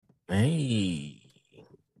Hey,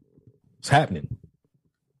 what's happening?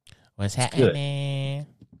 What's What's good? happening?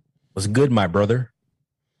 What's good, my brother?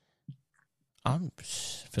 I'm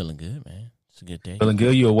feeling good, man. It's a good day. Feeling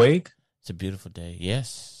good? You awake? It's a beautiful day.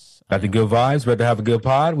 Yes, I Got the am. good vibes? Ready to have a good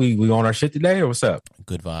pod? We on our shit today, or what's up?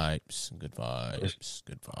 Good vibes. Good What's, vibes.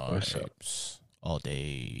 Good what's up? vibes. All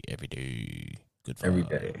day, every day. Good Every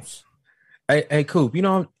day. vibes. Hey, Coop. You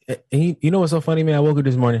know what's so funny, man? I woke up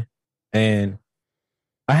this morning and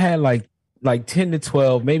I had like 10 to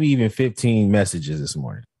 12, maybe even 15 messages this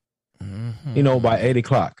morning. By 8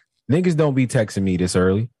 o'clock. Niggas don't be texting me this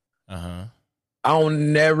early. Uh-huh. I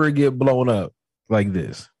don't never get blown up like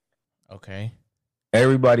this. Okay.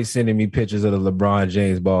 Everybody sending me pictures of the LeBron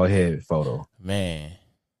James bald head photo. Man,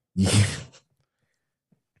 Yeah.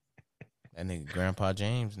 that nigga Grandpa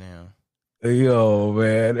James now. Yo,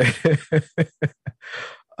 man.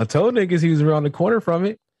 I told niggas he was around the corner from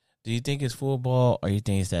it. Do you think it's full ball or you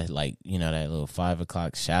think it's that that little 5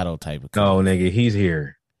 o'clock shadow type of No, color? nigga, he's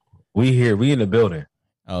here. We here. We in the building.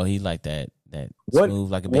 Oh, he like that What-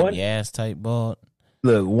 smooth like a what- baby ass type bald?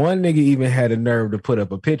 Look, one nigga even had a nerve to put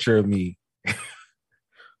up a picture of me.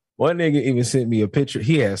 One nigga even sent me a picture.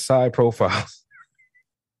 He had side profiles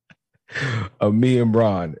of me and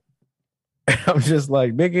Bron. And I'm just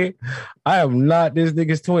like, nigga, I am not this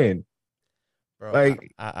nigga's twin. Bro,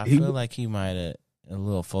 Like, I he- feel like he might have a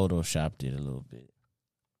little photoshopped it a little bit.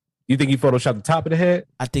 You think he photoshopped the top of the head?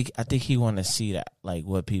 I think he want to see that, like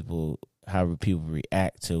how people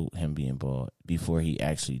react to him being bald before he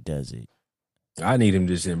actually does it. I need him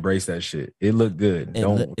to just embrace that shit. It looked good.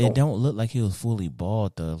 It don't look like he was fully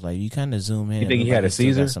bald though. Like you kind of zoom in. You think it he look had like a still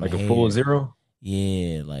got Caesar, some like a hair. full zero?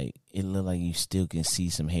 Yeah, like it looked like you still can see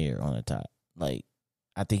some hair on the top. Like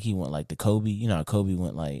I think he went like the Kobe. You know how Kobe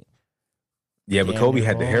went like. Yeah, but damn Kobe near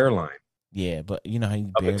had the bald? hairline Yeah, but you know how you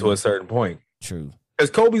up until a certain point. true. Because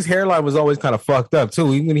Kobe's hairline was always kind of fucked up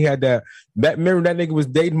too. Even when he had that remember that nigga was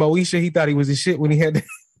dating Moesha. He thought he was his shit when he had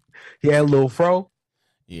he had a little fro.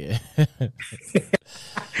 Yeah.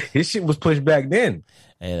 His shit was pushed back then.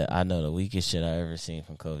 And I know the weakest shit I ever seen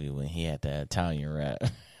from Kobe when he had that Italian rap.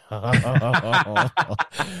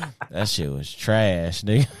 That shit was trash,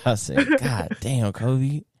 nigga. I said, God damn,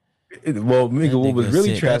 Kobe. Well, nigga, what was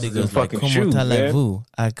really trash was the fucking shoes, man.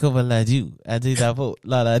 I cover like you. I did that vote.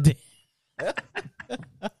 I did.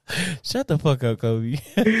 Shut the fuck up, Kobe.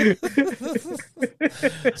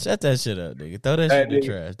 Shut that shit up, nigga. Throw that shit in the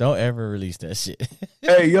trash. Don't ever release that shit.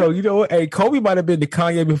 Hey, yo, you know what? Hey, Kobe might have been the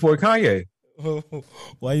Kanye before Kanye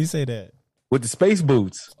Why you say that? with the space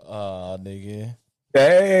boots. Oh, nigga.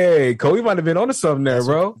 Hey, Kobe might have been onto something there,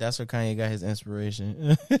 bro. That's where Kanye got his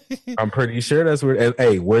inspiration. I'm pretty sure that's where.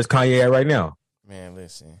 Hey, where's Kanye at right now? Man,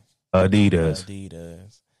 listen. Adidas.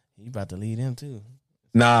 He about to lead him too.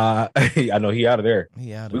 Nah, I know he out of there.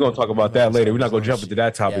 He out of We're gonna there. talk about that later. We're not gonna jump into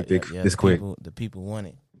that topic this the quick. The people want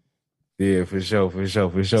it. Yeah, for sure,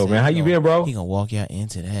 So man. How you been, bro? He gonna walk y'all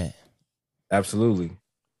into that. Absolutely.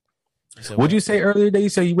 So What'd you say earlier that you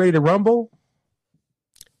said you ready to rumble?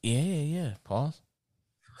 Yeah. Pause.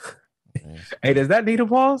 Hey, does that need a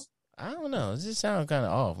pause? I don't know. It just sounds kind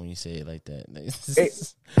of off when you say it like that. Hey,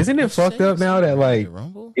 isn't it fucked up now that like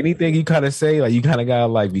anything you kind of say, like you kind of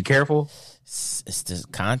gotta like be careful? It's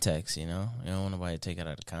just context, you know. You don't want nobody to take it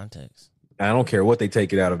out of context. I don't care what they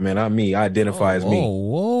take it out of, man. I'm me. I identify as me.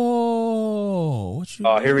 Whoa! What you?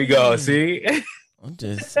 Oh, here we go. mean? See, I'm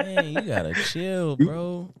just saying, you gotta chill,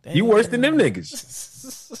 bro. you worse than them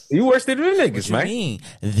niggas. You worse than them niggas, What you man. mean,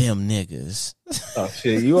 them niggas? Oh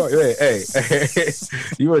shit, you are. Hey,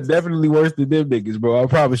 you are definitely worse than them niggas, bro. I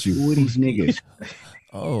promise you. Who are these niggas?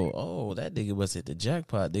 Oh, that nigga was at the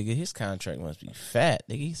jackpot, nigga. His contract must be fat,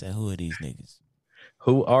 nigga. He said, "Who are these niggas?"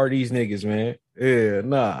 Who are these niggas, man? Yeah,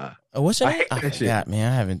 nah. What's your name? hate that shit. Forgot,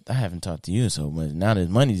 man. I haven't talked to you so much. Now that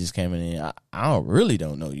money just came in, I really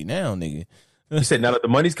don't know you now, nigga. You said now that the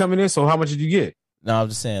money's coming in, so how much did you get? No, I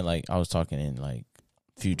was just saying, like I was talking in like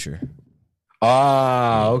future.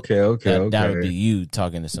 Ah, okay. That would be you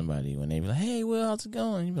talking to somebody when they be like, "Hey, Will, how's it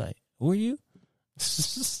going?" You be like, "Who are you?"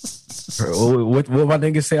 What my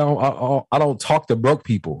niggas say? I don't talk to broke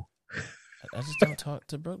people. I just don't talk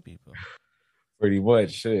to broke people. Pretty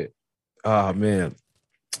much, shit. Oh man,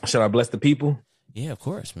 should I bless the people? Yeah, of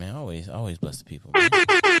course, man. Always bless the people. Man. You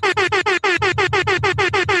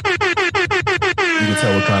can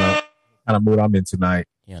tell what kind of mood I'm in tonight.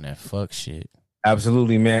 You on that fuck shit.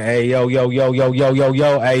 Absolutely, man. Hey, yo. Hey,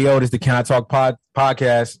 yo, this is the Can I Talk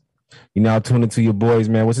podcast. You now tune into your boys,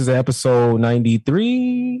 man. What's this, episode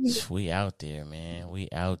 93? We out there, man. We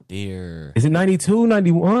out there. Is it 92,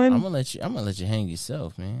 91? I'm gonna let you hang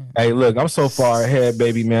yourself, man. Hey, look, I'm so far ahead,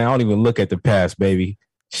 baby, man. I don't even look at the past, baby.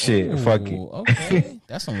 Shit, fuck it. Okay,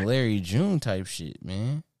 that's some Larry June type shit,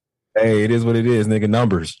 man. Hey, it is what it is, nigga.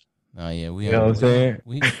 Numbers. Oh yeah, You know what I'm saying?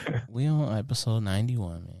 We on episode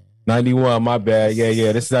 91, man. 91, my bad.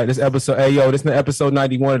 Yeah. This episode. Hey, yo, this is episode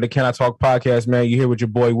 91 of the Can I Talk podcast, man. You here with your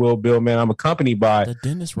boy Will Bill, man. I'm accompanied by the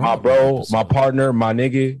Dennis my bro, episode. My partner, my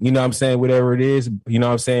nigga. You know what I'm saying? Whatever it is. You know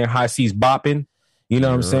what I'm saying? High C's bopping. You know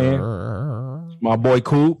what I'm saying? My boy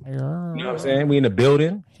Coop. You know what I'm saying? We in the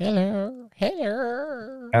building. Hello.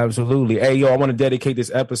 Absolutely. Hey, yo, I want to dedicate this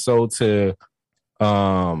episode to I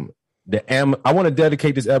want to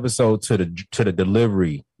dedicate this episode to the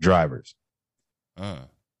delivery drivers.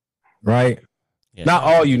 Right? Yeah, not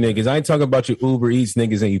all you niggas. I ain't talking about your Uber Eats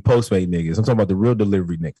niggas and you Postmate niggas. I'm talking about the real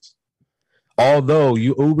delivery niggas. Although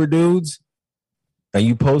you Uber dudes and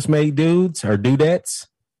you Postmate dudes or dudettes,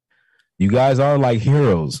 you guys are like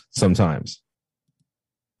heroes sometimes.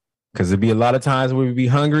 Because there'd be a lot of times where we be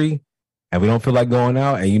hungry and we don't feel like going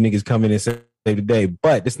out and you niggas come in and save the day.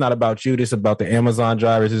 But it's not about you. This is about the Amazon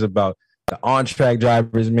drivers. This is about the on-track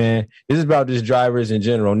drivers, man. This is about just drivers in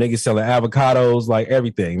general. Niggas selling avocados, like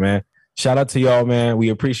everything, man. Shout out to y'all, man. We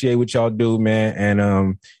appreciate what y'all do, man.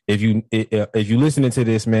 And if you listening to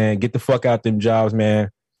this, man, get the fuck out them jobs,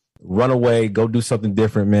 man. Run away. Go do something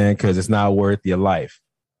different, man, because it's not worth your life.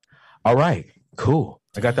 All right. Cool.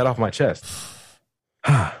 I got that off my chest.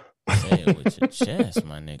 Say it with your chest,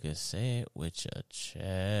 my nigga. Say it with your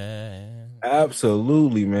chest.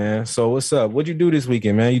 Absolutely, man. So what's up? What'd you do this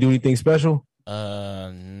weekend, man? You do anything special?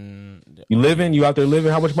 You living? You out there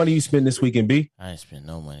living? How much money you spend this weekend, B? I ain't spent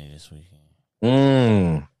no money this weekend.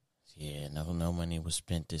 Yeah, no money was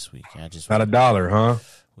spent this weekend. Not a dollar, huh?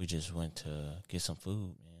 We just went to get some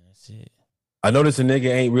food, man. That's it. I noticed a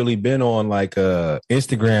nigga ain't really been on like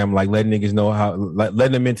Instagram, like letting niggas know how, like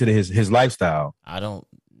letting them into his lifestyle. I don't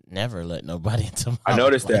never let nobody into my I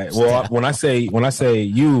noticed lifestyle. That. Well, when I say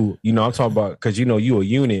you know, I'm talking about because you know you a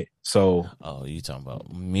unit. So you talking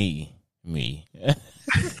about me.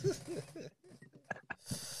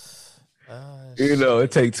 You know,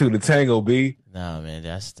 it take two to tango, B. Nah, man,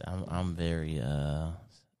 I'm very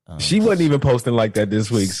she wasn't even posting like that this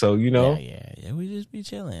week, so you know. Yeah, we just be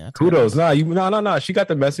chilling. Kudos. No. She got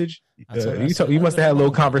the message. You must have had a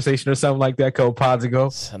little conversation or something like that a couple pods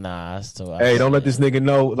ago. Nah, hey, don't let this nigga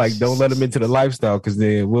know. Like, don't let him into the lifestyle because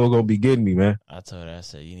then Will gonna be getting me, man. I told her, I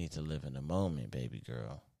said, you need to live in the moment, baby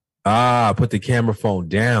girl. Put the camera phone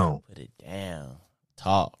down. Put it down.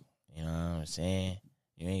 Talk. You know what I'm saying?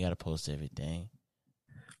 You ain't gotta post everything.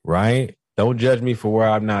 Right? Don't judge me for where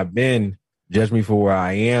I've not been. Judge me for where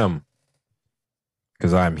I am.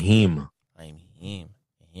 Because I'm him. I'm him.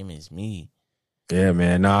 Him is me. Yeah,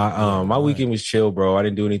 man. My weekend was chill, bro. I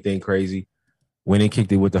didn't do anything crazy. Went and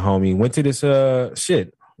kicked it with the homie. Went to this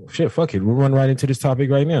shit, fuck it. We'll run right into this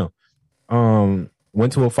topic right now.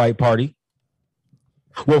 Went to a fight party.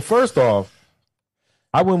 Well, first off,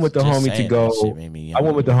 I went with the homie to go. I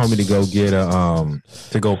went with the homie to go get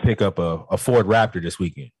to go pick up a Ford Raptor this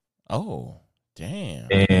weekend. Oh, damn.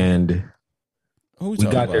 And who we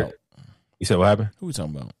got about? There. You said what happened? Who we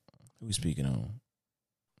talking about? Who we speaking on?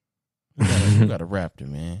 Who got a Raptor,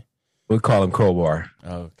 man? We call him Crowbar.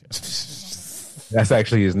 Oh, okay. That's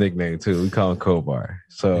actually his nickname too. We call him Crowbar.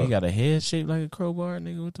 So he got a head shaped like a crowbar,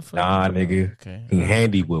 nigga. What the fuck? Nah, nigga. Okay. He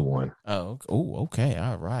handy with one. Oh, okay.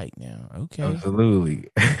 All right now. Okay. Absolutely.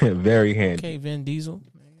 Very handy. Okay, Vin Diesel.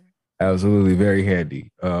 Absolutely, very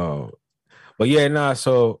handy. But yeah,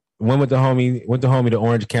 so went with the homie to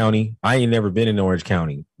Orange County. I ain't never been in Orange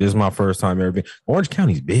County. This is my first time ever been. Orange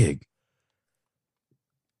County's big.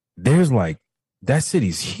 There's like, that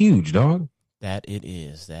city's huge, dog. That it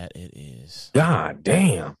is. God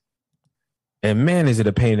damn. And man, is it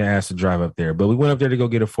a pain in the ass to drive up there. But we went up there to go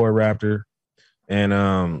get a Ford Raptor.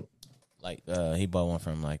 And he bought one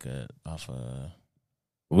from we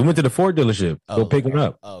went to the Ford dealership. Go pick one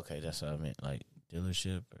up. Oh, okay. That's what I meant. Like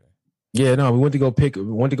dealership or... Yeah, no, we went to go pick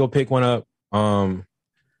one up.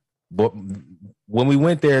 But when we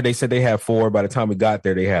went there, they said they had 4. By the time we got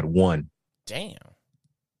there, they had 1. Damn.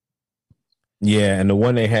 Yeah, and the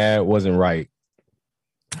one they had wasn't right.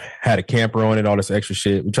 Had a camper on it, all this extra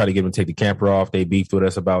shit. We tried to get them to take the camper off. They beefed with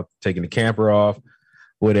us about taking the camper off.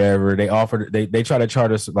 Whatever. They offered. They tried to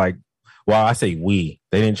charge us like. Well, I say we.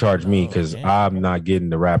 They didn't charge me because I'm not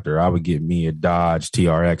getting the Raptor. I would get me a Dodge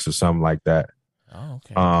TRX or something like that. Oh,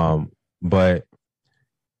 okay. But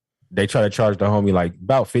they try to charge the homie like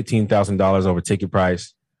about $15,000 over ticket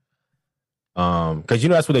price. Because you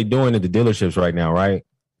know that's what they're doing at the dealerships right now, right?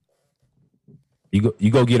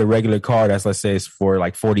 You go get a regular car that's, let's say it's for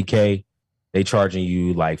like $40K. They charging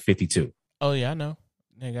you like $52. Oh yeah, I know,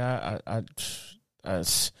 nigga.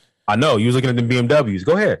 I know you was looking at the BMWs.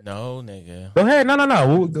 Go ahead. No, nigga. Go ahead.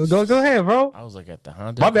 No. Go ahead, bro. I was looking at the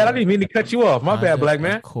Honda. My bad. I didn't mean to cut you off. My Honda bad, black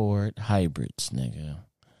man. Accord hybrids, nigga.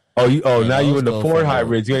 Oh, And now you in the those go Ford for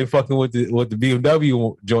hybrids. You ain't fucking with the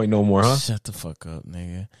BMW joint no more, huh? Shut the fuck up,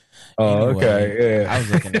 nigga. Oh, Anyway, okay. Yeah. I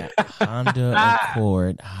was looking at Honda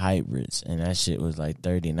Accord hybrids, and that shit was like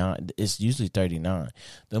 39. It's usually 39.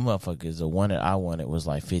 The motherfuckers, the one that I wanted was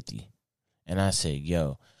like 50. And I said,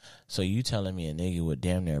 yo, so you telling me a nigga with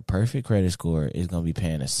damn near a perfect credit score is going to be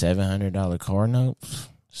paying a $700 car note?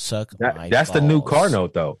 Suck my balls. That's the new car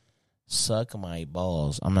note, though. Suck my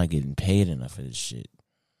balls. I'm not getting paid enough for this shit.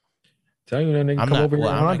 Tell you that nigga I'm come not, over here.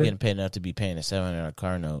 well, I'm not getting paid enough to be paying a $700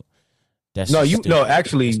 car note. That's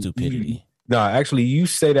actually, stupidity. Actually, you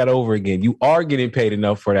say that over again. You are getting paid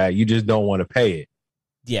enough for that. You just don't want to pay it.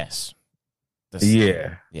 Yes.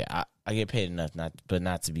 Yeah. I get paid enough,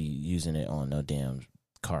 not to be using it on no damn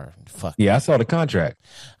car. Fuck. Yeah, I saw the contract.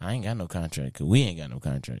 I ain't got no contract because we ain't got no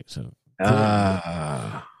contract. So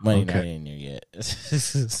money not in there yet.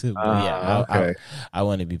 Okay. I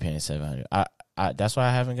want to be paying $700. That's why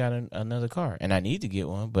I haven't got another car, and I need to get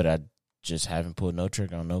one, but I just haven't pulled no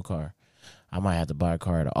trigger on no car. I might have to buy a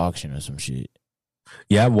car at an auction or some shit.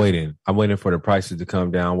 Yeah, I'm waiting. I'm waiting for the prices to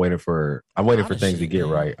come down. I'm waiting for things to get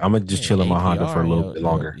right. I'm gonna just chill in my Honda for a little bit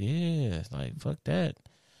longer. Yeah, like fuck that.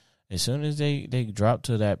 As soon as they drop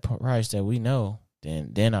to that price that we know,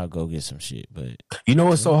 then I'll go get some shit. But you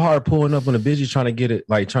know it's so hard pulling up on a bitch trying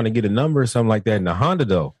to get a number or something like that in the Honda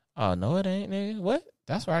though. Oh no, it ain't, nigga. What?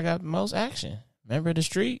 That's where I got the most action. Remember the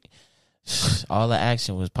street? All the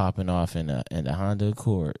action was popping off in the Honda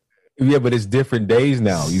Accord. Yeah, but it's different days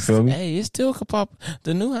now. You feel me? Hey, it still could pop.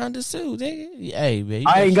 The new Honda too, nigga. Hey, man,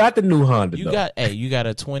 I ain't got the new Honda. You got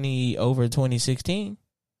a 2016.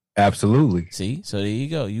 Absolutely. See, so there you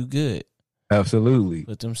go. You good? Absolutely.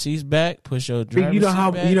 Put them seats back. Push your driver's You know seat how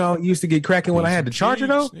back. it used to get cracking when I had the charger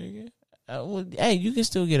though. Hey, you can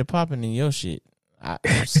still get it popping in your shit.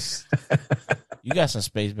 You got some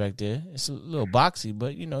space back there. It's a little boxy,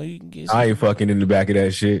 but you can get some. I ain't fucking in the back of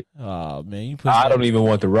that shit. Oh man, I don't even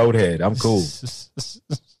want the roadhead. I'm cool.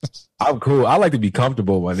 I'm cool. I like to be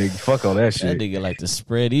comfortable, my nigga. Fuck all that shit. That nigga like the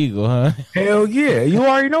spread eagle, huh? Hell yeah. You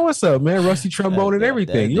already know what's up, man. Rusty trombone and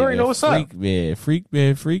everything. You already know what's up. Freak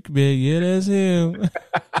man. Yeah, that's him.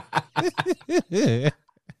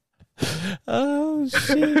 Oh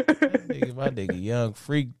shit. My nigga young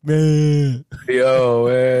freak man. Yo,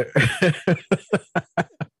 man.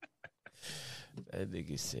 That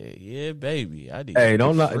nigga said, yeah, baby. Hey,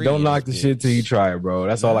 don't knock the shit till you try it, bro.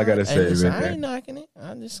 That's all I gotta say, listen, man. I ain't knocking it.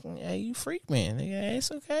 I just, you freak man, nigga. Hey,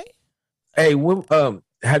 it's okay. Hey,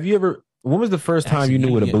 have you ever? When was the first time you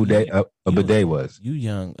knew what a bidet was? You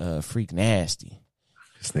young freak nasty.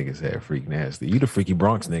 This nigga said freak nasty. You the freaky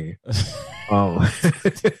Bronx nigga.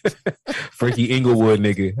 Freaky Inglewood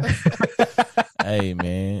nigga. Hey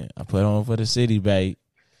man, I put on for the city, babe.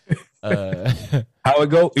 How it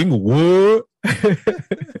go? Inglewood.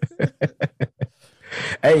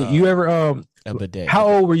 Hey, you ever a bidet? How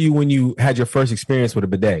old were you when you had your first experience with a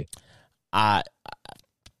bidet? I've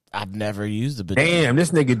never used a bidet. Damn,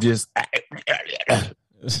 this nigga just.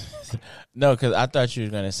 No, because I thought you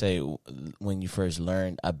were gonna say when you first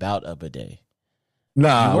learned about a bidet.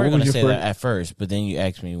 Nah, you were gonna say that at first, but then you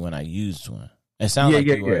asked me when I used one. It sounded like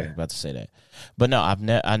you were about to say that, but no,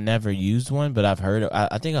 I never used one, but I've heard.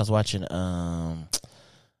 I think I was watching the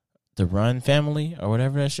Run Family or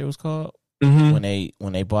whatever that shit was called when they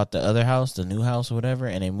bought the other house, the new house or whatever,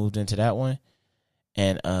 and they moved into that one.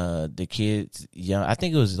 And the kids, I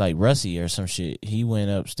think it was like Russie or some shit. He went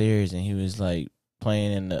upstairs and he was like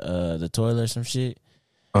playing in the toilet or some shit.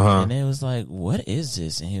 And it was like, what is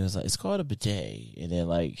this? And he was like, it's called a bidet. And then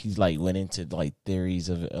like he's like went into like theories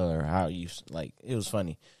of it or how you like. It was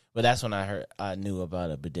funny, but that's when I knew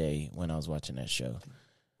about a bidet when I was watching that show.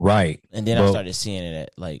 Right. And then I started seeing it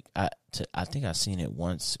at like I think I seen it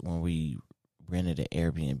once when we rented an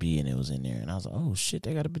Airbnb and it was in there, and I was like, oh shit,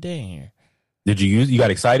 they got a bidet in here. Did you use? You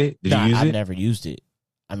got excited? Did you use it? I've never used it.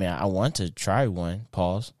 I mean, I want to try one.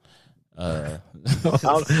 Pause. I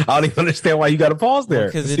don't even understand why you got to pause there.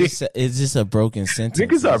 Because it's just a broken sentence.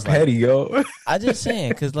 Niggas are petty, yo. I just saying,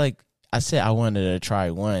 because like I said, I wanted to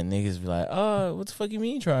try one. Niggas be like, oh, what the fuck you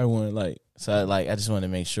mean try one? Like, so like I just want to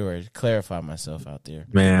make sure, clarify myself out there.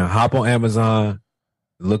 Man, hop on Amazon,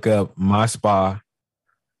 look up My Spa.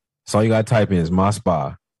 That's all you got to type in is My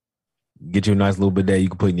Spa. Get you a nice little bidet you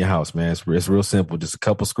can put in your house, man. It's real simple. Just a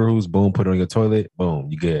couple screws, boom, put it on your toilet,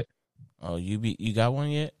 boom, you good. Oh, you got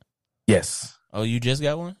one yet? Yes. Oh, you just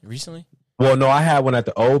got one recently? Well, no, I had one at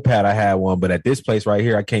the old pad. I had one, but at this place right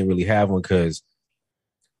here, I can't really have one because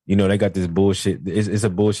you know, they got this bullshit. It's a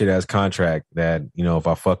bullshit ass contract that, you know, if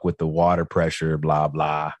I fuck with the water pressure, blah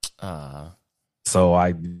blah. So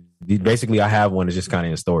I have one that's just kind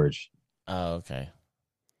of in storage. Oh, okay.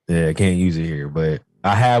 Yeah, I can't use it here, but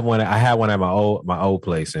I have one. I had one at my old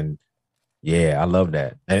place, and yeah, I love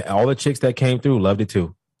that. And all the chicks that came through loved it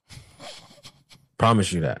too.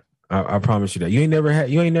 Promise you that. I promise you that. You ain't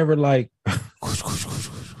never like.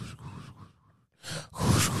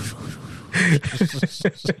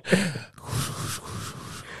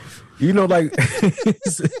 You know, like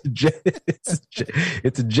it's a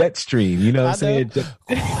jet stream. You know what I'm saying?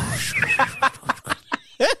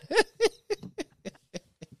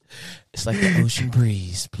 It's like the ocean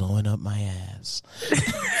breeze blowing up my ass.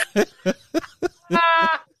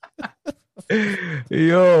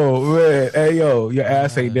 Yo, man. Hey, yo, your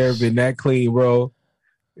ass ain't never been that clean, bro.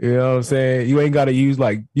 You know what I'm saying? You ain't got to use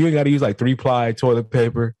like 3-ply toilet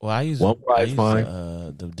paper. Well, I use 1-ply fine.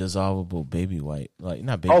 The dissolvable baby wipe, like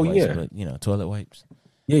not baby wipes, but you know, toilet wipes.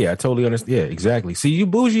 Yeah, I totally understand. Yeah, exactly. See, you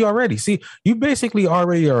bougie already. See, you basically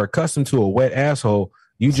already are accustomed to a wet asshole.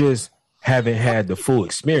 You just haven't had the full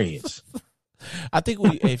experience. I think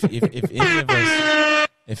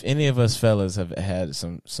if any of us fellas have had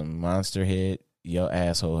some monster head, your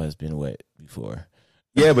asshole has been wet before.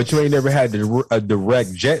 Yeah, but you ain't never had a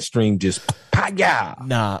direct jet stream just yeah.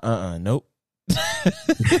 Nah, nope.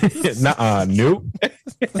 Nope.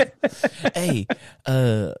 Hey,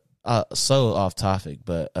 so off topic,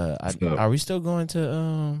 but are we still going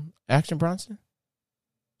to Action Bronson?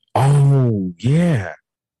 Oh yeah.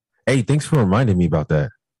 Hey, thanks for reminding me about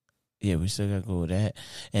that. Yeah, we still gotta go with that.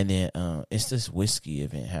 And then it's this whiskey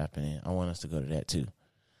event happening. I want us to go to that too.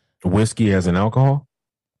 Whiskey as an alcohol?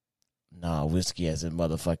 Nah, whiskey as a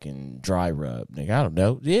motherfucking dry rub. Nigga, I don't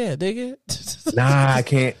know. Yeah, nigga.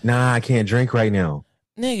 I can't drink right now.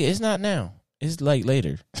 Nigga, it's not now. It's like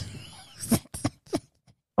later.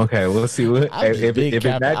 Okay, we'll see. If I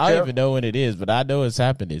don't even know when it is, but I know it's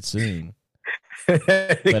happening soon.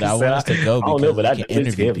 But I want us to go because we can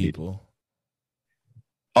interview people.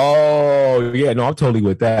 Oh yeah, no, I'm totally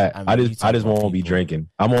with that. I just won't be drinking.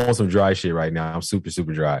 I'm on some dry shit right now. I'm super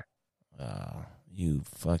dry. You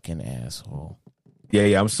fucking asshole.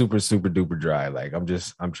 Yeah, I'm super duper dry. Like I'm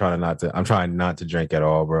trying not to drink at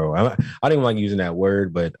all, bro. I don't even like using that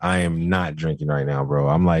word, but I am not drinking right now, bro.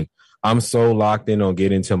 I'm so locked in on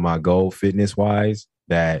getting to my goal fitness wise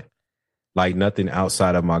that like nothing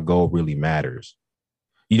outside of my goal really matters.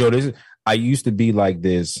 You know, I used to be like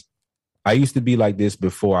this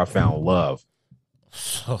before I found love.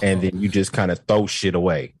 And then you just kind of throw shit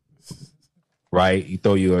away. Right? You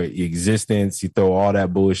throw your existence, you throw all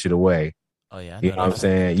that bullshit away. Oh yeah. You know what I'm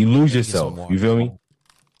saying? You lose yourself. You feel me?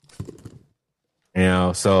 You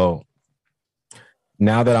know, so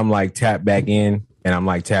now that I'm like tapped back in and I'm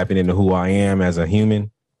like tapping into who I am as a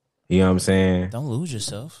human, you know what I'm saying? Don't lose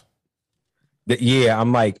yourself. Yeah,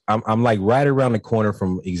 I'm like right around the corner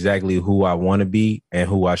from exactly who I want to be and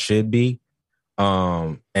who I should be.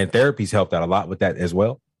 And therapy's helped out a lot with that as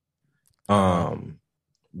well.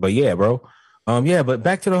 But yeah, bro. But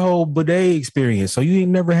back to the whole bidet experience. So you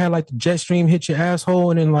ain't never had like the jet stream hit your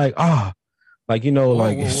asshole and then like like you know,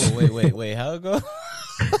 like wait, how it go?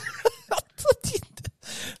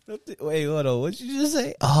 Wait, hold on. What'd you just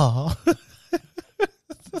say? Oh.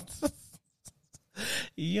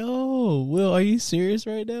 Yo, Will, are you serious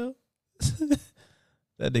right now?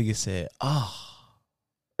 That nigga said,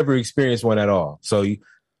 never experienced one at all. So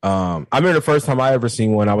I remember the first time I ever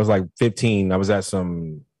seen one, I was like 15. I was at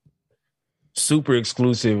some super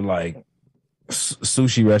exclusive like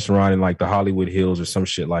sushi restaurant in like the Hollywood Hills or some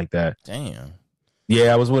shit like that. Damn.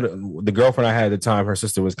 Yeah, I was with the girlfriend I had at the time. Her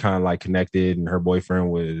sister was kind of like connected, and her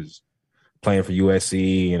boyfriend was playing for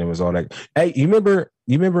USC, and it was all that. Hey, you remember?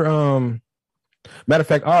 Matter of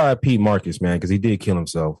fact, R.I.P. Marcus, man, because he did kill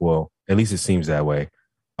himself. Well, at least it seems that way.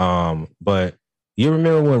 But you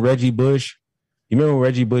remember when Reggie Bush? You remember when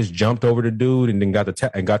Reggie Bush jumped over the dude and then got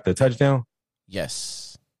the touchdown?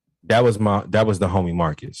 Yes. That was the homie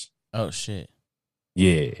Marcus. Oh shit.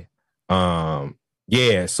 Yeah.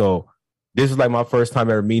 Yeah. So this was like my first time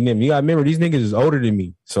ever meeting him. You gotta remember, these niggas is older than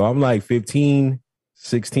me. So I'm like 15,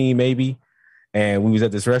 16 maybe. And we was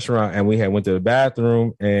at this restaurant and we had went to the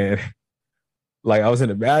bathroom and like I was in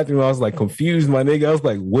the bathroom. I was like confused, my nigga. I was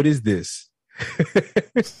like, what is this?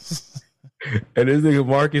 And this nigga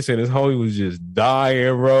Marcus and his homie was just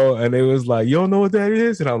dying, bro. And they was like, you don't know what that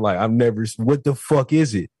is? And I'm like, what the fuck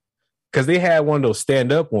is it? Because they had one of those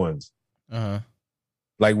stand-up ones. Uh-huh.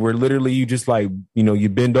 Like where literally you just like, you know, you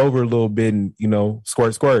bend over a little bit and, you know,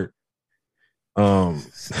 squirt.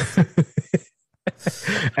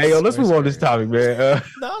 Hey, yo, let's move on this topic, man.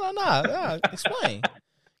 No. Explain.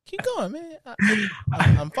 Keep going, man.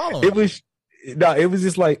 I'm following. It was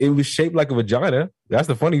just like it was shaped like a vagina. That's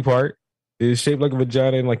the funny part. It was shaped like a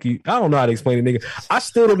vagina, and like I don't know how to explain it, nigga. I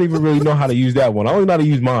still don't even really know how to use that one. I don't know how to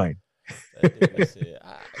use mine.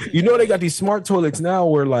 You know they got these smart toilets now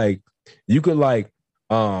where like you could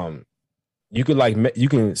you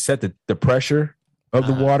can set the pressure of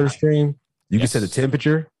the water stream. You can set the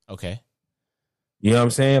temperature. Okay. You know what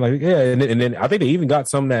I'm saying? Like, yeah, and then I think they even got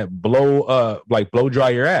some that blow dry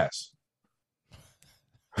your ass.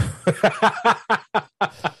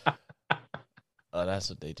 Oh, that's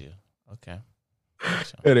what they do. Okay.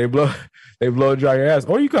 Yeah, they blow dry your ass.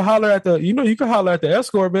 Or you can holler at the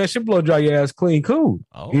escort, man. She'll blow dry your ass clean, cool.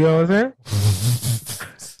 Oh. You know what I'm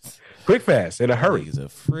saying? Quick, fast, in a hurry. He's a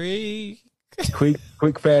freak.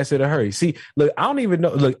 quick, fast, in a hurry. See, look, I don't even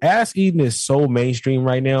know. Look, ass eating is so mainstream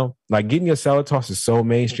right now. Like getting your salad toss is so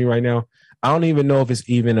mainstream right now. I don't even know if it's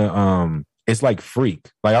even it's like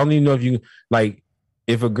freak. Like I don't even know if you like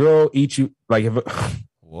if a girl eats you like if a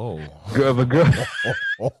whoa if a girl.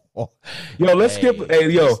 Yo, let's skip. Hey,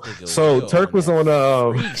 yo. So Turk was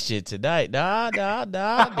on freak shit tonight. Nah,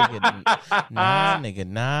 nigga,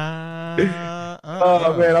 nah.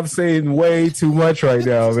 Oh man, I'm saying way too much right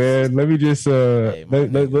now, man. Let me just let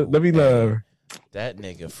me love. That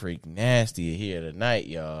nigga freak nasty here tonight,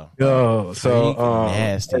 y'all. Yo, so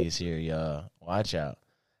nasty is here, y'all. Watch out.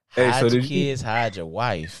 Hide your kids, hide your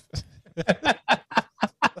wife.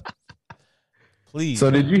 Please.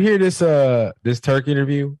 So did you hear this Turk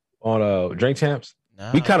interview on Drink Champs?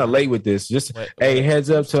 Nah. We kind of late with this. Just heads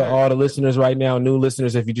up to all the listeners right now, new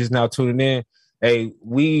listeners, if you just now tuning in. Hey,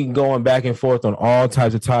 we going back and forth on all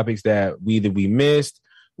types of topics that we missed.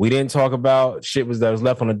 We didn't talk about shit that was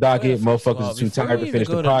left on the docket. Motherfuckers are too tired to finish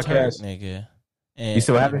the podcast. Turk, nigga. And you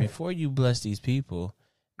see what happened? Before you bless these people,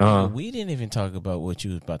 we didn't even talk about what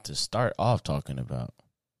you was about to start off talking about.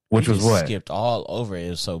 Which was what? Skipped all over it. It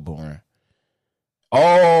was so boring.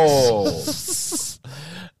 Oh. This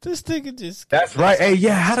nigga just... That's right. Hey,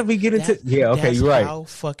 yeah, how did we get into... Yeah, okay, you're right. How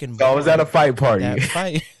fucking boring. So I was at a fight party. That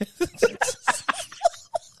fight...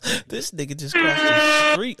 This nigga just crossed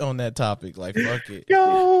the street on that topic. Like, fuck it.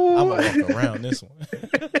 Yo. I'm gonna walk around this one.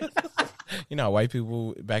 You know how white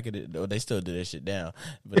people back in the... They still do that shit down.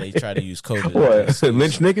 But they try to use COVID. What?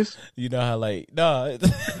 Lynch niggas? You know how, like... No.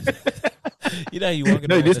 You know how you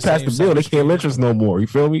walking on they just passed the bill. They can't lynch us no more. You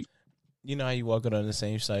feel me? You know how you walking on the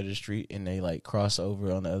same side of the street and they like cross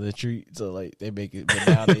over on the other street, so like they make it, but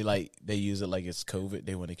now they use it like it's COVID.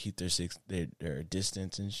 They want to keep their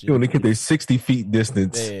distance and shit. You want to keep their 60 feet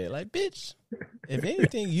distance. Yeah, like bitch. If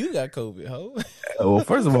anything, you got COVID, ho. Well,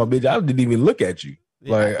 first of all, bitch, I didn't even look at you.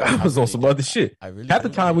 Yeah, like I was on some other shit. Half the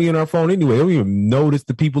time we in our phone anyway. We don't even notice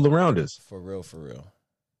the people around us. For real.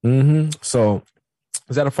 Mm-hmm. So I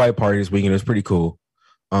was at a fight party this weekend. It was pretty cool.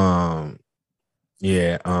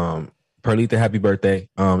 Perlita, happy birthday.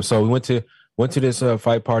 So we went to this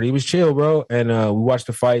fight party. It was chill, bro. And we watched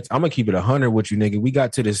the fights. I'm gonna keep it 100 with you, nigga. We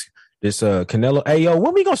got to this Canelo. Hey, yo,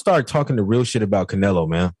 when we gonna start talking the real shit about Canelo,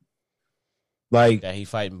 man? Like that he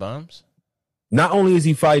fighting bums? Not only is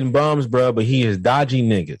he fighting bums, bro, but he is dodging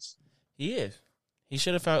niggas. He is. He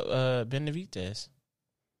should have fought Benavidez.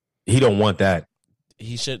 He don't want that.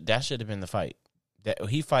 That should have been the fight. That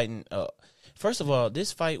he fighting. First of all,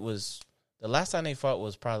 this fight was the last time they fought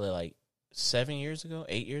was probably like 7 years ago,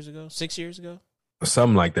 8 years ago, 6 years ago,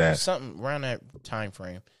 something like that. Something around that time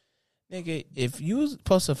frame, nigga. If you was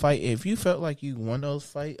supposed to fight, if you felt like you won those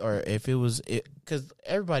fight, or if it was because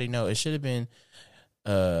everybody know it should have been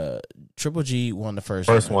Triple G won the first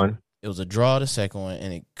one. It was a draw the second one,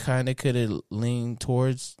 and it kind of could have leaned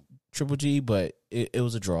towards Triple G, but it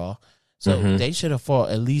was a draw. So they should have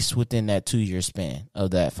fought at least within that 2 year span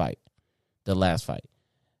of that fight, the last fight.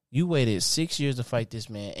 You waited 6 years to fight this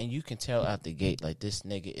man, and you can tell out the gate, like, this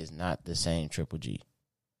nigga is not the same Triple G.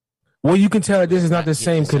 Well, you can tell this is not the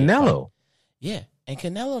same Canelo. Yeah, and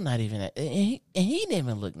Canelo not even that. And he didn't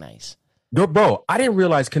even look nice. Bro, I didn't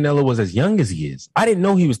realize Canelo was as young as he is. I didn't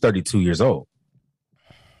know he was 32 years old.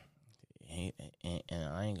 And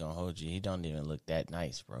I ain't gonna hold you. He don't even look that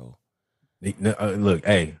nice, bro. Look,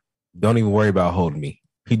 hey, don't even worry about holding me.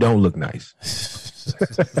 He don't look nice.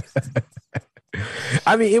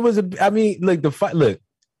 I mean, the fight. Look,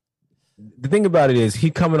 the thing about it is, he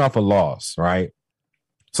coming off a loss, right?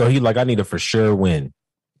 So he like, I need a for sure win,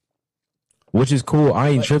 which is cool. I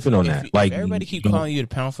ain't tripping on that. Like, everybody keep calling you the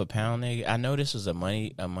pound for pound nigga. I know this is a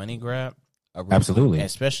money grab. Absolutely,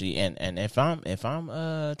 especially and if I'm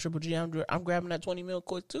Triple G, I'm grabbing that 20 mil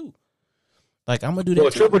quick too. Like, I'm gonna do that.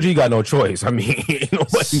 Well, Triple G got no choice. I mean, he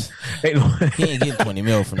ain't getting 20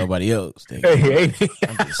 mil from nobody else. Hey.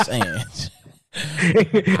 I'm just saying.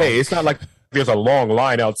 Hey, it's not like there's a long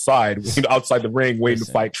line outside the ring waiting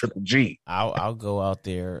to fight Triple G. I'll go out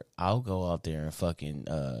there. I'll go out there and fucking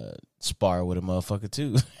spar with a motherfucker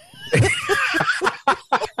too.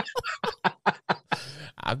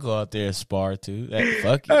 I'll go out there and spar too.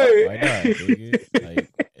 Fuck it. Hey. Why not? Nigga? Like,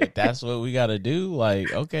 if that's what we gotta do,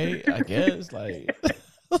 like, okay, I guess. Like,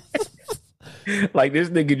 like this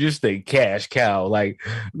nigga just a cash cow. Like,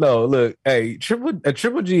 no, look, hey,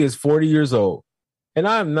 Triple G is 40 years old, and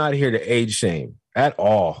I'm not here to age shame at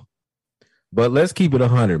all. But let's keep it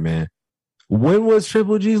 100, man. When was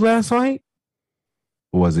Triple G's last fight?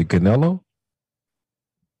 Was it Canelo?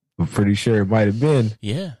 I'm pretty sure it might have been.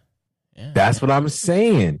 Yeah. That's what I'm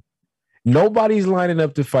saying. Nobody's lining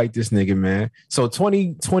up to fight this nigga, man. So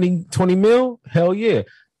 20 mil? Hell yeah.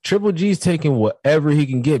 Triple G's taking whatever he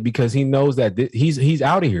can get because he knows that he's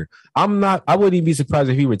out of here. I wouldn't even be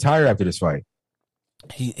surprised if he retired after this fight.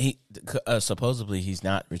 He supposedly he's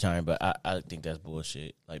not retiring, but I think that's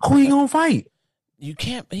bullshit. Like, who he gonna fight? You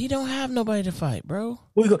can't. He don't have nobody to fight, bro.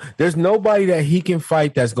 There's nobody that he can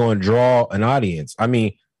fight that's going to draw an audience. I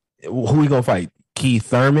mean, who he gonna fight? Keith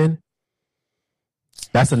Thurman?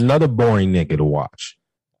 That's another boring nigga to watch.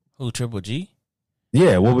 Who, Triple G?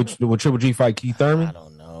 Yeah, would Triple G fight Keith Thurman? I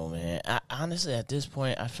don't know, man. Honestly, at this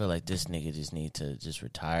point, I feel like this nigga just need to just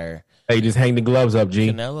retire. Hey, just hang the gloves up,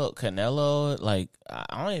 G. Canelo, like,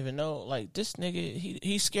 I don't even know. Like, this nigga,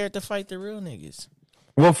 he's scared to fight the real niggas.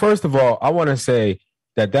 Well, first of all, I want to say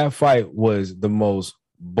that fight was the most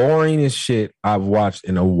boringest shit I've watched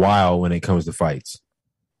in a while when it comes to fights.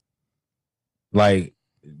 Like,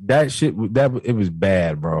 that shit, it was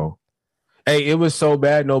bad, bro. Hey, it was so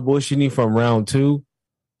bad, no bullshitting, from round 2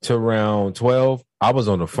 to round 12, I was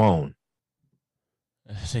on the phone.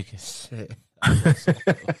 Shit.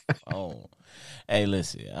 Oh, hey,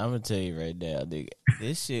 listen, I'm gonna tell you right now, nigga.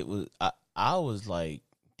 This shit was, I was like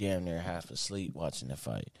damn near half asleep watching the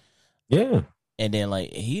fight. Yeah. And then,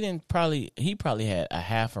 like, he probably had a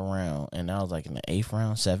half a round, and I was like in the 8th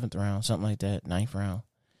round, 7th round, something like that, 9th round,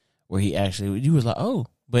 where you was like, oh,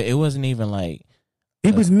 but it wasn't even like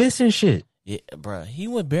he was missing shit. Yeah, bro, he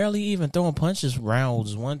was barely even throwing punches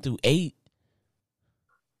rounds 1 through 8.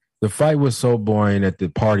 The fight was so boring that the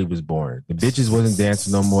party was boring. The bitches wasn't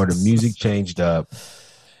dancing no more. The music changed up.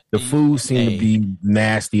 The food seemed to be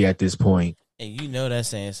nasty at this point. And you know that's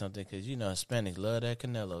saying something because you know Hispanics love that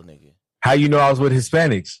Canelo nigga. How you know I was with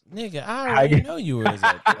Hispanics? Nigga, I already know you was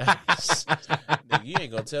at nigga, you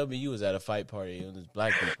ain't gonna tell me you was at a fight party with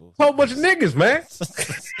black people. Whole bunch of niggas, man.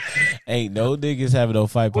 Ain't no niggas having no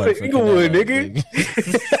fight party for Canelo, nigga.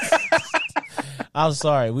 I'm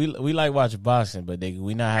sorry. We like watching boxing, but nigga,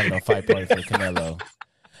 we not having no fight party for Canelo.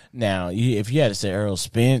 Now, if you had to say Earl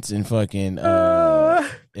Spence and fucking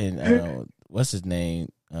what's his name?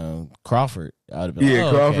 Crawford. I would have been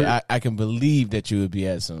Crawford. Okay. I can believe that you would be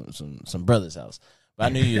at some brother's house, but I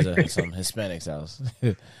knew you was at some Hispanics' house.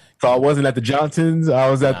 So I wasn't at the Johnsons. You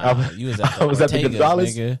was at the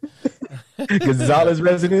Gonzalez, nigga. Gonzalez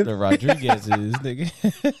residence, the Rodriguez's, nigga.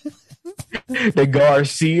 The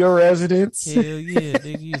Garcia residence. Hell yeah,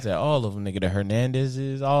 nigga. You was at all of them, nigga. The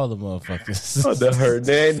Hernandez's, all the motherfuckers. Oh, the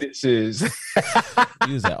Hernandez's.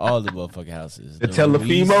 You was at all the motherfucking houses. The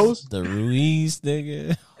Telefimos? The Ruiz,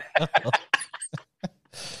 nigga.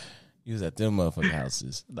 You was at them motherfucking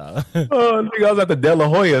houses. Nah. Oh, nigga, I was at the De La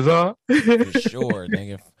Hoyas, huh? For sure,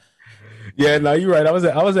 nigga. Yeah, no, you're right. I was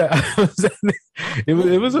at it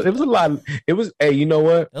was a lot. It was, hey, you know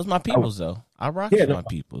what? Those my peoples though. I rock with my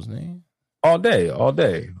peoples, man. All day off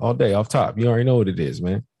top. You already know what it is,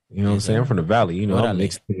 man. You know what I'm saying? I'm from the valley. You know, I'm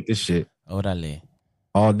mixed with this shit. Orale.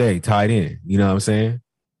 All day, tied in. You know what I'm saying?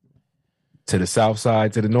 To the south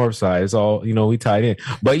side, to the north side. It's all, you know, we tied in.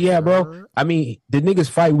 But yeah, bro, I mean, the niggas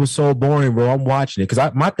fight was so boring, bro. I'm watching it.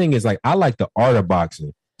 Because my thing is, like, I like the art of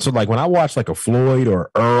boxing. So, like, when I watch, like, a Floyd or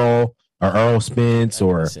Earl Spence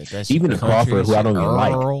or even a Crawford, who I don't even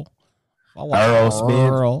like.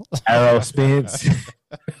 Earl Spence.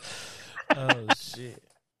 Oh, shit.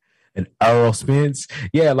 And Earl Spence.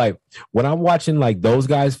 Yeah, like, when I'm watching, like, those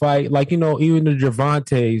guys fight, like, you know, even the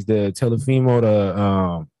Gervantes, the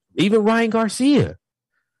Telefimo, even Ryan Garcia.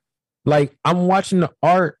 Like, I'm watching the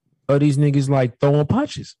art of these niggas, like, throwing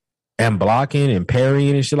punches and blocking and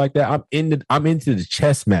parrying and shit like that. I'm into the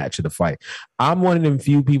chess match of the fight. I'm one of them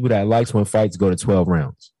few people that likes when fights go to 12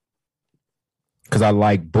 rounds. Because I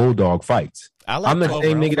like bulldog fights. I'm the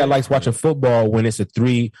same nigga that likes watching football when it's a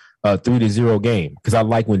 3-0 game. Because I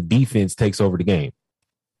like when defense takes over the game.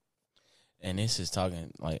 And this is talking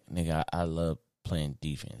like, nigga, I love playing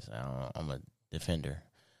defense. I'm a defender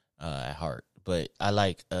at heart, but I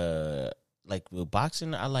like with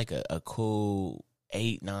boxing, I like a cool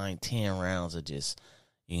 8, 9, 10 rounds of just,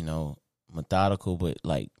 you know, methodical, but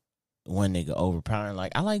like one nigga overpowering.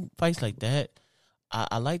 Like I like fights like that.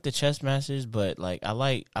 I like the chess masters, but like I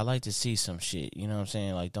like to see some shit. You know what I'm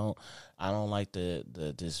saying? Like I don't like the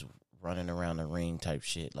this running around the ring type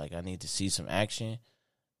shit. Like I need to see some action,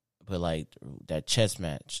 but like that chess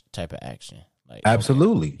match type of action. Like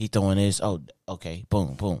absolutely, okay, he throwing this. Oh, okay,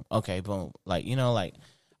 boom, boom. Okay, boom. Like you know, like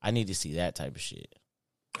I need to see that type of shit.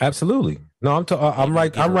 Absolutely. No, I'm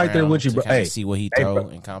right there with you, bro. Hey, see what he throw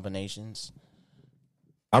in combinations.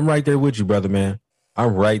 I'm right there with you, brother, man.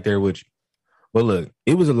 I'm right there with you. But look,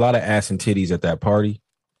 it was a lot of ass and titties at that party.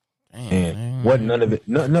 Damn, and man. Wasn't none of it.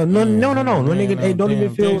 No, nigga. Hey, don't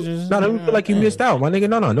even feel. Don't even feel like you missed out, my nigga.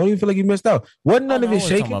 No, don't even feel like you missed out. Wasn't none of it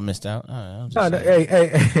shaking. Talking about missed out. Hey.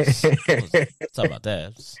 Talk about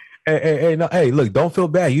that. Hey, look, don't feel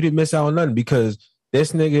bad. You didn't miss out on nothing because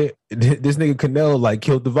this nigga Canelo like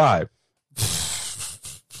killed the vibe.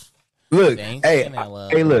 Look,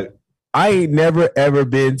 hey, look. I ain't never ever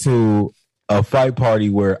been to a fight party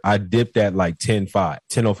where I dipped at like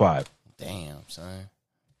 10:05. Damn, son.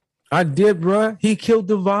 I dipped, bro. He killed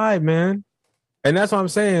the vibe, man. And that's what I'm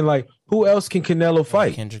saying. Like, who else can Canelo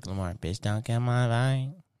fight? Kendrick Lamar, bitch, don't get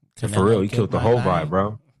my vibe. For real, he killed the whole vibe,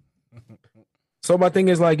 bro. So my thing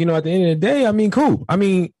is like, you know, at the end of the day, I mean, cool. I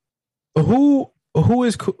mean, who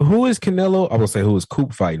is Canelo? I will say who is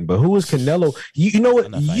Coop fighting, but who is Canelo? You know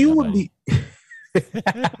what? You would be.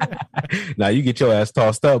 Now you get your ass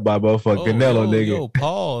tossed up by motherfucking Canelo, nigga. Yo,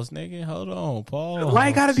 pause, nigga. Hold on, pause.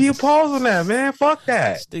 Why gotta be a pause on that, man? Fuck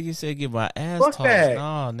that. This nigga said get my ass Fuck tossed. That.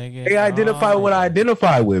 Nah, nigga. They identify what I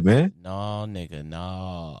identify with, man. No, nigga,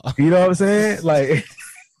 no. You know what I'm saying? Like,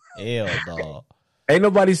 hell, dog. Ain't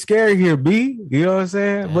nobody scared here, B. You know what I'm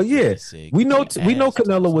saying? That's but yeah, we know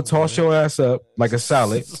Canelo would toss your ass up like a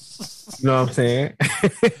salad. You know what I'm saying?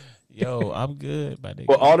 Yo, I'm good, my nigga.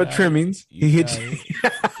 For all the trimmings, he hit you.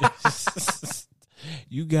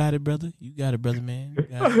 You got it, brother. You got it, brother, man.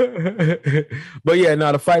 But yeah,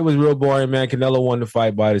 no, the fight was real boring, man. Canelo won the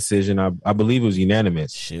fight by decision. I believe it was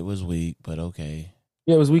unanimous. Shit was weak, but okay.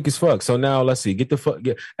 Yeah, it was weak as fuck. So now let's see. Get this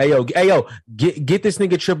nigga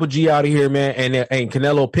Triple G out of here, man. And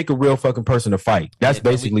Canelo, pick a real fucking person to fight. That's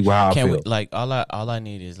basically how I feel. Like all I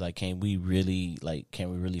need is like, can we really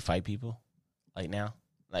fight people? Like now?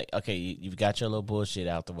 Like, okay, you've got your little bullshit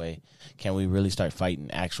out the way. Can we really start fighting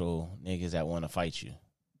actual niggas that want to fight you?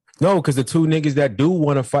 No, because the two niggas that do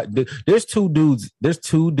want to fight, there's two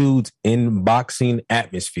dudes in boxing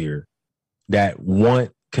atmosphere that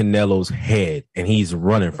want Canelo's head, and he's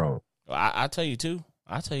running from him. I tell you too.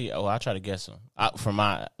 I'll try to guess him. For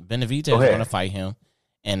my Benavidez want to fight him,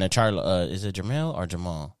 and the Charlo, is it Jamel or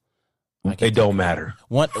Jamal? It don't matter.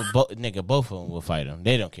 Both of them will fight him.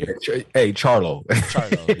 They don't care. Hey, Charlo,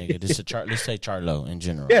 nigga. Let's say Charlo in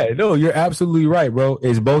general. Yeah, no, you're absolutely right, bro.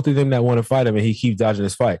 It's both of them that want to fight him, and he keeps dodging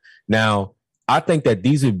his fight. Now, I think that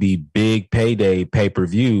these would be big payday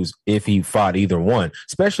pay-per-views if he fought either one,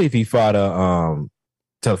 especially if he fought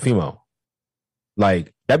Teofimo.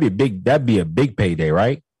 Like that'd be a big payday,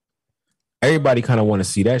 right? Everybody kind of want to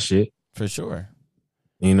see that shit for sure.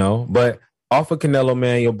 You know, but off of Canelo,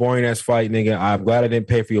 man, your boring ass fight, nigga. I'm glad I didn't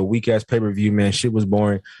pay for your weak ass pay per view, man. Shit was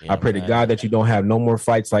boring. Yeah, I pray to God that you don't have no more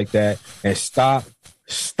fights like that, and stop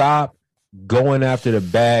going after the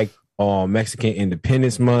bag on Mexican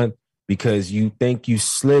Independence Month because you think you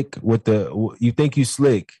slick.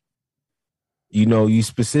 You know, you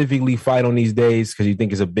specifically fight on these days because you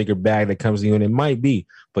think it's a bigger bag that comes to you, and it might be.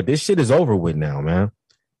 But this shit is over with now, man.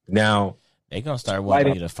 Now they gonna start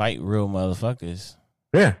wanting you to fight real motherfuckers.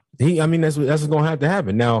 Yeah, that's what's gonna have to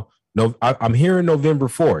happen. Now, I'm hearing November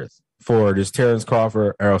 4th for this Terrence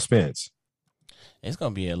Crawford, Errol Spence. It's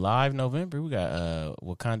gonna be a live November. We got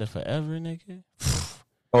Wakanda Forever, nigga.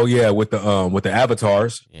 Oh yeah, with the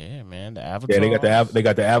avatars. Yeah, man, the avatars. Yeah, they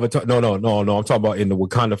got the avatar. No. I'm talking about in the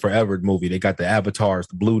Wakanda Forever movie. They got the avatars,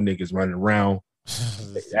 the blue niggas running around.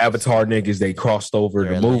 The Avatar niggas, they crossed over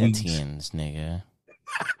the movies. Nigga.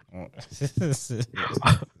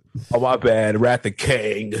 Oh my bad, Wrath of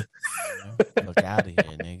King. Look out of here,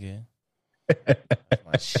 nigga. That's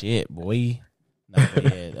my shit, boy. No,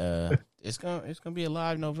 yeah, it's gonna be a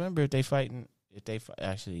live November if they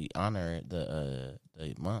actually honor the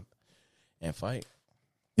month and fight.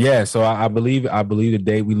 Yeah, so I believe the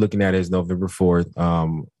date we looking at is November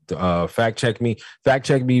 4th. Fact check me,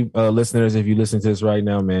 listeners. If you listen to this right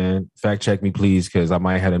now, man, fact check me, please, because I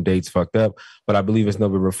might have them dates fucked up. But I believe it's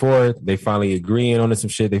November 4th. They finally agreeing on some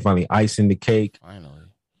shit. They finally icing the cake. Finally.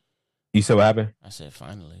 You said what happened? I said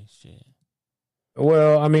finally. Shit.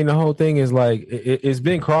 Well, I mean, the whole thing is like it's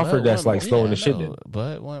Ben Crawford that's like slowing the shit down.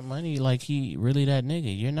 But what money? Like he really that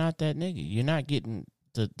nigga? You're not that nigga. You're not getting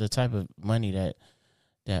the type of money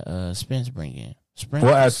that Spence bring in.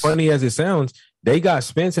 Well, as funny as it sounds, they got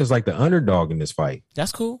Spence as like the underdog in this fight.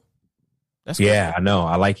 That's cool. Yeah, I know.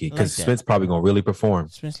 I like it because Spence probably gonna really perform.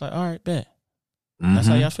 Spence like, all right, bet. That's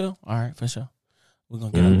how y'all feel? All right, for sure. We're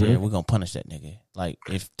gonna get up there. We're gonna punish that nigga. Like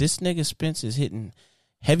if this nigga Spence is hitting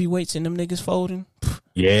heavyweights and them niggas folding.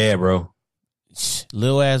 Yeah, bro.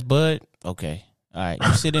 Little ass Bud. Okay. All right.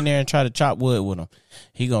 You sit in there and try to chop wood with him.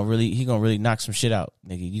 He gonna really knock some shit out,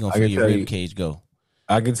 nigga. You gonna feel your rib cage go.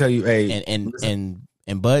 I can tell you, hey,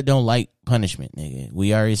 and Bud don't like punishment, nigga.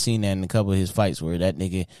 We already seen that in a couple of his fights where that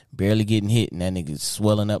nigga barely getting hit and that nigga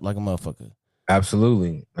swelling up like a motherfucker.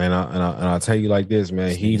 Absolutely, and I'll tell you like this,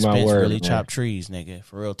 man. He's my word. Really chop trees, nigga.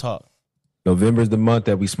 For real talk. November's the month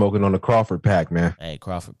that we smoking on the Crawford pack, man. Hey,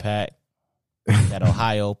 Crawford pack, that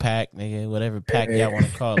Ohio pack, nigga, whatever pack y'all want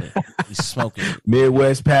to call it. We smoking it.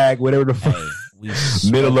 Midwest pack, whatever the fuck. Hey,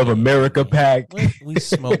 Middle of America pack. We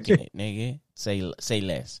smoking it, nigga. Say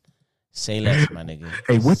less. Say less, my nigga.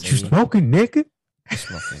 Hey, what you smoking, nigga?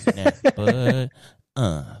 Smoking that bud.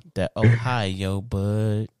 That Ohio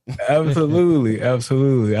bud. Absolutely. I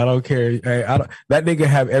don't care. Hey, that nigga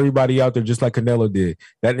have everybody out there just like Canelo did.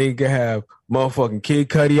 That nigga have motherfucking Kid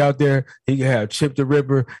Cudi out there. He can have Chip the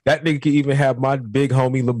Ripper. That nigga can even have my big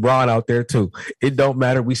homie LeBron out there too. It don't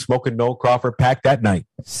matter. We smoking no Crawford pack that night.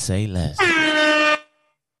 Say less.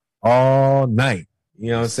 All night.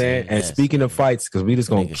 You know what I'm saying? And speaking of fights, because we just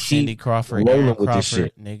gonna keep Cindy Crawford, rolling with this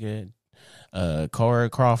shit, nigga. Corey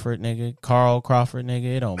Crawford, nigga. Carl Crawford,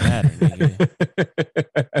 nigga. It don't matter,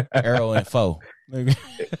 nigga. Arrow and foe, nigga.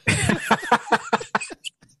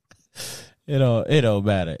 It don't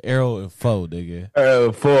matter. Arrow and foe, nigga.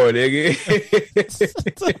 Four, nigga.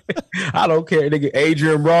 I don't care, nigga.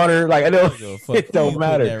 Adrian Bronner, like I know it don't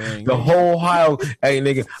matter. The whole Ohio, hey,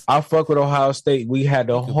 nigga. I fuck with Ohio State. We had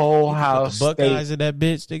the whole Ohio State. Buckeyes in that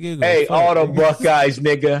bitch, nigga. Hey, all the Buckeyes,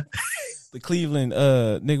 nigga. The Cleveland,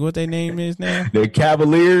 nigga, what their name is now? The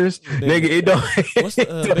Cavaliers, nigga. It don't. What's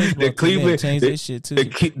the Cleveland? Change this shit too.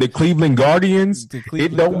 The Cleveland Guardians.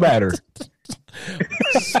 It don't matter.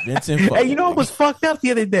 Hey, you know what was fucked up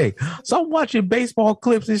the other day? So I'm watching baseball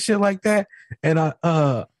clips and shit like that, and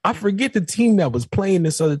I forget the team that was playing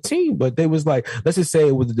this other team, but they was like, let's just say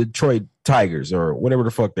it was the Detroit Tigers or whatever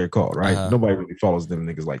the fuck they're called, right? Nobody really follows them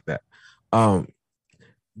niggas like that.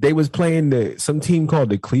 They was playing some team called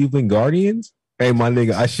the Cleveland Guardians. Hey, my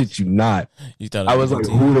nigga, I shit you not. I was like,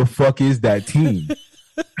 who the fuck is that team?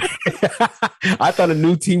 I thought a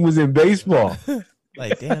new team was in baseball.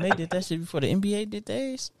 Like, damn, they did that shit before the NBA did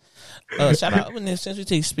theirs. Shout out, since we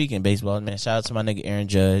take speaking baseball, man, shout out to my nigga Aaron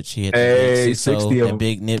Judge. He hit the 60 and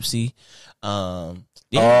Big Nipsey.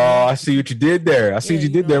 Yeah, I see what you did there. I see what you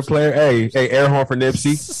did there, player. Hey, air horn for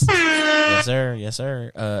Nipsey. Yes,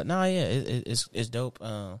 sir. It's dope.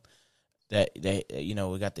 That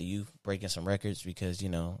we got the youth breaking some records because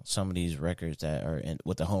some of these records that are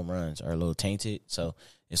with the home runs are a little tainted. So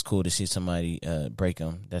it's cool to see somebody break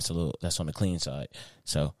them. That's on the clean side.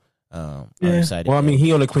 So I'm excited. Well, I mean,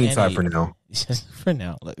 he on the clean side for now. For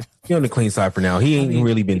now, look, he on the clean side for now. He ain't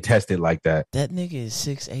really been tested like that. That nigga is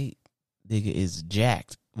 6'8". Nigga is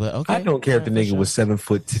jacked. But okay, I don't care if the nigga was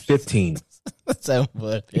 7'15".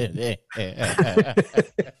 7'15".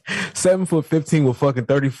 7'15" with fucking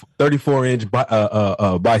 34-inch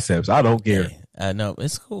biceps. I don't care. No,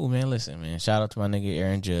 it's cool, man. Listen, man. Shout out to my nigga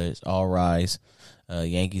Aaron Judge. All rise.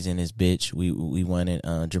 Yankees in this bitch. We won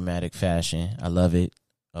in dramatic fashion. I love it.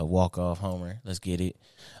 Walk off homer. Let's get it.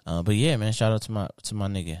 But yeah, man. Shout out to my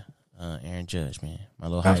nigga Aaron Judge, man. My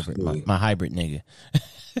little hybrid, my hybrid nigga.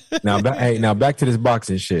 Now back to this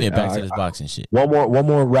boxing shit. Yeah, back to this boxing shit. One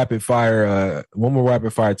more rapid fire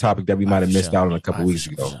topic that we might have missed out on a couple weeks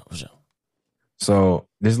ago. Sure. So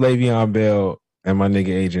this Le'Veon Bell and my nigga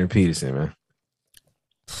Adrian Peterson, man.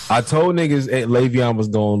 I told niggas Le'Veon was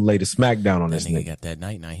gonna lay the smackdown on this nigga. Got that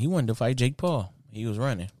night. He wanted to fight Jake Paul. He was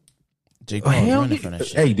running. Jake Paul was running for that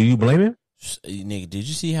shit. Hey, do you blame him? Nigga, did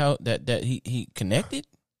you see how that he connected?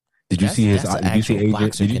 Did you see his? Did you see Adrian?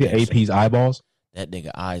 Did you get AP's eyeballs? That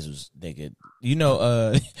nigga eyes was nigga. In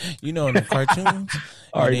the cartoons.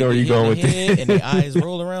 I already know where you going with this. And the eyes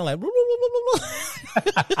roll around like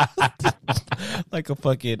like a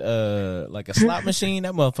fucking like a slot machine.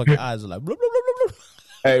 That motherfucking eyes are like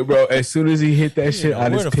Hey, bro, as soon as he hit that shit, I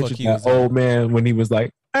just pictured that old man when he was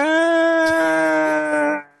like,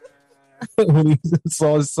 ah, when he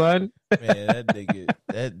saw his son. Man,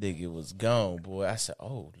 that nigga was gone, boy. I said,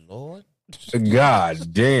 oh, Lord.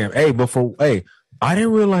 God damn. Hey, I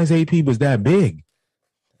didn't realize AP was that big.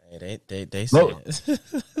 Hey, they said.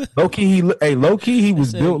 Low key, he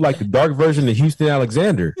was built like the dark version of Houston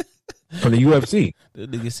Alexander from the UFC. The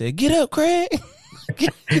nigga said, get up, Craig.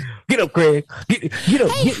 Get up, Craig. Get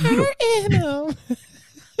up. Get up.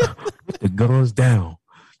 Put the guns down.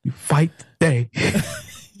 You fight today.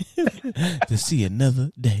 To see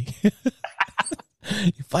another day.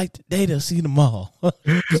 You fight today, they'll see them all. I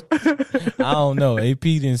don't know. AP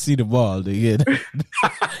didn't see the ball, nigga.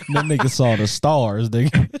 That nigga saw the stars,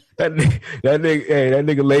 nigga. That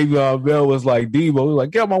nigga Le'Veon Bell was like Debo. He was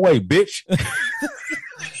like, get out my way, bitch.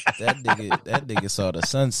 That nigga saw the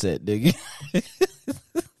sunset, nigga.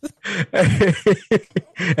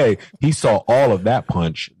 Hey, he saw all of that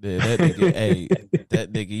punch. Yeah, that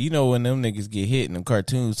nigga, you know when them niggas get hit in them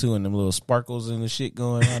cartoons too, and them little sparkles and the shit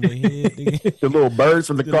going on their head, nigga. The little birds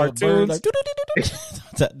from the cartoons. Like,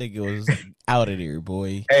 that nigga was out of there,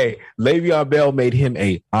 boy. Hey, Le'Veon Bell made him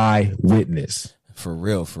a eyewitness. For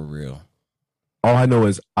real, for real. All I know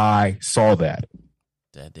is I saw that.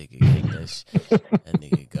 That nigga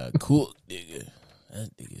got cool, nigga.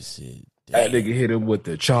 That nigga said, damn. That nigga hit him with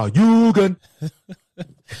the Chayugan. And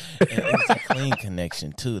it was a clean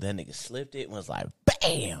connection too. That nigga slipped it and was like,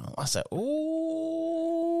 bam. I said, ooh.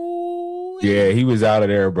 Yeah, he was out of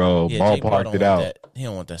there, bro. Yeah, Ball parked it out. He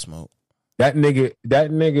don't want that smoke. That nigga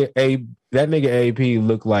AP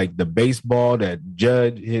looked like the baseball that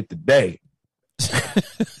Judge hit today.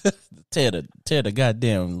 Tear the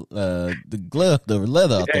goddamn the glove, the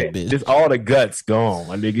leather off that bitch. Just all the guts gone.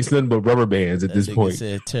 My nigga, it's nothing but rubber bands at this point.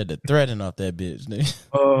 Said tear the threading off that bitch, nigga.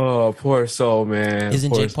 Oh, poor soul, man.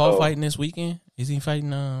 Isn't Jake Paul fighting this weekend? Is he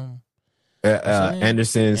fighting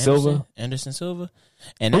Anderson Silva? Anderson Silva.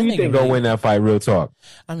 And who you think gonna win that fight? Real talk.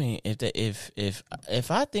 I mean,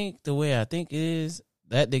 if I think the way I think is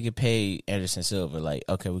that nigga paid Anderson Silva like,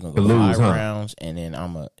 okay, we're gonna go 5 rounds, and then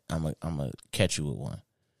I'm a catch you with one.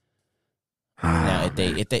 Now,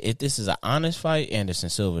 if this is an honest fight, Anderson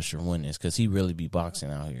Silva should win this because he really be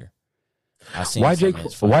boxing out here. Why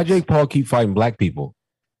Jake Paul keep fighting black people?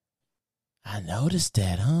 I noticed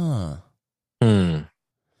that, huh? And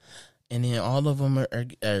then all of them are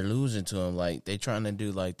losing to him. Like they trying to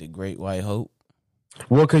do like the Great White Hope.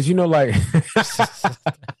 Well, because you know, like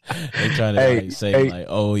they trying to say like,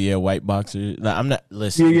 oh yeah, white boxers. No, I'm not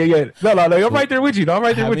listening. Yeah. No, I'm right there with you. No, I'm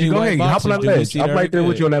right there with you. Go ahead, hop on that ledge. I'm right there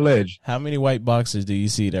with you on that ledge. How many white boxers do you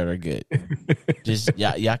see that are good? Just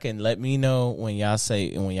y'all can let me know when y'all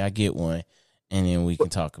get one, and then we can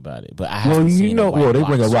talk about it. But I haven't seen they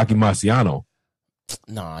bring up Rocky Marciano.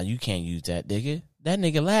 Nah, you can't use that nigga. That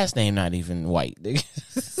nigga last name not even white, nigga.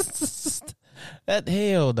 That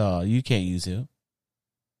hell, dog. You can't use him.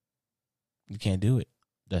 You can't do it.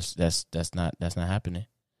 That's not happening.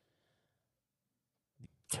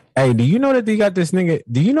 Hey, do you know that they got this nigga?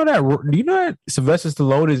 Do you know that Sylvester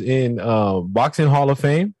Stallone is in Boxing Hall of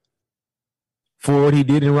Fame for what he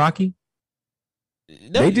did in Rocky?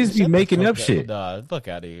 No, they just be making up shit. Fuck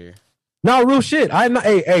out of here. No, real shit.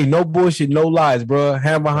 Hey, no bullshit, no lies, bro.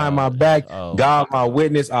 Hand behind my back, God my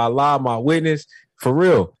witness, Allah my witness, for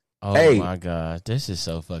real. Oh my God, this is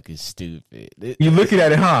so fucking stupid. You looking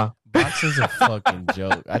at it, huh? Boxing's a fucking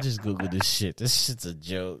joke. I just Googled this shit. This shit's a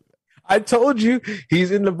joke. I told you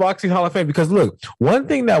he's in the Boxing Hall of Fame because look, one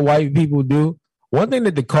thing that white people do, one thing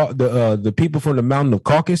that the people from the Mountain of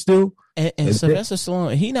Caucasus do, and Sylvester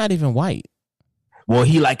Stallone, he not even white. Well,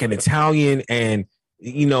 he like an Italian, and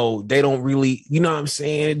you know they don't really, you know what I'm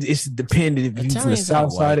saying? It's dependent if you're from the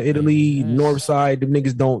south side of Italy, north side. The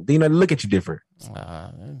niggas don't, they look at you different.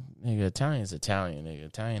 Nigga, Italian's Italian, nigga.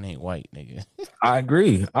 Italian ain't white, nigga. I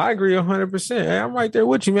agree 100%. Hey, I'm right there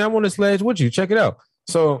with you, man. I'm on this ledge with you. Check it out.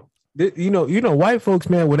 So, you know, white folks,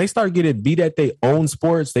 man, when they start getting beat at their own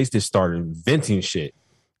sports, they just start inventing shit.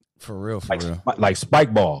 For real. Like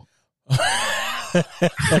spike ball.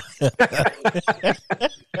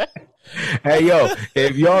 Hey, yo,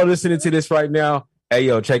 if y'all listening to this right now, hey,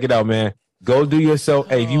 yo, check it out, man. Go do yourself.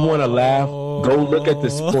 Hey, if you want to laugh, go look at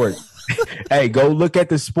the sport. Hey, go look at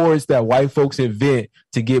the sports that white folks invent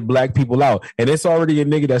to get black people out. And it's already a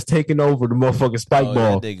nigga that's taking over the motherfucking spike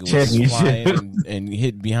ball championship. And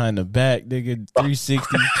hit behind the back, nigga,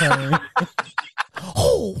 360 turn.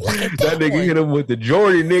 Oh, look at that nigga hit him with the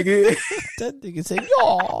Jordan, nigga. That nigga said,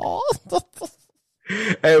 y'all.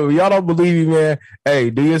 Hey, well, y'all don't believe me, man. Hey,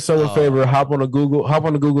 do yourself a favor. Hop on the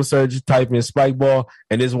Google search, type in spike ball,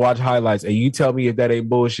 and just watch highlights. And you tell me if that ain't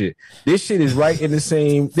bullshit. This shit is right in the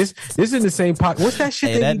same. This is in the same pocket. What's that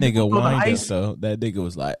shit? Hey, that nigga whined up, though. That nigga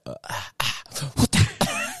was like, what the?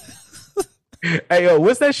 Hey, yo,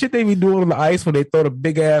 what's that shit they be doing on the ice when they throw the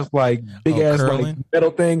big ass like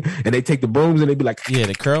metal thing, and they take the brooms and they be like, yeah,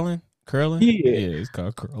 the curling. Yeah, it's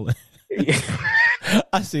called curling.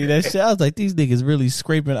 I see that shit. I was like, these niggas really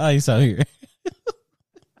scraping ice out here.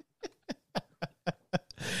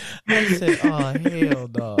 I said, oh hell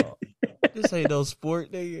no, this ain't no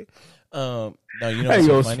sport, nigga. No, you know. Hey,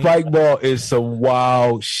 yo, funny? Spike ball is some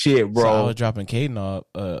wild shit, bro. So I was dropping Caden off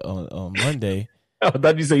on Monday. I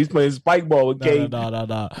thought you said he's playing spike ball with Caden.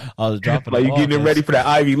 No. I was dropping. Like you getting him ready for that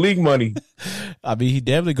Ivy League money. I mean, he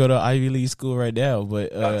definitely go to Ivy League school right now.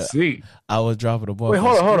 But I was dropping the ball. Wait,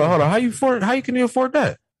 hold on. How can you afford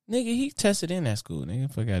that? Nigga, he tested in that school.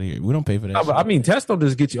 Nigga, fuck out of here. We don't pay for that. I mean, tests don't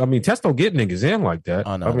just get you. I mean, tests don't get niggas in like that.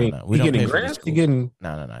 Oh no, I mean, no. We getting grants. You getting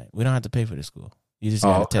no. We don't have to pay for the school. You just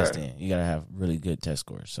gotta test in. You gotta have really good test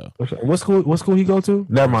scores. So what school he go to?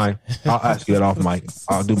 Never mind. I'll ask you that off mic.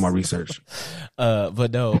 I'll do my research.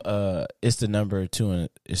 But no, it's the number 2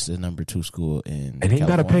 it's the number 2 school in And he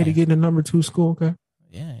gotta pay to get in the number 2 school, okay?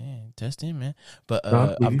 Yeah, test in, man. But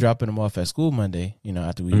I'm dropping him off at school Monday,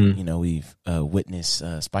 after we've witnessed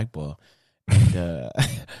spike ball.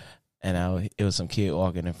 And it was some kid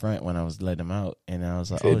walking in front when I was letting him out, and I was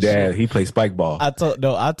like, "Oh, Dad, shit. He plays spike ball." I told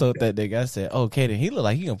that nigga. I said, "Oh, Kaden, he look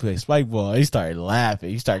like he gonna play spike ball." He started laughing.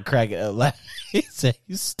 He started cracking up laughing. He said,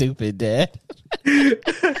 "You stupid, Dad."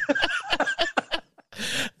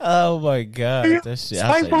 Oh my god, that shit!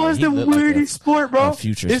 Spike ball is the weirdest sport, bro.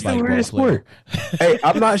 Future it's spike the weirdest sport. Hey,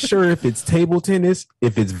 I'm not sure if it's table tennis,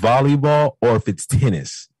 if it's volleyball, or if it's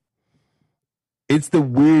tennis. It's the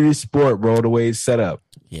weirdest sport, bro, the way it's set up.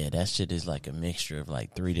 Yeah, that shit is like a mixture of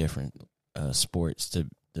like 3 different sports to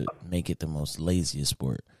make it the most laziest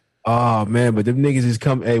sport. Oh man, but them niggas is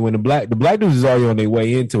come. Hey, when the black dudes is already on their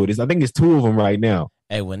way into it. I think it's 2 of them right now.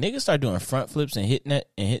 Hey, when niggas start doing front flips and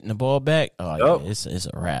hitting the ball back, yeah, it's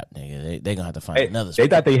a wrap, nigga. They gonna have to find another sport.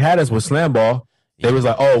 They thought they had us with slam ball. Yeah. They was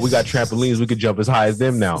like, oh, we got trampolines, we could jump as high as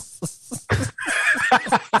them now.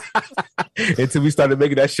 Until we started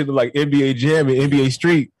making that shit look like NBA Jam and NBA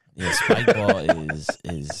Street. Yeah, spike ball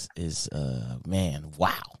is man,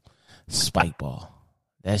 wow. Spike ball.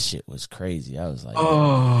 That shit was crazy. I was like,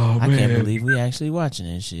 I can't believe we actually watching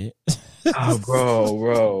this shit. Oh,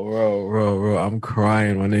 bro. I'm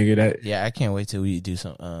crying, my nigga. Yeah, I can't wait till we do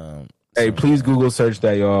some hey, please Google search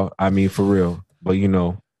that, y'all. I mean, for real. But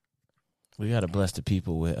we gotta bless the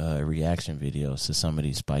people with reaction videos to some of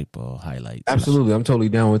these spike ball highlights. Absolutely, I'm totally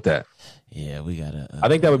down with that. Yeah, we gotta. I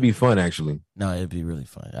think that would be fun, actually. No, it'd be really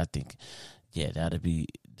fun. I think, yeah, that'd be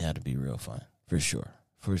real fun for sure.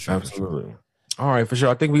 Absolutely. For sure. All right, for sure.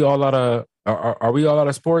 I think we all out of. Are we all out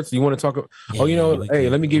of sports? You want to talk? Yeah,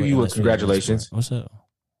 let me give you a congratulations. What's up?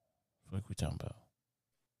 What are we talking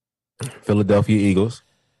about? Philadelphia Eagles.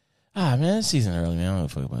 Man, it's season early, man. I don't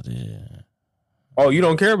give a fuck about this. Oh, you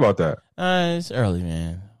don't care about that? It's early,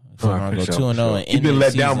 man. I'm go 2-0. You've been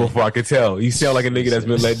let down before. I could tell. You sound like a nigga that's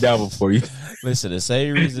been let down before. You listen. The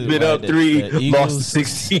same reason. Been up 3, Eagles, lost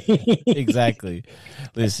 16. Exactly.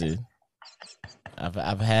 Listen, I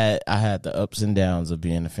had the ups and downs of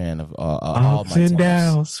being a fan of all my ups and teams.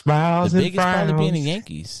 Downs, smiles the and biggest frowns. probably being the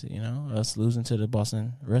Yankees. Us losing to the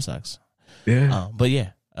Boston Red Sox. Yeah. But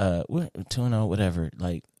yeah, we're 2-0. Whatever.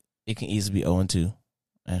 Like it can easily be 0-2.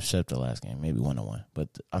 Except the last game, maybe 1-1. But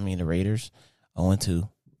I mean, the Raiders 0-2.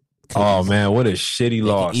 Oh man, what a shitty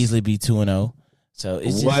loss! Can easily be 2-0. So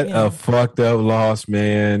it's what just, a fucked up loss,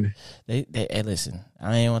 man. Hey, listen,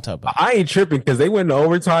 I ain't want to talk about. I ain't tripping because they went to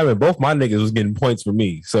overtime and both my niggas was getting points for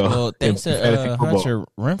me. So well, thanks to Hunter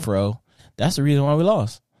Renfrow, that's the reason why we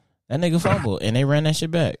lost. That nigga fumbled and they ran that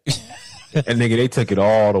shit back. And nigga, they took it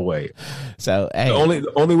all the way. So hey,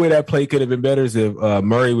 the only way that play could have been better is if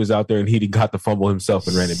Murray was out there and he got the fumble himself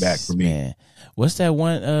and ran it back for me. Man, what's that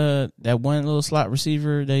one little slot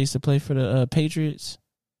receiver that used to play for the Patriots?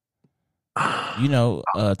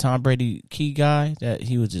 Tom Brady key guy that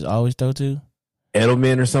he would just always throw to?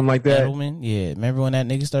 Edelman or something like that? Edelman, yeah. Remember when that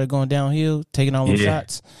nigga started going downhill, taking all those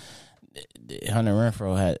shots? Hunter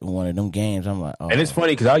Renfrow had one of them games. I'm like, oh. And it's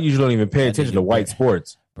funny because I usually don't even pay attention to white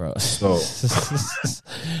sports. Bro. So.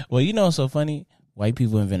 Well, what's so funny? White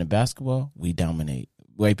people invented basketball, we dominate.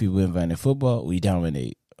 White people invented football, we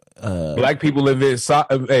dominate. Black people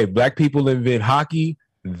invent hockey,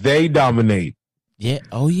 they dominate. Yeah.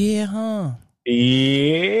 Oh yeah, huh?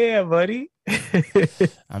 Yeah, buddy.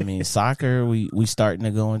 I mean, soccer, we starting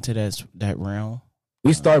to go into that realm.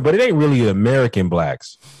 We started, but it ain't really American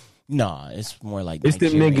blacks. Nah, it's more like it's the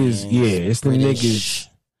niggas. Yeah, it's the niggas.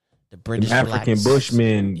 The British African blacks.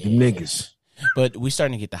 Bushmen, the niggas. But we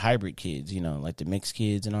starting to get the hybrid kids, like the mixed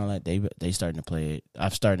kids and all that. They starting to play it.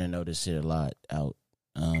 I've started to notice it a lot out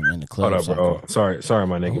in the club. Hold up, bro. Sorry,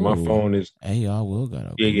 my nigga. My phone is. Hey, y'all will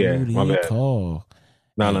got a my bad. call.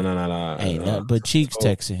 No. Ain't nothing but Cheeks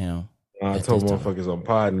texting him. I told motherfuckers on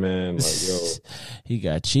pod, man. Like, yo, he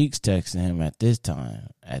got Cheeks texting him at this time.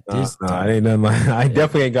 Nah, it ain't nothing like. I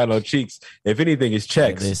definitely ain't got no cheeks. If anything, it's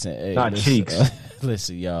checks, not cheeks.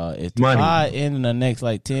 Listen, y'all. If the pod end in the next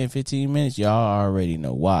like 10, 15 minutes, y'all already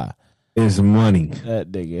know why. It's money.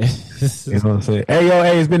 That nigga. You know what I'm saying?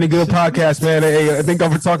 Hey, it's been a good podcast, man. Hey, I think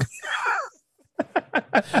I'm for talking.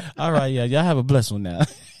 All right, y'all have a blessed one now.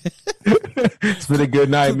 It's been a good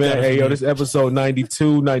night, man. Hey, yo, this episode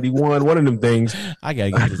 92, 91, one of them things. I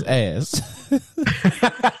gotta get his ass.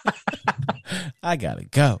 I gotta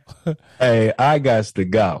go. Hey, I got to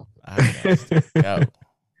go.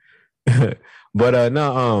 But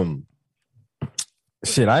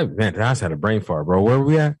shit, I just had a brain fart, bro. Where were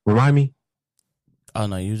we at? Remind me. Oh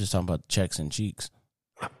no, you were just talking about checks and cheeks.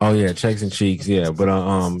 Oh yeah, checks and cheeks. Yeah, but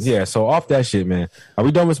yeah. So off that shit, man. Are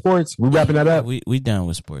we done with sports? We wrapping that up? We done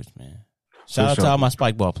with sports, man. Shout out to all my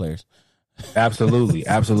spike ball players. Absolutely.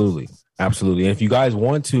 And if you guys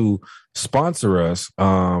want to sponsor us,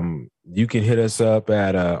 you can hit us up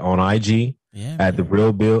at on IG at the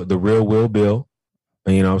real Will Bill.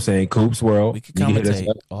 You know what I'm saying? Coops World. We can commentate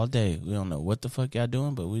all day. We don't know what the fuck y'all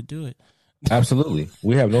doing, but we do it. Absolutely.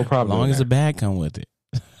 We have no problem. As long as a bag come with it.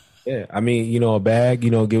 Yeah. I mean, a bag,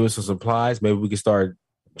 give us some supplies. Maybe we can start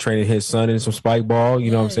training his son in some spike ball.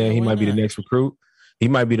 You know what I'm saying? He might be the next recruit. He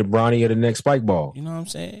might be the Bronny of the next spike ball. You know what I'm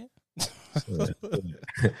saying?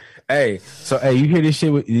 Hey, you hear this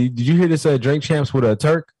shit? Did you hear this Drink Champs with a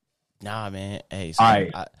Turk? Nah, man. Hey, so all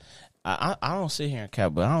right. I don't sit here and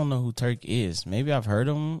cap, but I don't know who Turk is. Maybe I've heard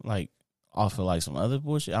him like off of like some other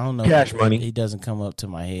bullshit. I don't know. Cash Money. He doesn't come up to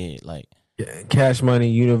my head like. Yeah, Cash Money,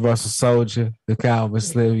 Universal Soldier, the Calvin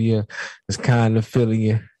Slivia, is kind of feeling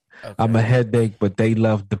you. Okay. I'm a headache, but they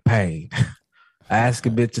love the pain. I ask a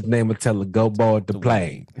bitch his name and tell her go board the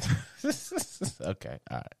plane. Okay,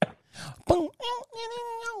 all right. All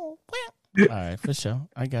right, for sure.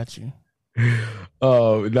 I got you.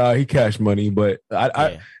 Oh, no, he Cash Money, but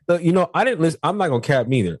I didn't listen. I'm not gonna cap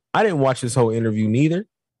neither. I didn't watch this whole interview neither,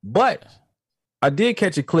 but I did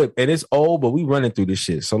catch a clip, and it's old, but we running through this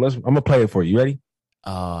shit. So I'm gonna play it for you. Ready?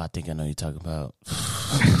 Oh, I think I know what you're talking about.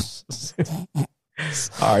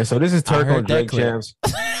 All right, so this is Turk on Drink Champs.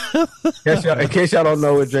 In case y'all don't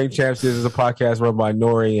know what Drink Champs is, it's a podcast run by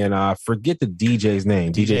Nori, and I forget the DJ's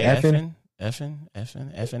name. DJ Effin?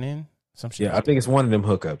 Some shit. Yeah, I think it's one of them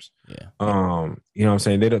hookups. Yeah. You know what I'm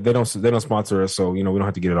saying? They don't sponsor us, so we don't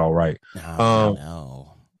have to get it all right.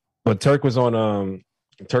 No. But Turk was on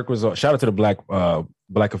shout out to the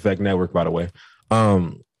Black Effect Network, by the way.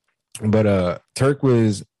 But Turk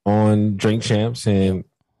was on Drink Champs, and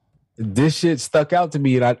this shit stuck out to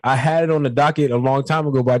me, and I had it on the docket a long time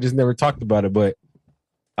ago, but I just never talked about it. But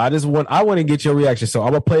I want to get your reaction, so I'm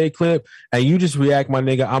gonna play a clip, and you just react, my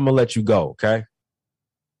nigga. I'm gonna let you go, okay?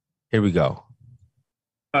 Here we go.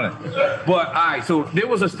 But all right, so there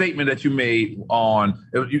was a statement that you made on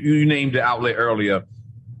you named the outlet earlier,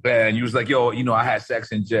 and you was like, "Yo, I had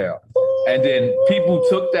sex in jail," and then people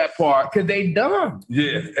took that part because they dumb.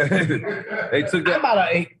 Yeah, they took that. How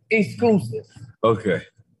about an exclusive? Okay.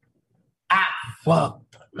 I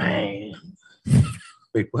fucked, man.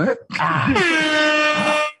 Wait, what?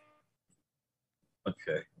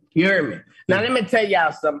 Okay. You heard me. Now let me tell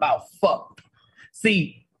y'all something about fuck.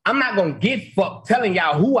 See, I'm not gonna get fucked telling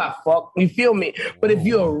y'all who I fucked. You feel me? But if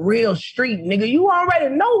you're a real street nigga, you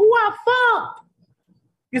already know who I fucked.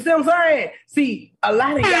 You see what I'm saying? See, a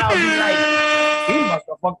lot of y'all be like, he must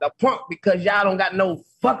have fucked a punk because y'all don't got no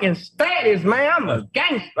fucking status, man. I'm a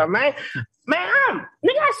gangster, man. Man,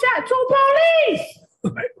 I shot 2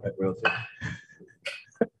 police.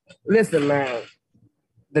 Listen, man.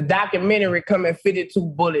 The documentary coming 52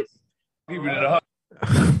 bullets.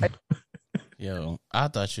 Yo, I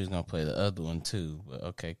thought you was gonna play the other one too, but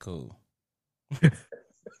okay, cool.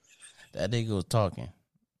 That nigga was talking.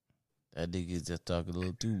 That nigga just talking a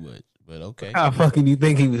little too much, but okay. How fucking do you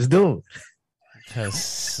think he was doing?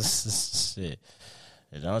 Because shit,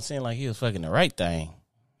 it don't seem like he was fucking the right thing.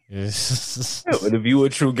 Yeah, but if you a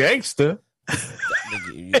true gangster,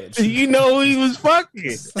 you know who he was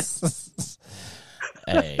fucking.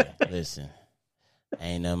 Hey, listen,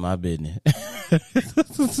 ain't none of my business.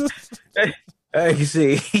 Hey,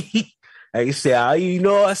 see, Like you said, you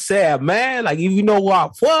know what I said, man. Like if you know who I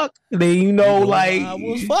fuck, then you know like I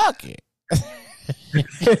was fucking. You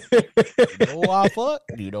know who I fuck?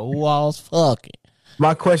 You know who I was fucking.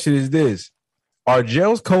 My question is this: are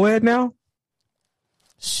jails co-ed now?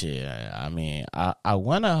 Shit, I mean, I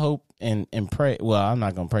want to hope and pray. Well, I'm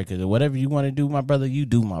not gonna pray because whatever you want to do, my brother, you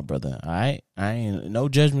do, my brother. All right, I ain't no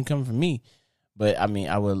judgment coming from me, but I mean,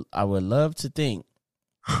 I would love to think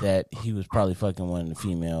that he was probably fucking one of the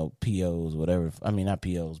female POs, whatever. I mean, not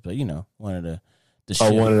POs, but you know, one of the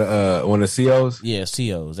one of the COs. Yeah,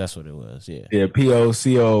 COs. That's what it was. Yeah, yeah, PO,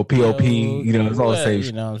 CO, POP. You know, it's all the same.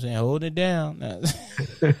 You know what I'm saying? Hold it down. I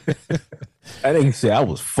think he said I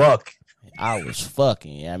was fucking. I was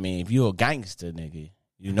fucking. I mean, if you a gangster, nigga,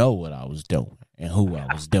 you know what I was doing and who I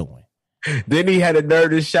was doing. Then he had a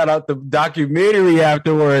nerve to shout out the documentary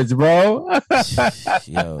afterwards, bro.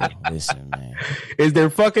 Yo, listen, man. Is there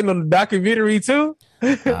fucking on the documentary too?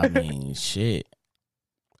 I mean, shit.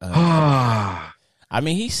 I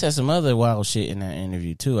mean, he said some other wild shit in that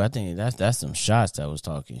interview too. I think that's some shots that was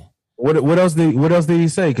talking. What else did he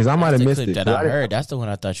say? Because I might have missed it. That I heard. That's the one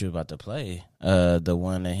I thought you were about to play. The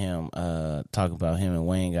one that him talking about him and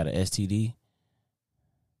Wayne got an STD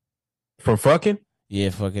from fucking. Yeah,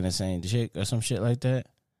 fucking the same chick or some shit like that.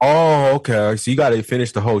 Oh, okay. So you got to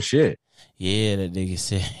finish the whole shit. Yeah, that nigga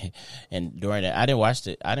said. And during that, I didn't watch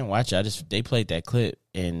it. They played that clip,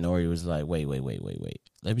 and Nori was like, "Wait. Let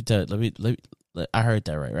me. I heard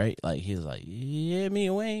that right? Like he was like, yeah, me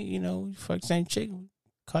and Wayne, you know, we fuck the same chick,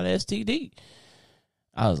 caught STD.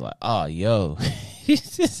 I was like, oh, yo, you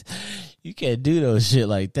can't do those shit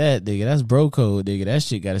like that, nigga. That's bro code, nigga. That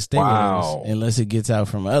shit got to stay with us unless it gets out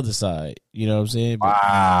from the other side. You know what I'm saying? But,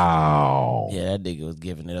 wow. Yeah, that nigga was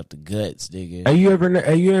giving it up the guts, nigga.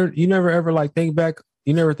 You never ever like think back?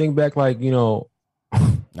 You never think back like, you know?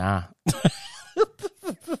 Nah.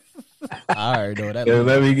 I already know that. You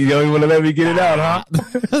don't want to let me get it out, huh?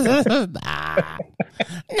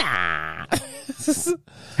 Nah.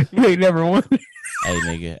 You ain't never won. Hey,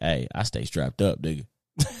 nigga. Hey, I stay strapped up, nigga.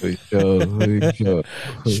 Sure.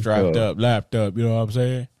 Strapped up, lapped up. You know what I'm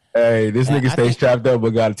saying? Hey, this nigga stay strapped up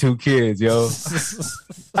but got 2 kids, yo.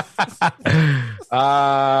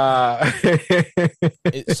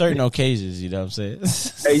 Certain occasions, you know what I'm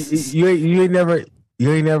saying? Hey, you ain't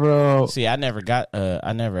never. See, I never had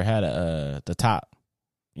the top.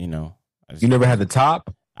 You know, you never had the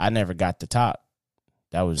top. I never got the top.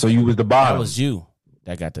 That was so you was the bottom. That was you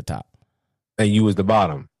that got the top, and you was the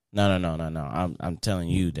bottom. No. I'm telling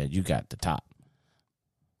you that you got the top.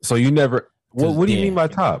 So you never. What do you mean by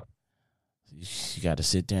top? You got to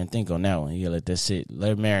sit there and think on that one. You gotta let that sit,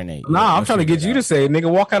 let it marinate. Nah, I'm trying to get you to say it,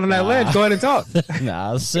 nigga. Walk out on that ledge. Go ahead and talk.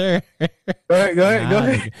 Nah, sir. Go ahead.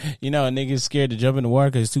 Nigga. You know, a nigga's scared to jump in the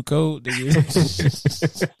water because it's too cold. They're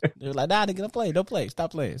like, nah, nigga, don't play.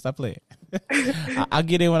 Stop playing. I'll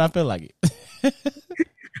get in when I feel like it.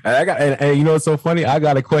 And you know what's so funny? I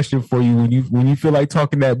got a question for you. When you feel like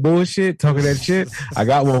talking that bullshit, talking that shit, I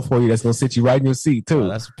got one for you that's gonna sit you right in your seat too. Oh,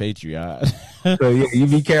 that's a Patreon. So yeah, you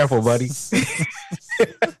be careful, buddy.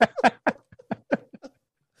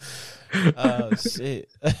 Oh shit.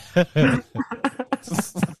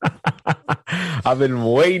 I've been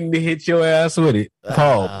waiting to hit your ass with it.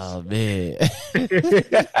 Pause. Oh man.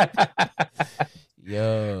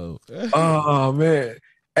 Yo. Oh man.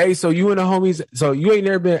 Hey, so you and the homies, so you ain't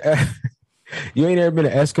never been an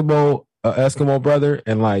Eskimo brother,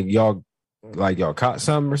 and like y'all caught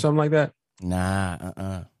something or something like that?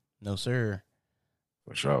 Nah, no sir.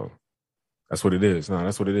 For sure. That's what it is. No,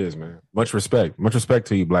 that's what it is, man. Much respect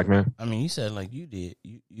to you, black man. I mean, you said like you did.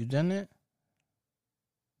 You done that?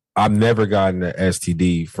 I've never gotten an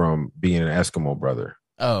STD from being an Eskimo brother.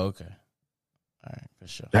 Oh, okay. All right, for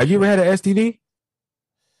sure. Have you ever had an STD?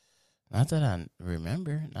 Not that I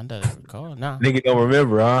remember. Not that I recall. Nah. Nigga don't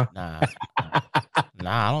remember, huh? Nah.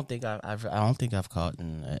 I don't think I've caught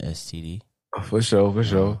an STD. For sure.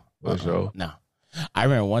 No. I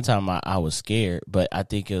remember one time I was scared, but I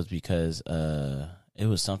think it was because it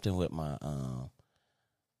was something with my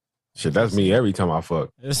shit. That's me every time I fuck.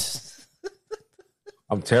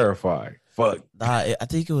 I'm terrified. Fuck. Nah, I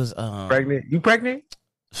think it was pregnant. You pregnant?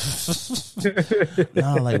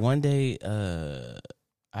 No, like one day.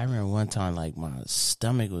 I remember one time, like my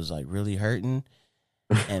stomach was like really hurting,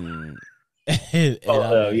 and you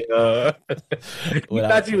thought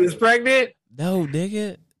you was pregnant? No,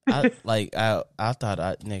 nigga. I thought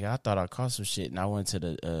I caught some shit, and I went to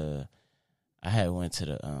the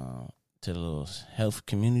the little health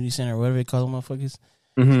community center, whatever they call them, motherfuckers.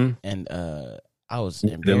 Mm-hmm. And I was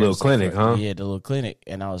embarrassed. The little clinic, huh? Yeah, the little clinic,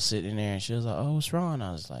 and I was sitting there, and she was like, "Oh, what's wrong?"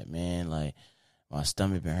 I was like, "Man, like." my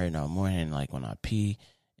stomach been hurting all morning. Like when I pee,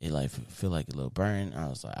 it like feel like a little burn. I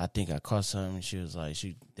was like, I think I caught something. She was like,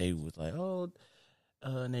 they was like, oh,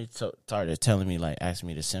 and they started telling me like, asking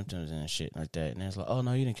me the symptoms and shit like that. And they was like, oh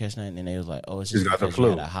no, you didn't catch nothing. And they was like, oh, it's just because you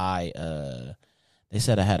had a high. They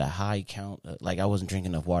said I had a high count, like I wasn't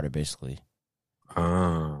drinking enough water, basically.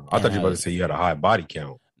 I thought you were about to say you had a high body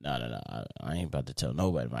count. No. I ain't about to tell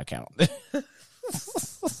nobody my count.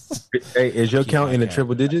 Hey, is your count in the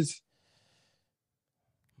triple digits?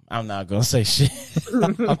 I'm not gonna say shit.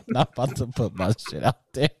 I'm not about to put my shit out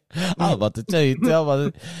there. I'm about to tell you.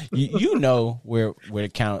 You know where the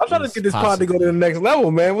count. I'm trying to get this pod to go to the next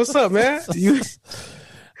level, man. What's up, man?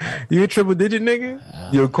 You a triple digit nigga?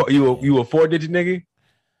 You a 4-digit nigga?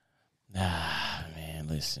 Nah, man.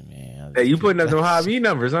 Listen, man. Hey, you putting up some high B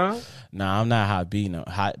numbers, huh? Nah, I'm not high B. No,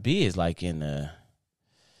 high B is like in the.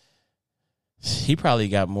 He probably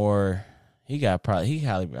got more. He probably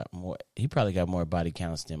got more body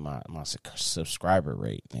counts than my subscriber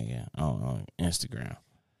rate, nigga, on Instagram.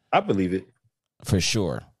 I believe it for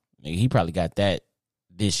sure. Nigga, he probably got that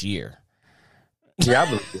this year. Yeah, I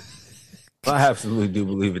believe it. I absolutely do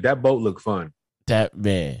believe it. That boat looked fun. That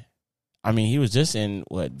man. I mean, he was just in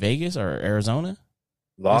what, Vegas or Arizona?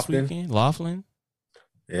 Laughlin.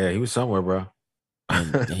 Yeah, he was somewhere, bro.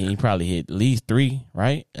 And he probably hit at least 3,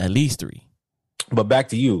 right? At least 3. But back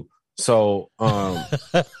to you. So,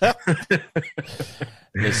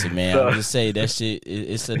 listen, man, I'll just say that shit.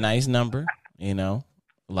 It's a nice number, you know,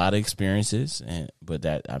 a lot of experiences, but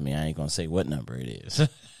that, I mean, I ain't gonna say what number it is.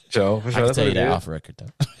 Joe, for sure. I can tell you that off record though.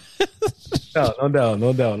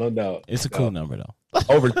 No doubt. It's a cool number though.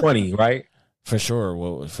 Over 20, right? For sure.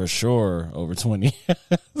 Well, for sure over 20.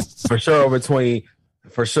 For sure over 20.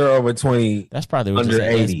 For sure over 20. That's probably under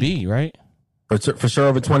 80, SB, right? For sure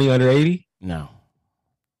over 20 under 80. No.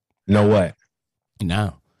 No what?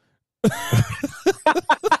 No.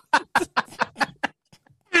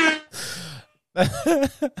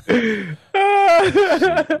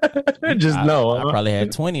 Just no. I probably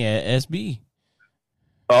had 20 at SB.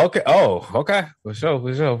 Okay. Oh, okay. For sure.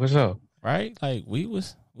 Right? Like we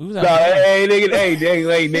was out there. Hey, nigga. Hey,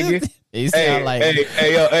 nigga.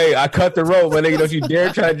 Hey, I cut the rope, but nigga, don't you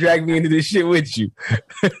dare try to drag me into this shit with you.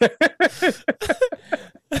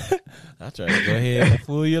 I try to go ahead and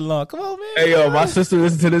fool you along. Come on, man. Hey, yo, my sister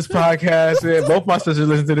listens to this podcast, man. Both my sisters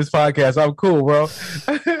listen to this podcast. I'm cool, bro.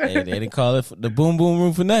 Hey, they didn't call it the boom boom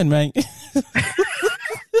room for nothing, man.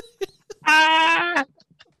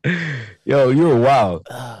 Yo, you're wild.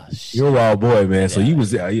 Oh, you're a wild boy, man. Yeah. So you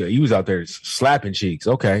was out there slapping cheeks.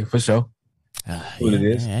 Okay, for sure. What it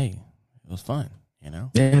is? Hey, it was fun. You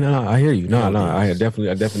know. Yeah, no, I hear you. No, I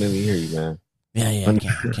definitely hear you, man. Yeah. I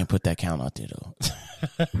can't put that count out there though.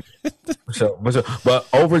 So, but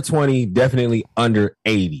over 20, definitely under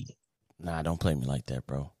 80. Nah, don't play me like that,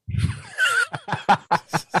 bro.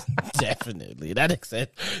 Definitely. That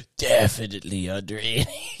except definitely under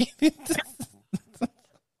 80.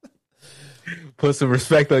 Put some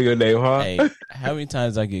respect on your name, huh? Hey, how many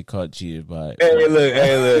times I get caught cheated by? Hey, look.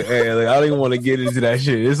 I don't even want to get into that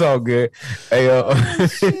shit. It's all good. Hey,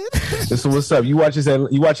 so what's up? You watch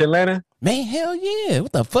Atlanta? Man, hell yeah!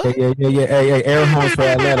 What the fuck? Yeah. Hey, air horns for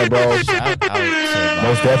Atlanta, bro.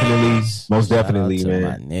 Most definitely, man.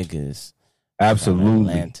 My niggas,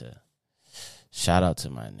 absolutely. Atlanta. Shout out to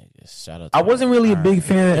my niggas. Shout out. I wasn't really a big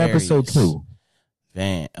fan of episode 2.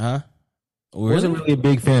 Huh? Really? Wasn't really a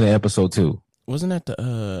big fan of episode 2. Wasn't that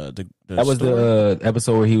the that was story? The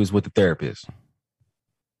episode where he was with the therapist.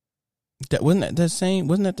 That wasn't the same.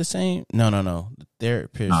 No. The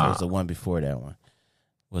therapist was the one before that one.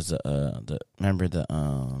 Was the remember the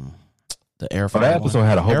air fryer? That episode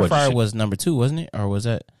had a whole bunch of shit. Air fryer was number 2, wasn't it? Or was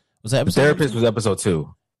that episode? The therapist was episode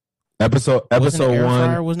 2. Episode 1. Air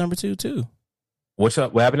fryer was number 2 too. What's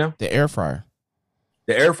up? What happened now? The air fryer.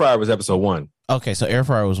 The air fryer was episode 1. Okay, so air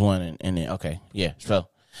fryer was 1, and then okay, yeah. So,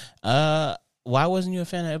 why wasn't you a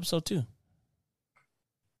fan of episode 2?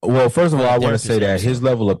 Well, first of all, I want to say that his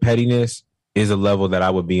level of pettiness is a level that I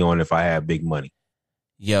would be on if I had big money.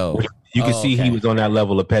 Yo, you can see he was on that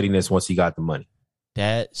level of pettiness once he got the money.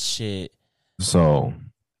 That shit. So,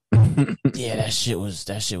 yeah, that shit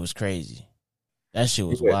was crazy. That shit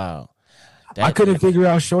was wild. I couldn't figure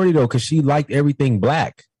out Shorty though because she liked everything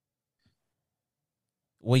black.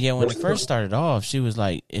 Well, yeah, when it first started off, she was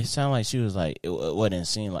like, it sounded like she was like, it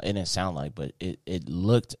didn't sound like, but it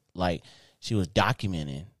looked like she was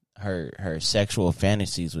documenting her sexual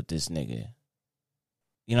fantasies with this nigga.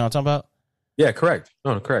 You know what I'm talking about? Yeah, correct.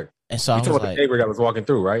 No, correct. And so you I was told like, the neighbor that was walking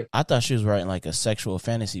through, right? I thought she was writing like a sexual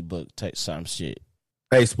fantasy book type some shit.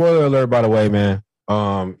 Hey, spoiler alert, by the way, man.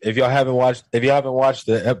 If you haven't watched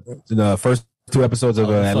the first 2 episodes of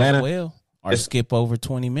Atlanta. Well, or skip over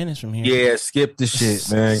 20 minutes from here. Yeah, skip the shit,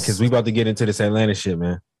 man, because we about to get into this Atlanta shit,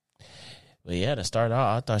 man. But yeah, to start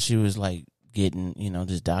out, I thought she was like getting,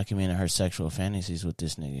 just documenting her sexual fantasies with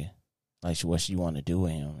this nigga, like what she want to do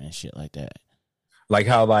with him and shit like that. Like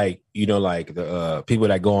how, like, like the people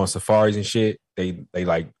that go on safaris and shit, they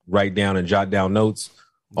like write down and jot down notes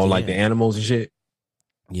on like the animals and shit.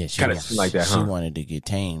 Yeah, she kind of like that. She wanted to get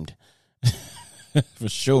tamed for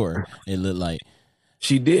sure. It looked like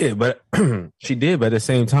she did, but at the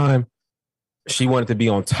same time, she wanted to be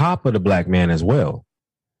on top of the black man as well.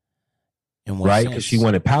 In what right? sense? Because she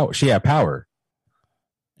wanted power. She had power.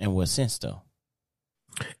 In what sense, though?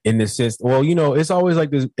 In the sense, well, it's always like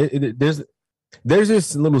this. There's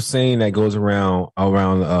this little saying that goes around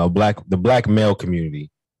the black male community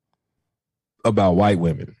about white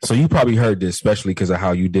women. So you probably heard this, especially because of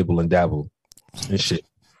how you dibble and dabble and shit.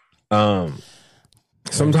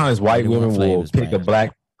 Sometimes white women will pick a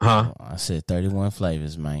black, huh? I said 31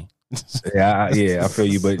 flavors, man. Yeah, I feel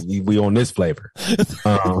you, but we on this flavor.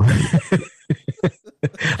 I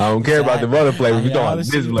don't care about the other flavors. We talking about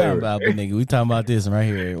this flavor. We talking about this right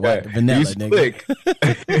here. White vanilla,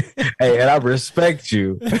 nigga. Hey, and I respect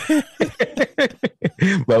you.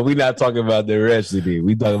 But we not talking about the rest of it.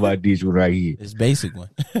 We talking about this one right here. This basic one.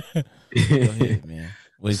 Go ahead, man.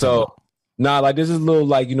 So, like this is little,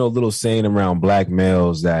 like, little saying around black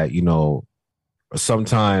males that,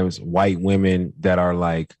 sometimes white women that are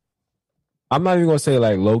like, I'm not even gonna say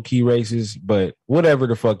like low key racist, but whatever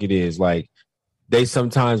the fuck it is, like they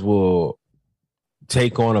sometimes will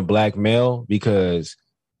take on a black male because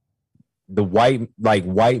the white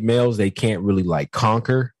males, they can't really like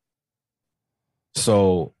conquer.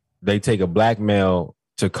 So they take a black male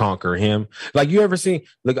to conquer him. Like, you ever seen,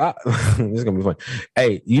 look, this is gonna be fun.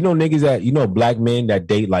 Hey, niggas that, black men that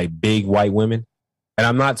date like big white women? And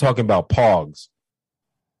I'm not talking about pogs.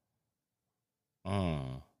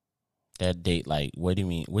 That date, like, what do you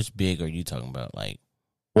mean? Which big are you talking about? Like,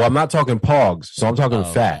 well, I'm not talking pogs, so I'm talking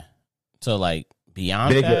fat. Okay. So, like,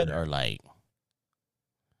 beyond bigger. Fat, or like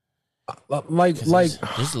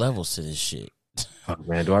there's levels to this shit. Oh,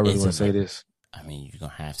 man, do I really want to say this? I mean, you're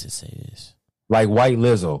gonna have to say this. Like white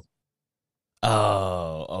Lizzo.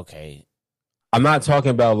 Oh, okay. I'm not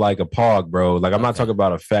talking about like a pog, bro. Like, I'm not talking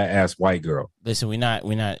about a fat ass white girl. Listen, we're not,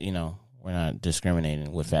 we're not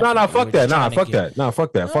discriminating with fat. No, fuck that.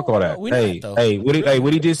 Fuck that. Fuck all that. Hey,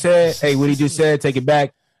 what he just said. Hey, what he just said. Take it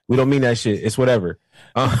back. We don't mean that shit. It's whatever.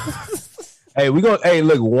 Hey,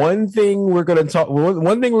 look. One thing we're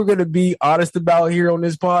gonna be honest about here on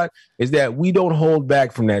this pod is that we don't hold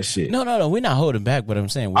back from that shit. No. We're not holding back. But I'm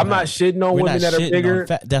saying I'm not shitting on women that are bigger.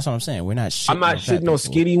 That's what I'm saying. We're not shitting. I'm not shitting on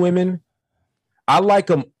skinny women. I like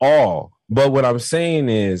them all, but what I'm saying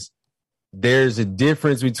is, there's a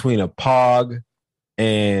difference between a pog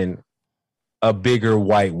and a bigger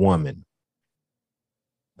white woman.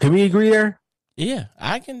 Can we agree there? Yeah,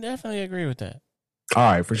 I can definitely agree with that. All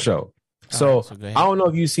right, for sure. So I don't know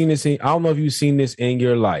if you've seen this. I don't know if you've seen this in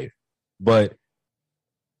your life, but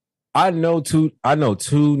I know two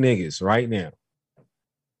niggas right now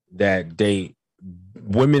that date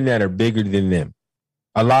women that are bigger than them,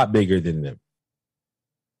 a lot bigger than them,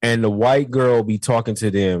 and the white girl be talking to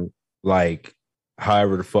them like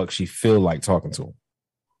however the fuck she feel like talking to him.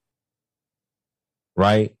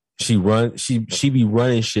 Right? She be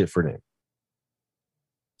running shit for them.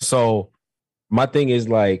 So my thing is,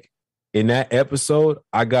 like, in that episode,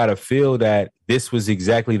 I gotta feel that this was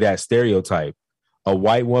exactly that stereotype. A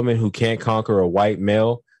white woman who can't conquer a white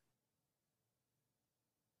male.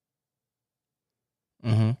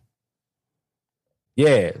 Mm-hmm.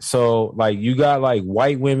 Yeah. So like you got like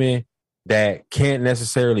white women that can't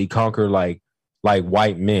necessarily conquer like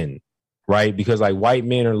white men, right? Because like white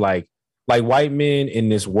men are like white men in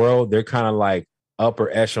this world, they're kind of like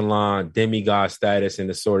upper echelon demigod status in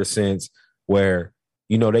the sort of sense where,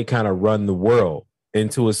 they kind of run the world,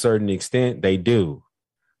 and to a certain extent they do,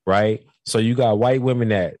 right? So you got white women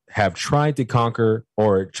that have tried to conquer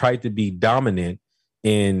or tried to be dominant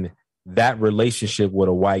in that relationship with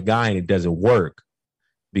a white guy, and it doesn't work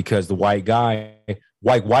because the white guy,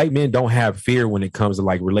 white men don't have fear when it comes to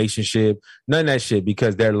like relationship, none of that shit,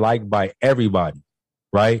 because they're liked by everybody,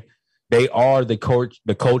 right? They are the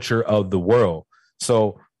culture of the world.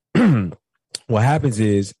 So what happens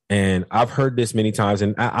is, and I've heard this many times,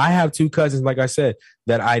 and I have two cousins, like I said,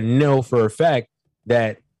 that I know for a fact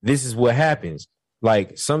that this is what happens.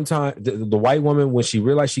 Like sometimes the white woman, when she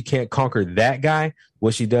realizes she can't conquer that guy,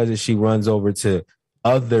 what she does is she runs over to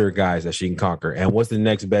other guys that she can conquer. And what's the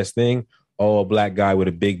next best thing? Oh, a black guy with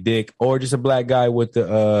a big dick, or just a black guy with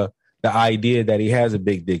the idea that he has a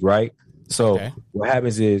big dick, right? So what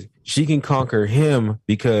happens is she can conquer him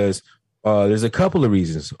because there's a couple of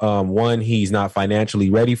reasons. One, he's not financially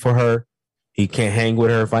ready for her. He can't hang with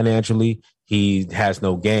her financially. He has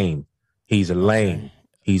no game. He's a lame.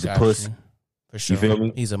 He's a puss. For sure. You feel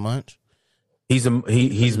me? He's a munch.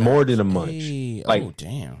 He's more than a munch. Hey, like,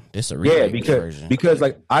 damn, this a remake version. Because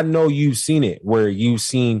like I know you've seen it where you've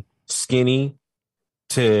seen skinny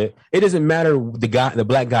to it doesn't matter the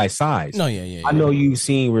black guy's size. No, yeah. I know you've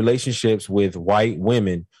seen relationships with white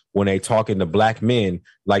women when they talking to black men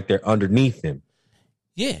like they're underneath them.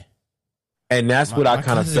 Yeah. And that's what I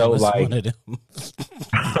kind of felt like. One of them.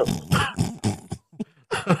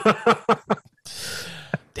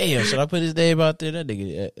 Damn, should I put his name out there? That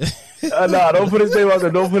nigga. No, don't put his name out there.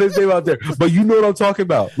 Don't put his name out there. But you know what I'm talking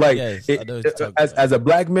about. Like, yes, I know what you're talking about. As a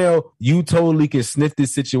black male, you totally can sniff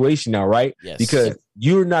this situation now, right? Yes. Because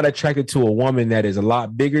you're not attracted to a woman that is a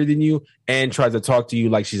lot bigger than you and tries to talk to you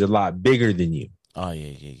like she's a lot bigger than you. Oh, yeah.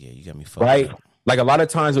 You got me fucked right? up. Like a lot of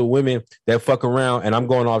times with women that fuck around, and I'm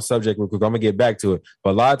going off subject real quick, I'm gonna get back to it. But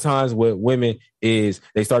a lot of times with women is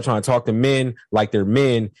they start trying to talk to men like they're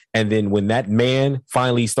men. And then when that man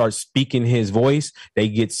finally starts speaking his voice, they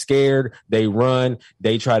get scared, they run,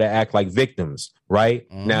 they try to act like victims, right?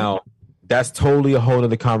 Mm-hmm. Now, that's totally a whole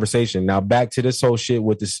other conversation. Now back to this whole shit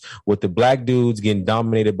with the black dudes getting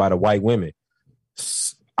dominated by the white women.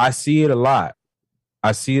 I see it a lot.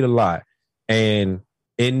 And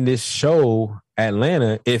in this show,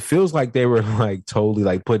 Atlanta, it feels like they were like totally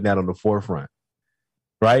like putting that on the forefront,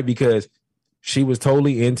 right? Because she was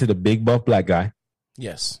totally into the big buff black guy.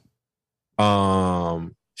 Yes.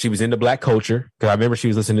 She was into black culture because I remember she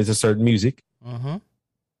was listening to certain music,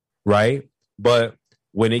 right? But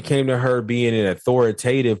when it came to her being an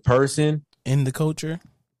authoritative person in the culture,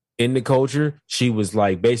 she was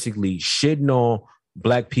like basically shitting on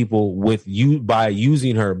black people by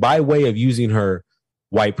way of using her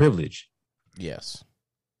white privilege. Yes.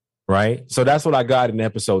 Right. So that's what I got in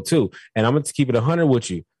episode 2. And I'm going to keep it 100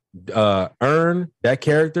 with you. Earn that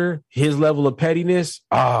character, his level of pettiness.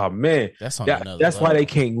 Oh man. That's why they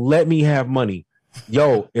can't let me have money.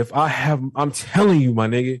 Yo, I'm telling you, my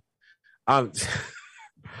nigga, I'm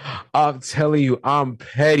telling you, I'm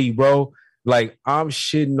petty, bro. Like I'm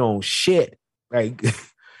shitting on shit. Like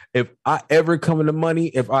if I ever come into money,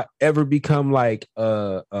 if I ever become like,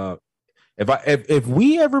 if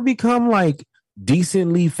we ever become like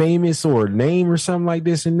decently famous or name or something like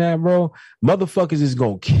this and that, bro, motherfuckers is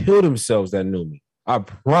gonna kill themselves that knew me. I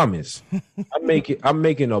promise. I'm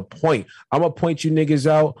making a point. I'm gonna point you niggas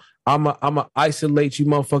out. I'm gonna isolate you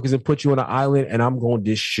motherfuckers and put you on an island, and I'm gonna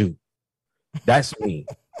just shoot. That's me,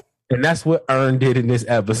 and that's what Earn did in this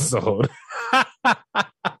episode.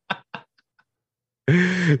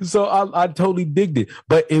 So I totally digged it,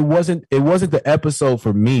 but it wasn't the episode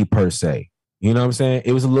for me per se. You know what I'm saying?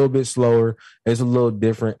 It was a little bit slower. It's a little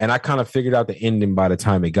different. And I kind of figured out the ending by the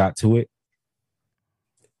time it got to it,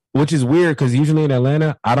 which is weird because usually in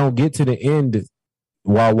Atlanta, I don't get to the end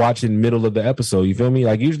while watching middle of the episode. You feel me?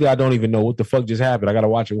 Like usually I don't even know what the fuck just happened. I got to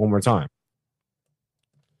watch it one more time.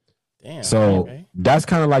 Damn. So that's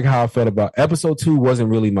kind of like how I felt about episode 2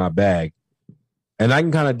 wasn't really my bag. And I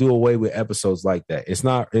can kind of do away with episodes like that.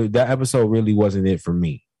 That episode really wasn't it for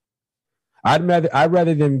me. I'd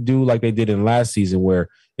rather them do like they did in last season where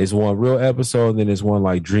it's one real episode and then it's one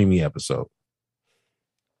like dreamy episode.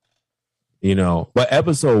 You know, but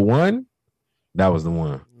episode 1, that was the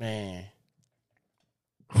one. Man.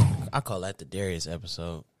 I call that the Darius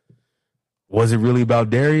episode. Was it really about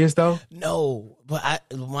Darius though? No, but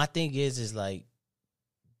my thing is like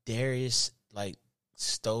Darius like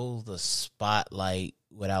stole the spotlight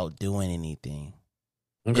without doing anything.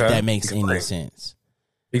 Okay. If that makes any sense.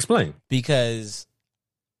 Explain. Because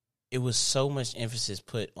it was so much emphasis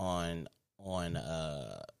put on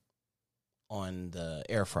the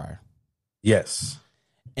air fryer. Yes.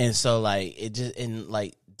 And so like it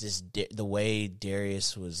just the way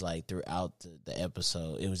Darius was like throughout the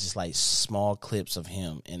episode, it was just like small clips of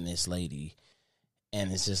him and this lady.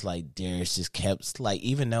 And it's just like Darius just kept like,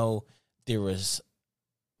 even though there was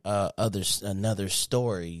another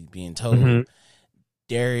story being told,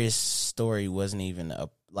 Darius' story wasn't even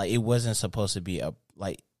it wasn't supposed to be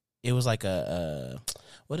it was like a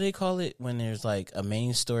what do they call it when there's like a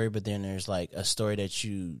main story, but then there's like a story that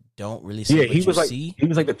you don't really see. Yeah, he was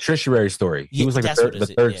like the tertiary story. He was like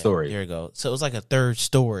the third story. There you go. So it was like a third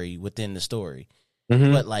story within the story,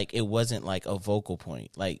 but like it wasn't like a vocal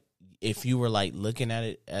point. Like if you were like looking at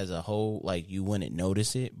it as a whole, like you wouldn't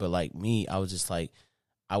notice it. But like me, I was just like,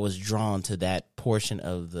 I was drawn to that portion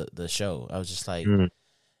of the show. I was just like,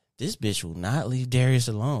 this bitch will not leave Darius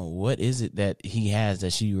alone. What is it that he has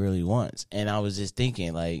that she really wants? And I was just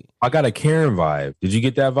thinking, like, I got a Karen vibe. Did you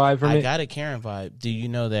get that vibe from it? I got a Karen vibe. Do you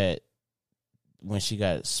know that when she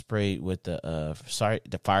got sprayed with the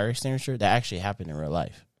fire extinguisher, that actually happened in real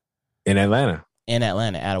life in Atlanta? In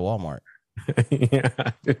Atlanta, at a Walmart. Yeah,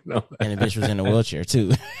 I didn't know that. And the bitch was in a wheelchair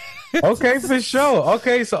too. Okay, for sure.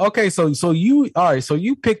 So you all right? So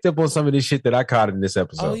you picked up on some of this shit that I caught in this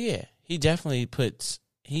episode. Oh yeah, he definitely puts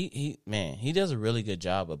he does a really good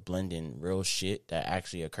job of blending real shit that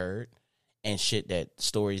actually occurred and shit that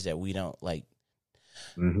stories that we don't like.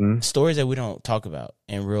 Stories that we don't talk about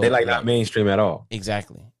in real. They like not mainstream at all.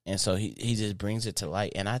 Exactly, and so he just brings it to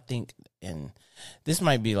light. And I think, and this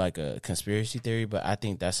might be like a conspiracy theory, but I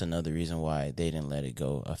think that's another reason why they didn't let it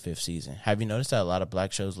go a 5th season. Have you noticed that a lot of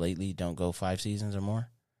black shows lately don't go 5 seasons or more?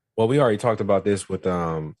 Well, we already talked about this with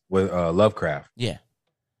Lovecraft. Yeah.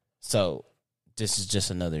 So this is just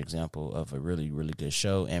another example of a really, really good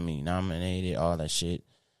show. Emmy nominated, all that shit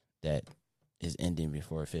that is ending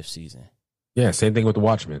before a 5th season. Yeah, same thing with The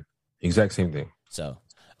Watchmen. Exact same thing. So,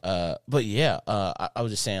 but yeah, I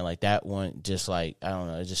was just saying, like, that one just, like, I don't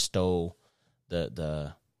know, it just stole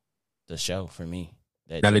the show for me.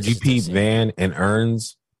 Now, did you peep Van and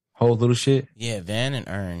Ern's whole little shit? Yeah, Van and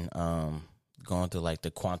Ern going through, like,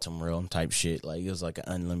 the quantum realm type shit. Like, it was like an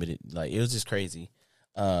unlimited, like, it was just crazy.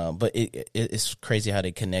 But it's crazy how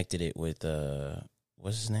they connected it with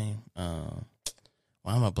what's his name?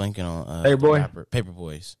 Why am I blanking on Paper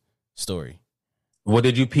Boy's story? Well,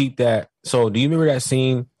 did you peep that? So, do you remember that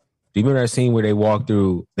scene? Do you remember that scene where they walk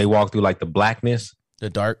through like the blackness,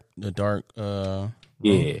 the dark,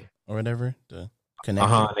 yeah, or whatever, the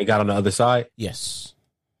connection. They got on the other side. Yes.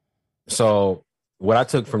 So, what I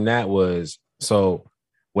took from that was, so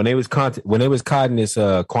when they was caught in this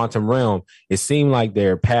quantum realm, it seemed like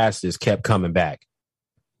their past just kept coming back.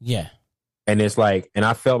 Yeah. And it's like, and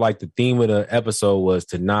I felt like the theme of the episode was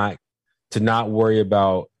to not worry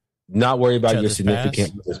about your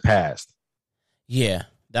significant other's past. Yeah,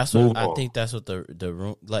 that's what I think. That's what the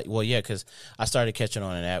room, like. Well, yeah, because I started catching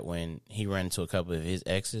on to that when he ran into a couple of his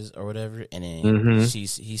exes or whatever, and then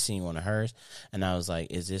he's seen one of hers, and I was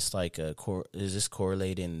like, is this like is this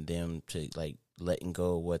correlating them to like letting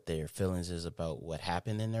go of what their feelings is about what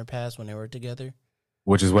happened in their past when they were together?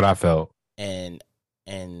 Which is what I felt, and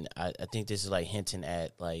I think this is like hinting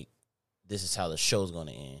at like this is how the show's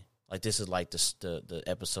gonna end. Like, this is like the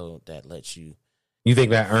episode that lets you. You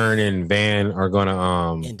think that Ern and Van are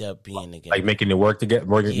gonna end up being together, like making it work together,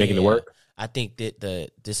 making it work? I think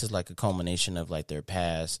that this is like a culmination of like their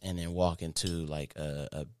past, and then walk into like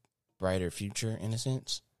a brighter future in a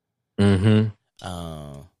sense. Hey,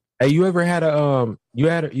 you ever had you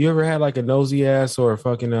ever had like a nosy ass or a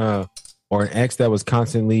fucking or an ex that was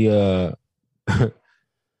constantly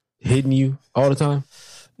hitting you all the time?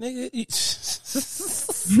 Nigga,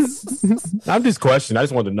 I'm just questioning. I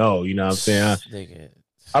just want to know. You know what I'm saying? Nigga.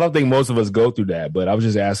 I don't think most of us go through that, but I was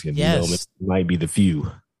just asking. Yes. You know, it might be the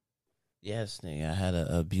few. Yes, nigga. I had an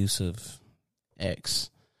abusive ex.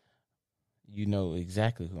 You know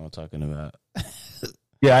exactly who I'm talking about.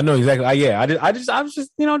 Yeah, I know exactly. I was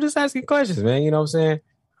just just asking questions, man. You know what I'm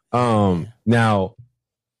saying? Now,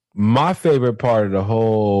 my favorite part of the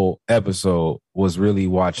whole episode was really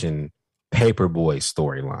watching Paperboy's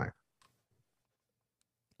storyline.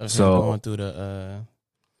 So going through the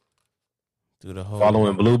whole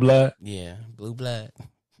following Blue Blood. Yeah, Blue Blood.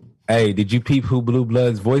 Hey, did you peep who Blue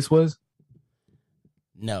Blood's voice was?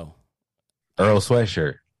 No. Earl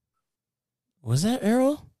Sweatshirt. Was that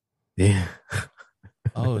Earl? Yeah.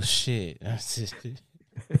 Oh shit!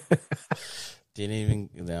 Didn't even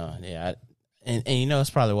no. Yeah, and you know it's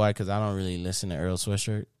probably why, because I don't really listen to Earl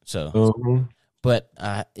Sweatshirt. So, but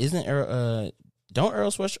isn't Earl? Don't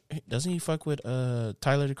Earl Sweatshirt? Doesn't he fuck with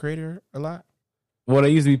Tyler the Creator a lot? Well, they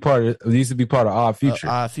used to be part of Odd Future.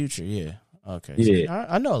 Odd Future, yeah. Okay, yeah. So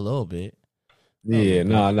I know a little bit. Yeah,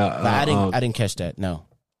 no. I didn't catch that. No,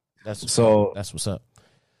 that's what's up.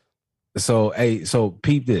 So, hey, so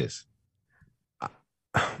peep this.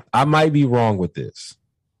 I might be wrong with this.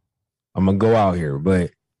 I'm gonna go out here,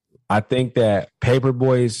 but I think that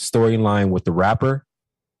Paperboy's storyline with the rapper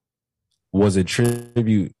was a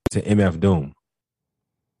tribute to MF Doom.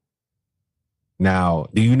 Now,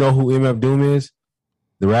 do you know who MF Doom is?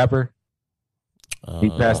 The rapper? He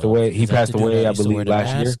passed away. He passed away, I believe,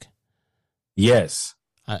 last year. Yes.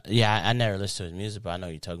 I never listened to his music, but I know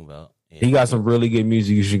what you're talking about. Yeah. He got some really good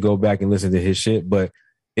music. You should go back and listen to his shit. But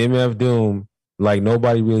MF Doom, like,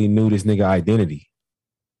 nobody really knew this nigga identity.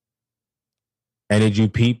 And did you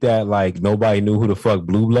peep that, like, nobody knew who the fuck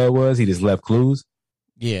Blue Blood was? He just left clues?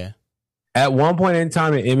 Yeah. At one point in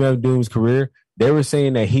time in MF Doom's career, they were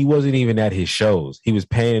saying that he wasn't even at his shows. He was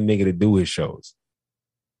paying a nigga to do his shows.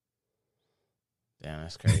 Damn,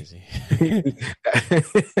 that's crazy.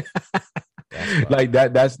 Like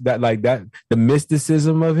that's the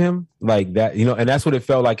mysticism of him, like that, you know, and that's what it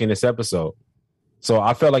felt like in this episode. So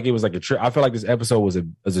I felt like it was like I felt like this episode was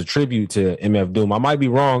a tribute to MF Doom. I might be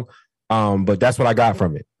wrong, but that's what I got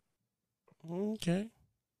from it. Okay.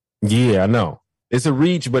 Yeah, I know. It's a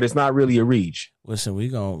reach, but it's not really a reach. Listen, we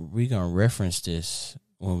gonna reference this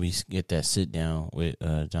when we get that sit down with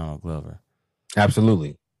Donald Glover.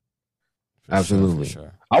 Absolutely. Absolutely. For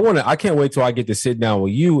sure. I can't wait till I get to sit down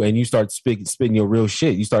with you and you start spitting your real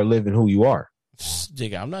shit. You start living who you are.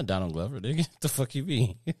 Nigga, I'm not Donald Glover, nigga. What the fuck you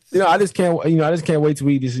mean? I just can't wait till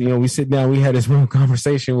we sit down. We had this real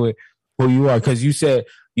conversation with who you are. Cause you said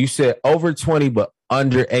over 20, but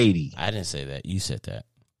under 80. I didn't say that. You said that.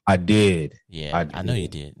 I did. Yeah, I know you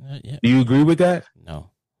did. Yeah. Do you agree with that? No.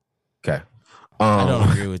 Okay. I don't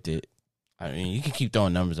agree with it. I mean, you can keep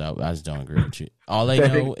throwing numbers out. I just don't agree with you. All I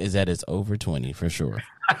know is that it's over 20 for sure.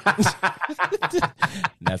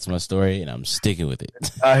 That's my story, and I'm sticking with it.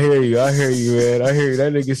 I hear you, man. I hear you.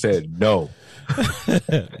 That nigga said no.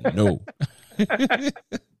 No.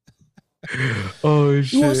 Oh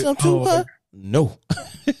shit! You want some too, huh? No.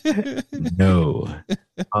 No.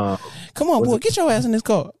 Come on, boy, get your ass in this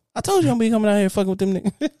car. I told you I'm be coming out here fucking with them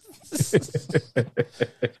niggas.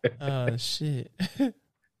 Oh shit.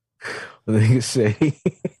 They say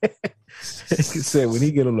when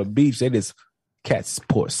he get on the beach, they just cats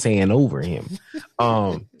pour sand over him.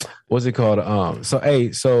 What's it called?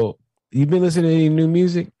 So you been listening to any new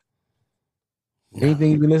music? No.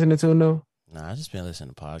 Anything you been listening to? No. Nah, I just been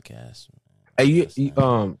listening to podcasts. Hey,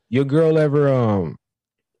 your girl ever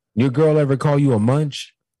call you a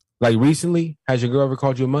munch? Like recently, has your girl ever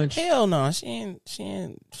called you a munch? Hell no, she ain't.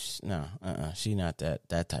 No, she not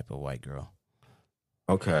that type of white girl.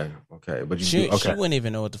 Okay, but she wouldn't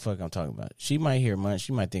even know what the fuck I'm talking about. She might hear munch.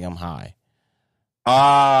 She might think I'm high.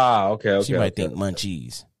 Okay. She might think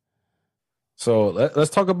munchies. So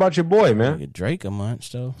let's talk about your boy, man. Drake a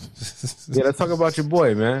munch though. Yeah, let's talk about your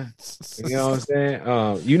boy, man. You know what I'm saying?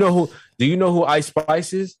 Do you know who Ice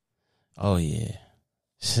Spice is? Oh yeah.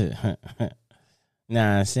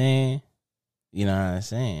 Nah, I'm saying. You know what I'm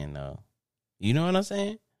saying though. You know what I'm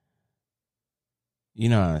saying? You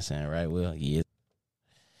know what I'm saying, right, Will? Yeah.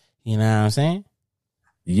 You know what I'm saying?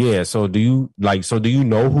 Yeah. So do you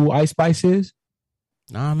know who Ice Spice is?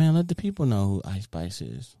 Nah, man. Let the people know who Ice Spice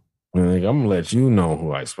is. I'm gonna let you know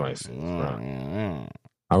who Ice Spice is. Bro.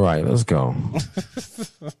 All right, let's go.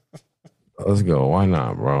 Let's go. Why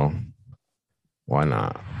not, bro? Why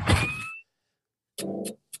not?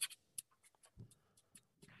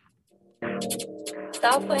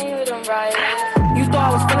 Stop playing with them, Ryan. You thought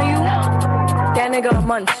I was feeling you? That nigga a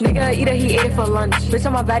munch. Nigga either he ate it for lunch. Bitch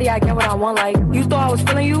on my body, I get what I want. Like you thought I was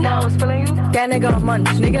feeling you? That nigga a munch.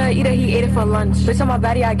 Nigga either he ate it for lunch. Bitch on my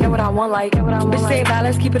body, I get what I want. Like bitch say bye,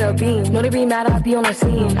 let's keep it a beam. No, they be mad, I be on the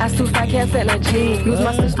scene. Ass too fat, can't fit in a jean. Use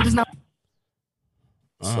my sister, just not.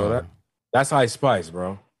 So that's Ice Spice,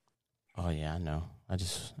 bro. Oh yeah, I know. I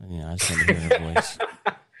just wanted to hear her voice.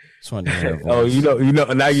 Just wanted to hear her voice. Oh, you know,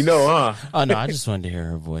 now you know, huh? Oh no, I just wanted to hear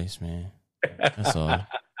her voice, man. That's all. You know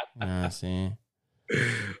what I'm saying?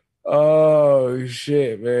 Oh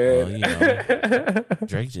shit, man. Well, you know,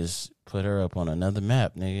 Drake just put her up on another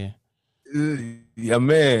map, nigga. Yeah,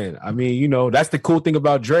 man. I mean, you know, that's the cool thing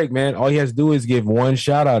about Drake, man. All he has to do is give one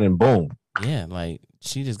shout out and boom. Yeah, like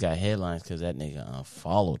she just got headlines because that nigga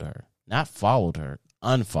unfollowed her. Not followed her,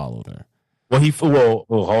 unfollowed her. Well,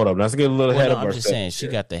 hold up. Let's get a little ahead of I'm just saying she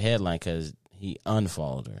got the headline because he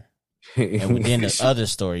unfollowed her. And within the other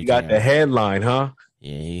story, he got the headline, huh?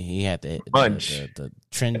 Yeah, he had the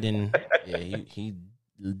trending. Yeah, he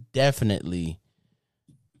definitely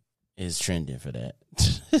is trending for that.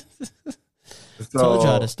 Told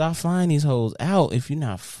y'all to stop flying these hoes out if you're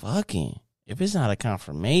not fucking. If it's not a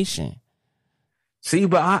confirmation. See,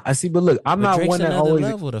 but look, I'm not Drake's one that another always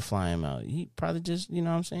level to fly him out. He probably just, you know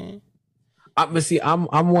what I'm saying? But see, I'm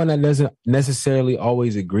one that doesn't necessarily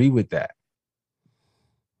always agree with that.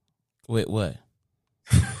 With what?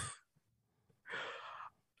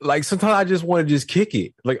 Like sometimes I just want to just kick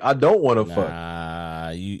it. Like I don't want to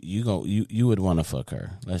fuck. You would want to fuck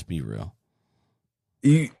her. Let's be real.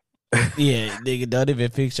 Yeah, nigga, don't even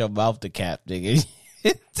fix your mouth to cap, nigga.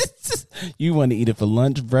 You want to eat it for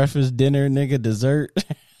lunch, breakfast, dinner, nigga, dessert.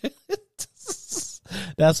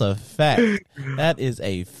 That's a fact. That is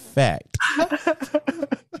a fact.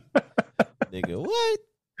 Nigga, what?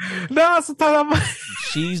 No, sometimes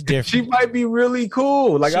she's different. She might be really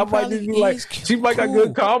cool. Like, I might just be like, she might got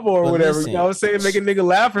good combo or but whatever. Listen, you know what I'm saying? Make a nigga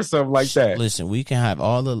laugh or something like that. Listen, we can have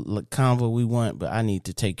all the combo we want, but I need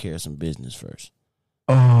to take care of some business first.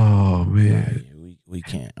 Oh man, we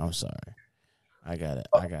can't. I'm sorry. I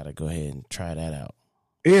gotta go ahead and try that out.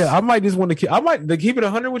 Yeah, I might just want to keep. I might to keep it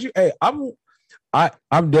 100 with you. Hey, I'm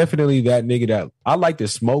definitely that nigga that I like to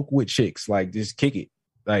smoke with chicks. Like, just kick it.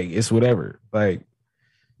 Like, it's whatever. Like,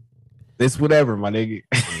 it's whatever, my nigga.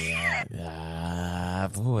 Yeah,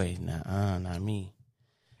 boy, not me.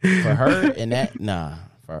 For her and that, nah.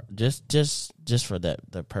 For just for that,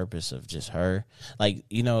 the purpose of just her. Like,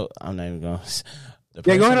 you know, I'm not even going.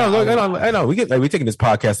 Yeah, go ahead on. I know we taking this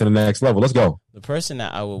podcast to the next level. Let's go. The person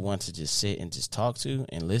that I would want to just sit and just talk to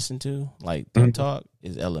and listen to, like them talk,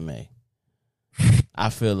 is LMA. I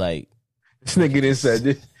feel like this nigga didn't say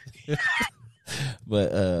this.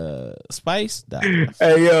 But Spice, nah.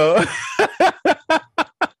 Hey yo,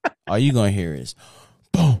 all you gonna hear is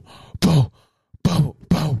boom, boom, boom,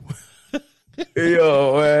 boom.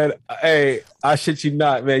 Yo, man. Hey, I shit you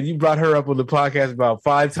not, man. You brought her up on the podcast about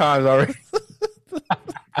 5 times already.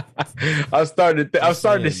 I'm starting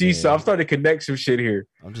to see some. I'm starting to connect some shit here.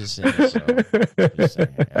 I'm just saying.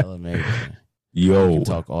 LMA, yo, we can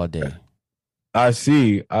talk all day. I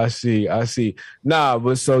see. Nah,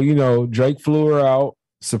 but so, you know, Drake flew her out,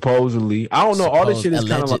 supposedly. I don't know. All this shit is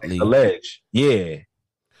kind of like alleged. Yeah.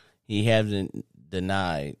 He hasn't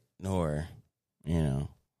denied, nor, you know.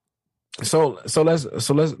 So let's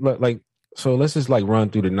just like run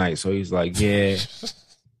through the night. So he's like, yeah.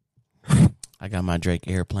 I got my Drake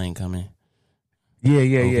airplane coming. Yeah,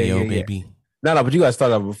 baby. No, but you gotta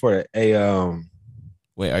start off before that. Hey,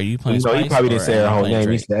 wait, are you playing? So he probably didn't say her whole name.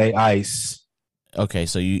 Drake? He said, "Hey, Ice." Okay,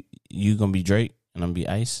 so you gonna be Drake and I'm gonna be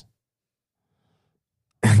Ice?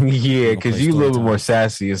 Yeah, because you a little bit more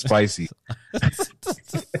sassy and spicy.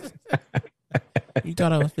 You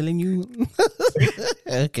thought I was feeling you?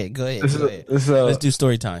 Okay, go ahead. Let's do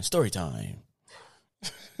story time.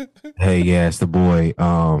 Hey, yeah, it's the boy.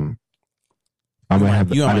 I'm gonna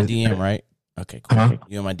have you on my DM, right? Okay, cool. Huh?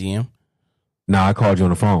 You on my DM? Nah, I called you on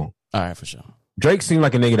the phone. All right, for sure. Drake seemed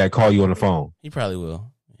like a nigga that call you on the phone. He probably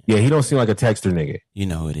will. Yeah, he don't seem like a texter nigga. You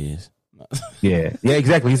know who it is. Yeah,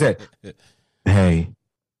 exactly. He said, "Hey,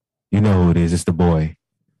 you know who it is? It's the boy.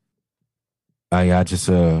 I just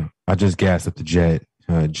gassed up the jet,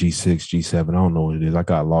 G6, G7. I don't know what it is. I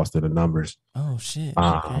got lost in the numbers. Oh shit.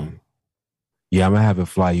 Okay. Yeah, I'm gonna have it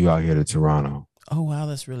fly you out here to Toronto. Oh wow,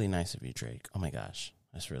 that's really nice of you, Drake. Oh my gosh,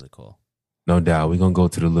 that's really cool. No doubt. We're gonna go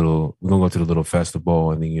to the little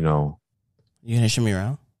festival, and then, you know. You gonna show me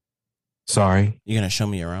around? Sorry? You gonna show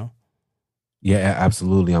me around? Yeah,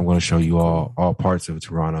 absolutely. I'm gonna show you all parts of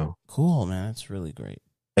Toronto. Cool, man. That's really great.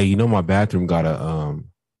 Hey, you know my bathroom got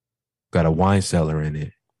a wine cellar in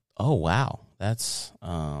it. Oh wow, that's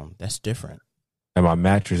different. And my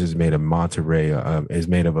mattress is made of Monterey. Is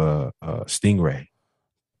made of a Stingray.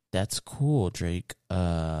 That's cool, Drake.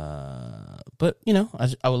 But you know,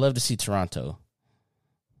 I would love to see Toronto.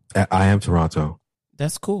 I am Toronto.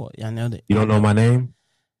 That's cool. I know that. You don't know my name?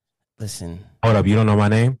 Listen. Hold up. You don't know my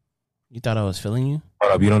name? You thought I was feeling you?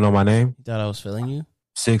 Hold up. You don't know my name? You thought I was feeling you?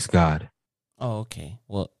 Six God. Oh, okay.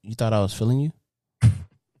 Well, you thought I was feeling you?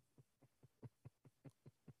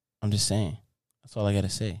 I'm just saying. That's all I gotta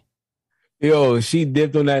say. Yo, she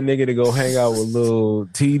dipped on that nigga to go hang out with little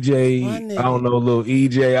TJ. I don't know, little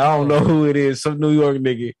EJ. I don't know who it is. Some New York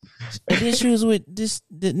nigga. And then she was with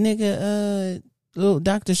the nigga, little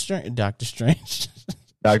Doctor Strange.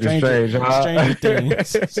 Stranger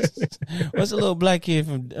Things. What's the little black kid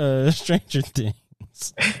from Stranger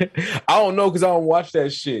Things? I don't know, because I don't watch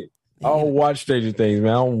that shit. I don't watch Stranger Things,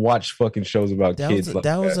 man. I don't watch fucking shows about kids.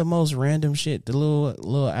 That was the most random shit. The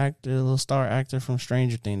little star actor from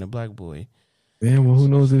Stranger Things, the black boy. Man, well, who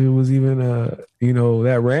knows if it was even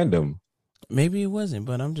that random? Maybe it wasn't,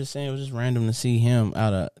 but I'm just saying it was just random to see him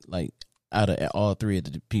out of all three of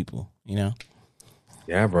the people, you know?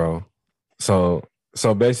 Yeah, bro. So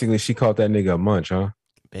basically, she called that nigga a munch, huh?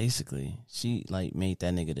 Basically, she made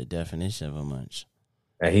that nigga the definition of a munch,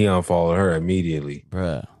 and he unfollowed her immediately,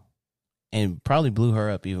 bruh. And probably blew her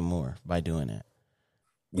up even more by doing that.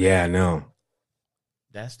 Yeah, I know.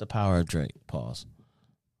 That's the power of Drake. Pause.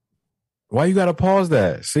 Why you gotta pause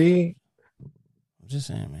that? See? I'm just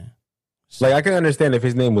saying, man. Like, I can understand if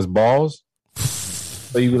his name was Balls.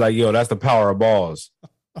 So you be like, yo, that's the power of balls.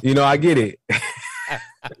 You know, I get it.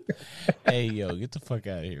 Hey, yo, get the fuck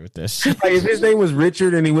out of here with that shit. Like, if his name was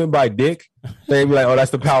Richard and he went by Dick, they'd be like, oh,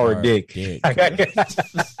 that's the power of Dick.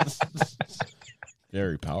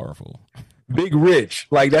 Very powerful. Big Rich.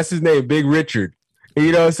 Like, that's his name, Big Richard.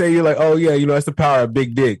 You know what I'm saying? You're like, oh yeah, you know, that's the power of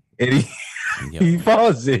big dick. And he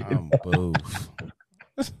falls it. I'm both.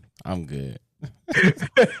 I'm good.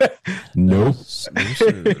 Nope. No,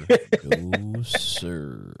 sir. No,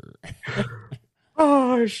 sir.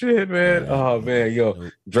 Oh shit, man. Oh man, yo.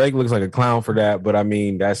 Nope. Drake looks like a clown for that, but I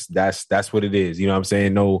mean that's what it is. You know what I'm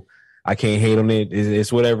saying? No, I can't hate on it.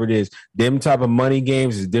 It's whatever it is. Them type of money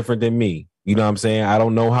games is different than me. You know what I'm saying? I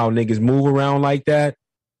don't know how niggas move around like that,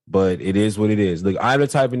 but it is what it is. Look, I'm the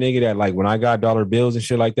type of nigga that like when I got dollar bills and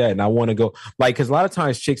shit like that, and I want to go like because a lot of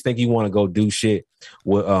times chicks think you want to go do shit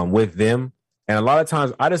with them, and a lot of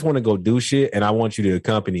times I just want to go do shit, and I want you to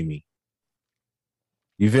accompany me.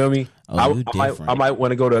 You feel me? Oh, I might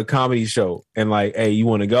want to go to a comedy show and like, hey, you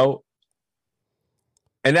want to go?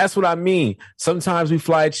 And that's what I mean. Sometimes we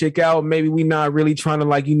fly a chick out. Maybe we not really trying to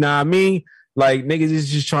like, you know what I mean? Like niggas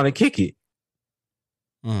is just trying to kick it.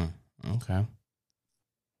 Okay.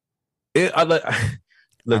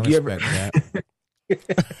 Look, you ever?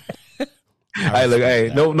 Hey, look,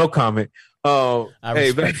 hey, no comment. I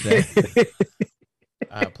respect that.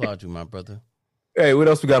 I applaud you, my brother. Hey, what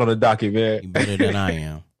else we got on the docket, man? You better than I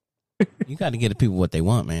am. You got to get the people what they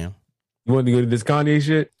want, man. You want to go to this Kanye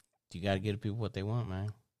shit? You got to get the people what they want,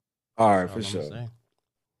 man. All right, for sure.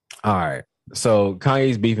 All right. So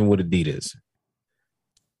Kanye's beefing with Adidas,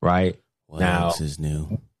 right? What else is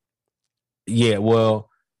new? Yeah, well,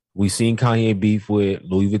 we seen Kanye beef with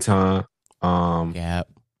Louis Vuitton,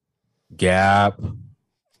 Gap.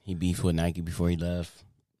 He beefed with Nike before he left.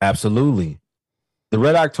 Absolutely. The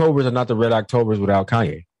Red Octobers are not the Red Octobers without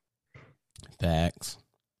Kanye. Facts.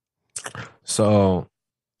 So,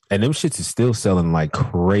 and them shits is still selling like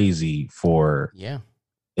crazy for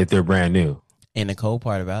if they're brand new. And the cool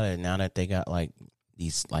part about it, now that they got like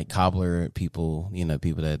these like cobbler people, you know,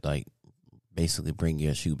 people that like basically bring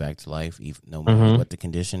your shoe back to life, even no matter what the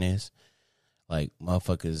condition is. Like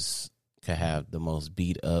motherfuckers could have the most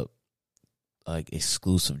beat up, like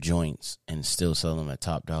exclusive joints and still sell them at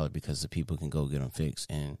top dollar because the people can go get them fixed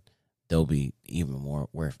and they'll be even more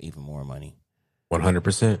worth even more money.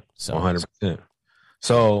 100%. 100%.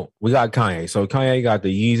 So we got Kanye. So Kanye got the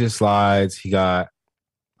Yeezus slides. He got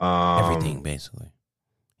everything basically.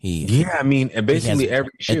 And basically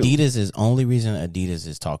every shoe. Adidas is only reason Adidas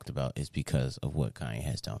is talked about is because of what Kanye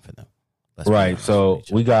has done for them. Right. So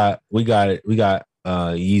we got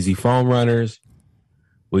Yeezy foam runners.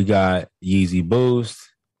 We got Yeezy Boost.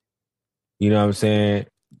 You know what I'm saying?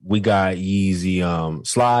 We got Yeezy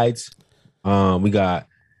slides. We got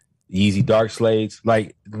Yeezy dark slates.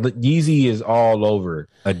 Like Yeezy is all over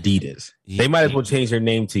Adidas. They might as well change their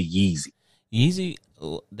name to Yeezy. Yeezy.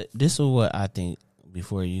 This is what I think.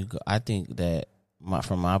 Before you go, I think that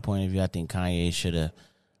from my point of view, I think Kanye should have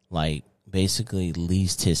like basically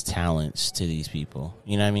leased his talents to these people.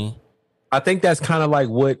 You know what I mean? I think that's kind of like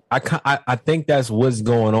what I think that's what's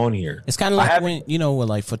going on here. It's kind of like when, you know, with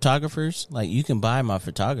like photographers, like you can buy my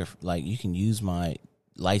photographer, like you can use my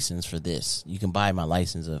license for this. You can buy my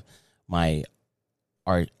license of my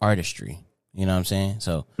artistry. You know what I'm saying?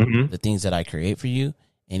 So the things that I create for you,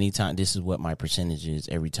 anytime, this is what my percentage is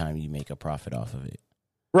every time you make a profit off of it.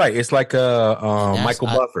 Right. It's like Michael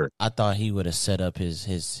Buffer. I thought he would have set up his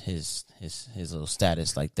little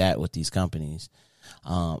status like that with these companies.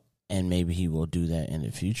 And maybe he will do that in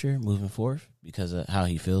the future, moving forward, because of how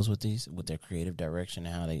he feels with their creative direction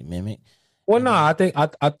and how they mimic. Well, no, I think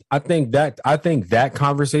that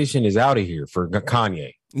conversation is out of here for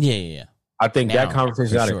Kanye. Yeah. I think that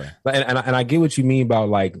conversation is out of here. And I get what you mean about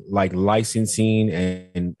like licensing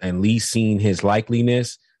and leasing his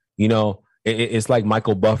likeliness. You know, it's like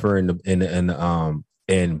Michael Buffer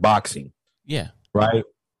in boxing. Yeah. Right.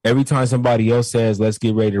 Every time somebody else says, "Let's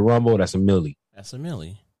get ready to rumble," that's a milli.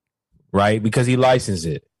 Right? Because he licensed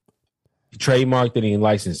it. He trademarked it and he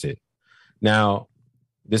licensed it. Now,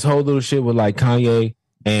 this whole little shit with like Kanye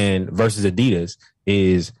and versus Adidas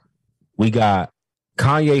is we got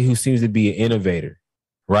Kanye, who seems to be an innovator,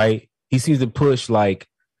 right? He seems to push like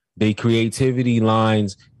the creativity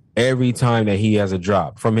lines every time that he has a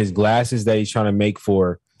drop. From his glasses that he's trying to make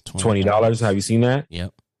for $20. Have you seen that?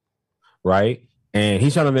 Yep. Right? And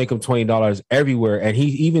he's trying to make them $20 everywhere. And he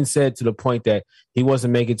even said to the point that he wants to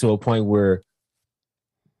make it to a point where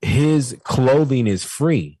his clothing is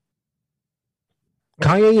free.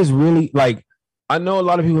 Kanye is really like, I know a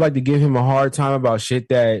lot of people like to give him a hard time about shit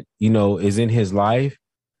that, you know, is in his life,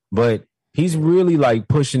 but he's really like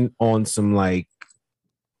pushing on some like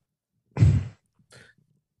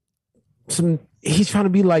he's trying to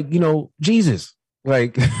be like, you know, Jesus.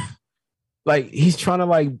 Like like he's trying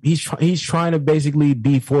to basically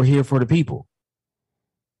be here for the people.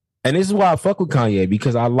 And this is why I fuck with Kanye,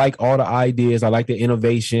 because I like all the ideas. I like the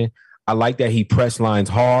innovation. I like that he press lines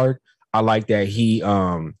hard. I like that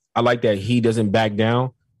he doesn't back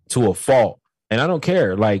down to a fault. And I don't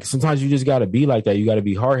care. Like, sometimes you just got to be like that. You got to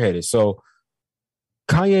be hard-headed. So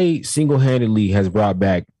Kanye single-handedly has brought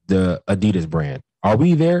back the Adidas brand. Are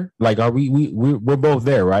we there? Like, are we're both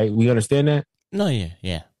there, right? We understand that? No,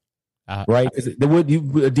 yeah. Right?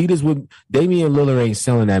 Adidas would, Damian Lillard ain't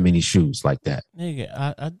selling that many shoes like that.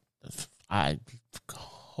 Nigga, I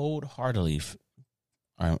wholeheartedly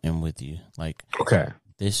am with you. Like, okay,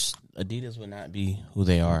 this Adidas would not be who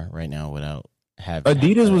they are right now without having.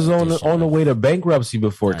 Adidas was on the way to bankruptcy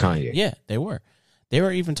before Kanye. Yeah, they were. There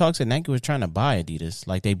were even talks that Nike was trying to buy Adidas,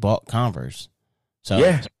 like they bought Converse. So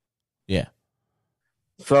yeah.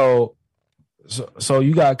 So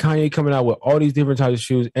you got Kanye coming out with all these different types of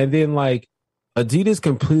shoes, and then like Adidas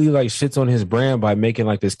completely like shits on his brand by making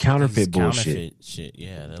like this counterfeit bullshit. Shit,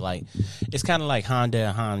 yeah. They're like, it's kind of like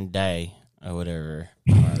Hyundai or whatever.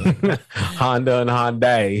 Honda and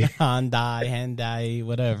Hyundai,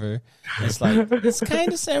 whatever. It's like, it's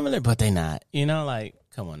kind of similar, but they not. You know, like,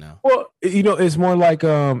 come on now. Well, you know, it's more like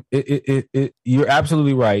you're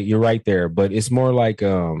absolutely right. You're right there, but it's more like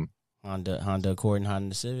Honda Accord and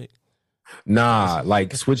Honda Civic. Nah,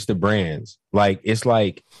 like switch the brands. Like it's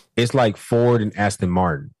like Ford and Aston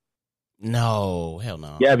Martin. No, hell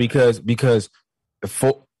no. Yeah, because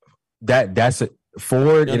that's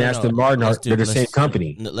Ford and Aston Martin they're the same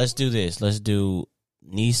company. Let's do this. Let's do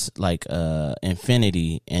Infiniti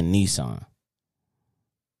and Nissan.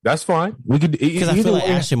 That's fine. We could, because I feel like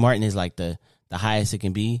Aston Martin is like the highest it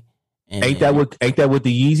can be. And, ain't that what the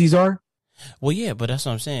Yeezys are? Well, yeah, but that's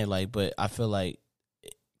what I'm saying. Like, but I feel like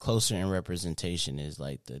closer in representation is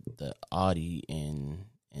like the Audi and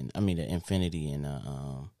I mean the Infiniti and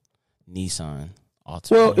Nissan.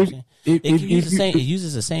 Well, it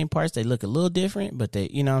uses the same parts. They look a little different, but they,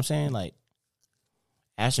 you know what I'm saying? Like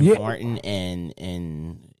Aston Martin and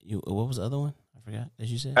what was the other one? I forgot that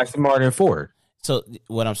you said. Aston Martin and Ford. So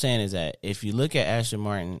what I'm saying is that if you look at Aston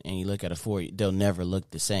Martin and you look at a Ford, they'll never look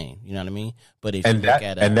the same. You know what I mean? But if you look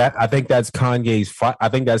at I think that's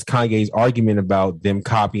Kanye's argument about them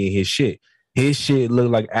copying his shit. His shit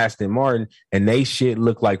look like Aston Martin, and they shit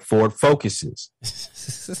look like Ford Focuses.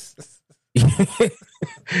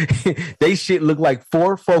 They shit look like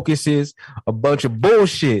Ford Focuses, a bunch of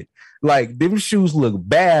bullshit. Like, them shoes look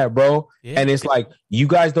bad, bro. Yeah. And it's like, you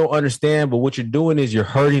guys don't understand, but what you're doing is you're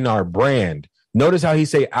hurting our brand. Notice how he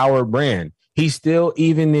say our brand. He's still,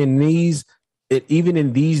 even in these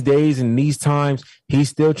days and these times, he's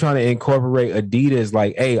still trying to incorporate Adidas.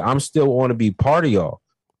 Like, hey, I'm still want to be part of y'all.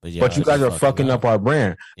 But you guys are fucking up our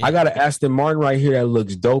brand. Yeah. I got an Aston Martin right here that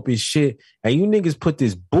looks dope as shit. And you niggas put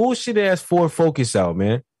this bullshit ass Ford Focus out,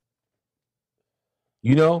 man.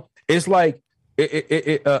 You know, it's like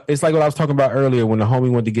it's like what I was talking about earlier when the homie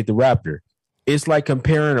went to get the Raptor. It's like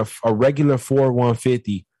comparing a regular Ford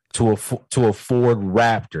 150 to a Ford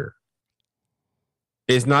Raptor.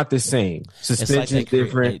 It's not the same. Suspension is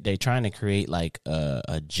different. They trying to create like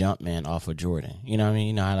a Jumpman off of Jordan. You know what I mean?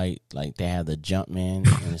 You know how like they have the Jumpman,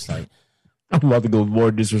 and it's like, I'm about to go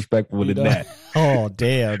more disrespectful than that. Oh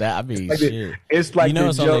damn! That, I mean, shit. It's like, you know,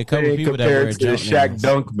 it's only a couple people that wear to the Shaq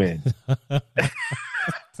Dunkman.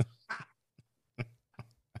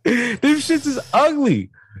 Them shits is ugly.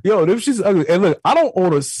 Yo, them shits is ugly. And look, I don't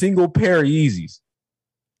own a single pair of Yeezys.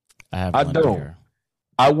 I don't. Pair.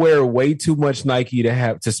 I wear way too much Nike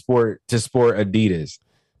to sport Adidas.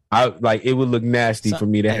 I like, it would look nasty for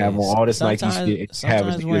me to have on all this Nike shit.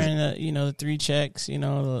 Sometimes wearing the 3 checks,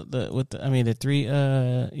 the 3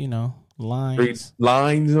 lines. 3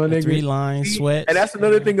 lines on nigga. 3 lines, sweats. And that's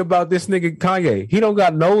another thing about this nigga Kanye. He don't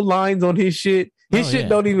got no lines on his shit. His shit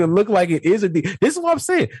don't even look like it is Adidas. This is what I'm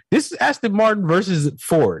saying. This is Aston Martin versus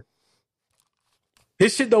Ford.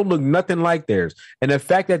 His shit don't look nothing like theirs. And the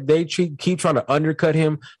fact that they keep trying to undercut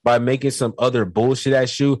him by making some other bullshit ass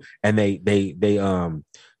shoe, and they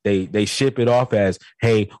ship it off as,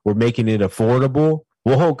 hey, we're making it affordable.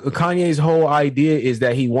 Well, Kanye's whole idea is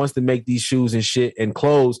that he wants to make these shoes and shit and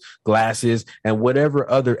clothes, glasses, and whatever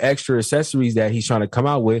other extra accessories that he's trying to come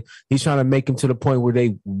out with. He's trying to make them to the point where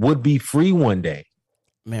they would be free one day.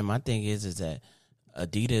 Man, my thing is that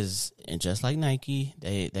Adidas, and just like Nike,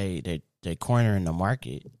 they corner in the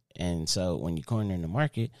market. And so when you corner in the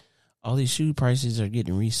market, all these shoe prices are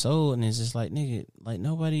getting resold, and it's just like, nigga, like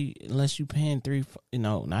nobody, unless you paying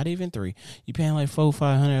not even 3, you paying like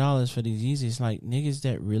 $400-$500 for these Yeezys. Like, niggas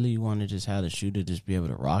that really want to just have the shoe to just be able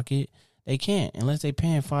to rock it, they can't unless they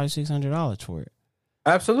paying $500-$600 for it.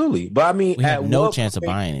 Absolutely, but I mean, we have no chance of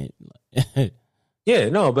buying it. Yeah,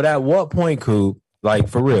 no, but at what point, Coop, Like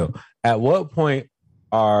for real. At what point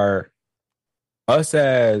are us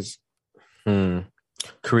as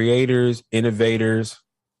creators, innovators,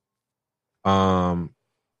 at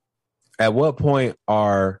what point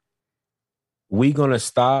are we gonna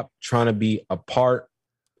stop trying to be a part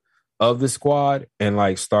of the squad and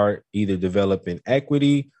like start either developing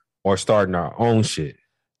equity or starting our own shit?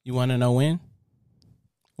 You want to know when?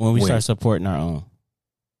 When we start supporting our own.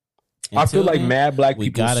 I feel like mad black people. We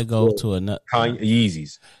gotta go to another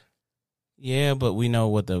Yeezys. Yeah, but we know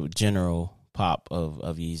what the general pop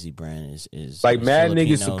of Yeezy brand is like mad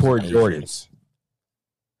niggas support Jordans.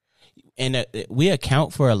 And we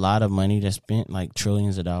account for a lot of money that's spent, like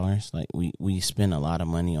trillions of dollars. Like we spend a lot of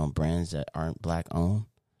money on brands that aren't black owned.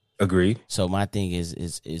 Agreed. So my thing is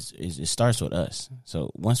it starts with us.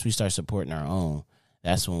 So once we start supporting our own,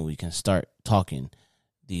 that's when we can start talking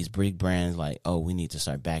these big brands like, oh, we need to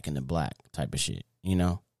start backing the black type of shit, you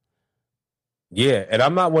know? Yeah, and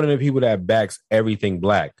I'm not one of the people that backs everything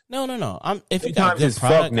black. No. If you got a good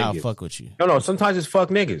product, I'll fuck with you. No. Sometimes it's fuck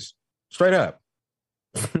niggas. Straight up.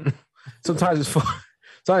 Sometimes it's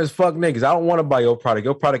fuck niggas. I don't want to buy your product.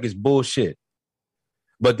 Your product is bullshit.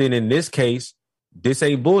 But then in this case, this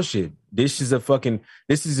ain't bullshit. This is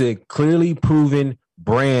a clearly proven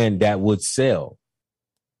brand that would sell.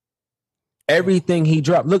 Everything he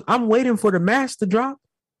dropped. Look, I'm waiting for the mask to drop.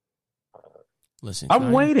 Listen,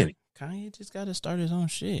 I'm waiting. Kanye just got to start his own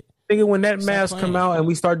shit. Thinking when that mask come out and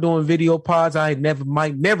we start doing video pods, I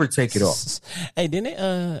might never take it off. Hey,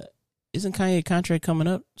 isn't Kanye contract coming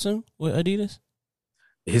up soon with Adidas?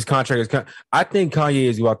 His contract is. I think Kanye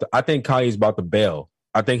is about to bail.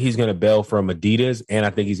 I think he's going to bail from Adidas, and I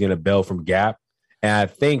think he's going to bail from Gap. And I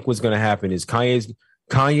think what's going to happen is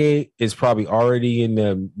Kanye is probably already in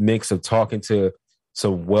the mix of talking to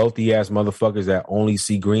some wealthy ass motherfuckers that only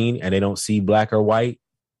see green and they don't see black or white.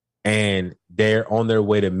 And they're on their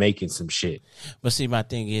way to making some shit. But see, my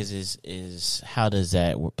thing is how does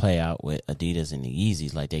that play out with Adidas and the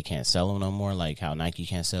Yeezys? Like they can't sell them no more. Like how Nike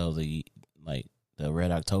can't sell the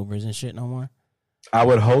Red Octobers and shit no more. I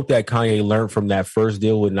would hope that Kanye learned from that first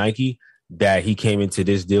deal with Nike that he came into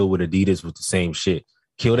this deal with Adidas with the same shit.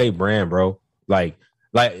 Kill their brand, bro. Like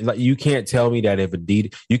you can't tell me that if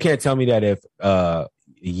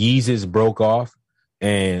Yeezus broke off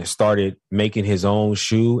and started making his own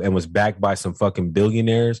shoe and was backed by some fucking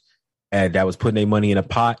billionaires and that was putting their money in a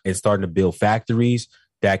pot and starting to build factories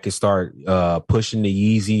that could start pushing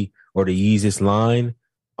the Yeezy or the Yeezus line,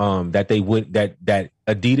 that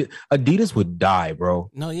Adidas would die, bro.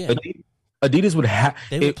 No, yeah. Adidas would have.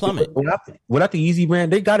 They would plummet. Without the Yeezy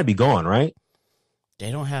brand, they got to be gone, right? They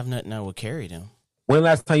don't have nothing that would carry them. When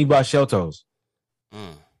last time you bought shell toes?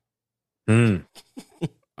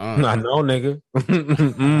 I know, nigga.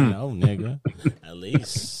 No, nigga. At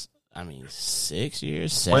least, 6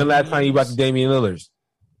 years, 7 When last years? time you bought the Damian Lillards?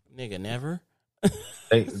 Nigga, never.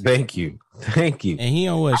 Thank you. And he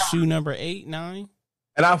on what, shoe number 8, 9?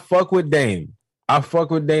 And I fuck with Dame.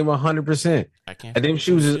 100%. And them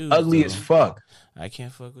shoes is ugly as fuck. I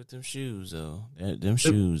can't fuck with them shoes though. Them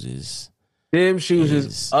shoes is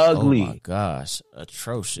ugly. Oh my gosh,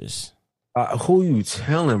 atrocious. Who you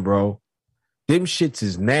telling, bro? Them shits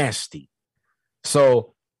is nasty.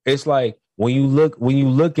 So it's like when you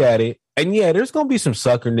look at it, and yeah, there's gonna be some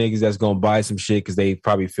sucker niggas that's gonna buy some shit because they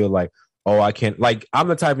probably feel like, oh, I can't. Like I'm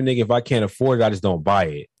the type of nigga, if I can't afford it, I just don't buy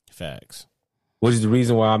it. Facts. Which is the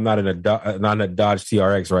reason why I'm not in a Dodge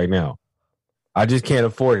TRX right now. I just can't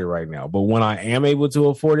afford it right now. But when I am able to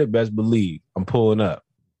afford it, best believe I'm pulling up.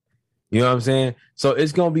 You know what I'm saying? So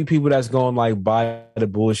it's gonna be people that's gonna like buy the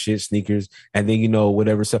bullshit sneakers and then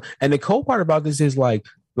whatever. So and the cool part about this is the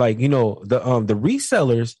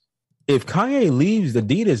resellers. If Kanye leaves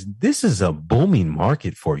Adidas, this is a booming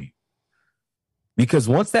market for you. Because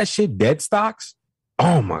once that shit dead stocks,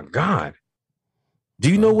 oh my God.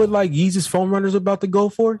 Do you know what like Yeezus foam runners about to go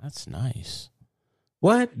for? That's nice.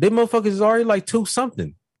 What? Them motherfuckers is already like 2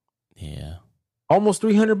 something. Yeah. Almost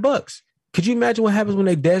 $300. Could you imagine what happens when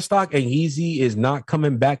they dead stock and Yeezy is not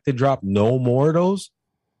coming back to drop no more of those?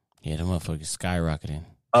 Yeah, the motherfuckers skyrocketing.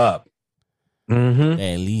 Up. Mm-hmm.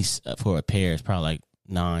 At least for a pair, it's probably like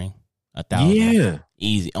 9, 1,000. Yeah.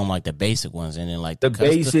 Easy on like the basic ones. And then like the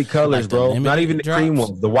basic colors, like bro. Not even the cream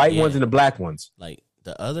ones. The white ones and the black ones. Like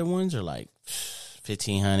the other ones are like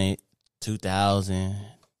 1,500, 2,000,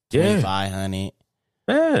 2,500.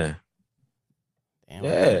 Yeah. Damn,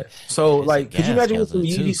 yeah. So like, could you imagine what some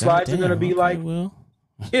Yeezy slides are gonna be like?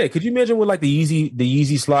 Yeah. Could you imagine what like the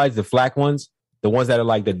Yeezy slides, the flak ones, the ones that are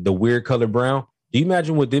like the weird color brown? Do you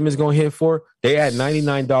imagine what them is gonna hit for? They had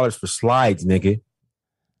 $99 for slides, nigga.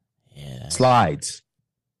 Yeah. Slides.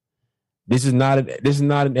 This is not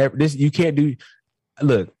this. You can't do.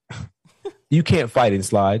 Look, you can't fight in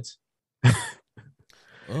slides.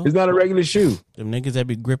 It's not a regular shoe. Them niggas that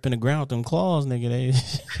be gripping the ground with them claws, nigga.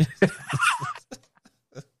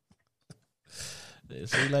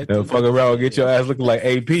 They like they'll fuck around and get your ass looking like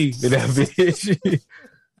AP in that bitch.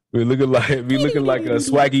 We looking like a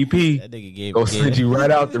swaggy P. That nigga gave go send you right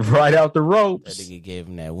out the ropes. That nigga gave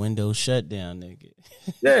him that window shutdown, nigga.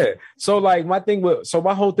 Yeah. So like my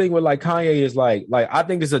whole thing with like Kanye is like I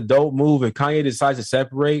think it's a dope move if Kanye decides to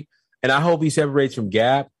separate, and I hope he separates from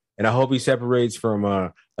Gap, and I hope he separates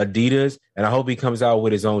from Adidas, and I hope he comes out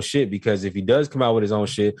with his own shit, because if he does come out with his own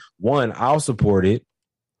shit, one, I'll support it,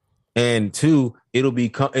 and two, it'll be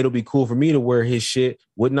cool for me to wear his shit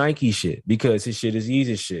with Nike shit, because his shit is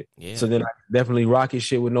Yeezy shit. Yeah. So then I definitely rock his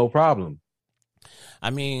shit with no problem. I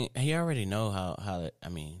mean, he already know how I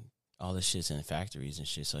mean, all this shit's in factories and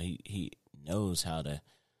shit, so he knows how to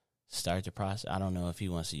start the process. I don't know if he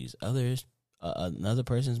wants to use another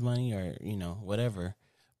person's money or, you know, whatever,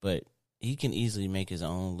 but he can easily make his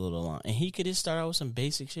own little line. And he could just start out with some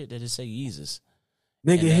basic shit that just say Yeezus.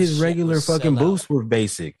 Nigga, his regular fucking boots were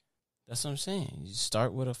basic. That's what I'm saying. You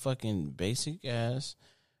start with a fucking basic ass.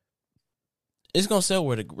 It's gonna sell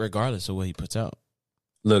regardless of what he puts out.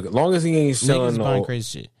 Look, as long as he ain't selling buying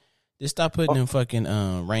crazy shit. Just stop putting them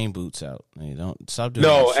fucking rain boots out. Hey, don't stop doing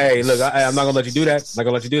that. Hey, look, I'm not gonna let you do that. I'm not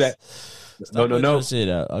gonna let you do that. No. Shit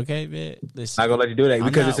out. Okay, man. Listen, I'm not gonna let you do that,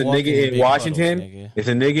 because it's a nigga in Washington, puddles, it's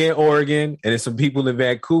a nigga in Oregon, and it's some people in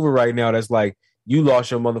Vancouver right now that's like, you lost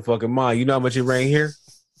your motherfucking mind. You know how much it rain here?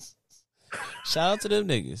 Shout out to them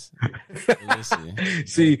niggas. Listen,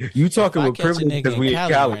 see, you talking with privilege because we in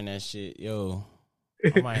Cali. Wearing that shit, yo,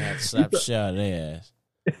 I might have to slap the shit out of their ass.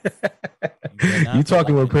 You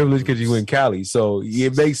talking with privilege because you in Cali, so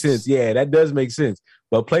it makes sense. Yeah, that does make sense.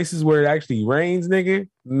 But places where it actually rains, nigga,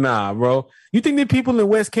 nah, bro. You think that people in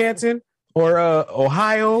Wisconsin or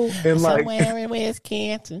Ohio and somewhere in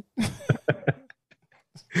Wisconsin?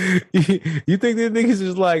 You think that niggas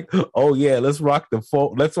is like, oh yeah, let's rock the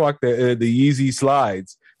Yeezy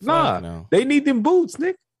slides? Nah, no. They need them boots,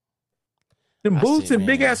 nigga. Them boots and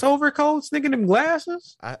big ass overcoats, nigga. Them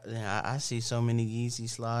glasses. I see so many Yeezy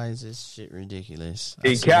slides. This shit ridiculous.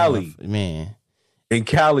 In Cali, man. In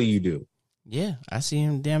Cali, you do. Yeah, I see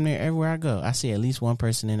him damn near everywhere I go. I see at least one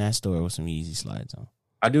person in that store with some Yeezy slides on.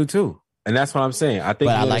 I do too, and that's what I'm saying. I think,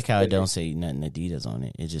 but I like how it don't say nothing Adidas on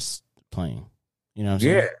it. It's just plain. You know what I'm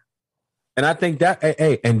saying? Yeah, and I think that.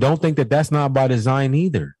 Hey, and don't think that that's not by design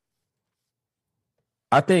either.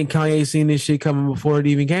 I think Kanye seen this shit coming before it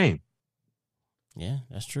even came. Yeah,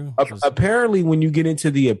 that's true. Apparently, when you get into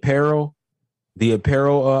the apparel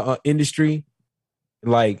industry,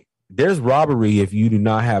 like, there's robbery if you do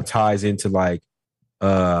not have ties into like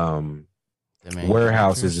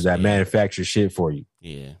warehouses that manufacture shit for you.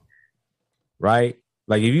 Yeah. Right?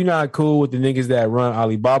 Like, if you're not cool with the niggas that run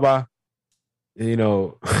Alibaba, you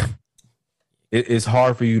know, it's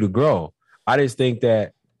hard for you to grow. I just think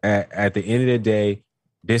that at the end of the day,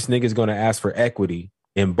 this nigga's going to ask for equity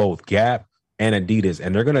in both Gap and Adidas,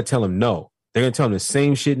 and they're going to tell him no. They're going to tell him the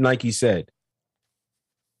same shit Nike said.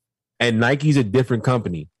 And Nike's a different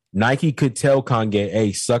company. Nike could tell Kanye,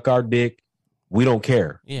 hey, suck our dick. We don't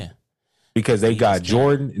care. Yeah. Because they got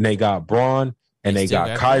Jordan and they got Braun and they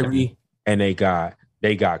got Kyrie and they got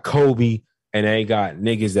Kobe and they got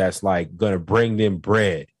niggas that's like gonna bring them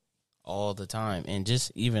bread all the time. And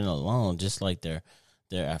just even alone, just like their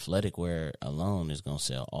athletic wear alone is gonna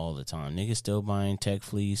sell all the time. Niggas still buying Tech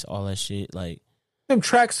Fleece, all that shit. Like, them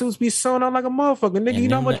tracksuits be sewn out like a motherfucker, nigga. You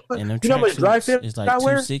know how much dry fit is like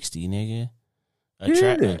 $260, nigga.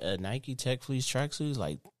 A Nike Tech Fleece tracksuit is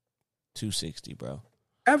like $260, bro.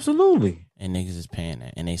 Absolutely. And niggas is paying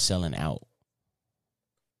that, and they selling out.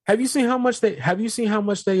 Have you seen how much they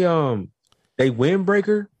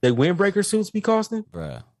windbreaker suits be costing,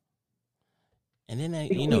 bruh? And then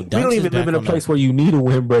we don't even live in a place where you need a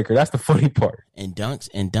windbreaker. That's the funny part. And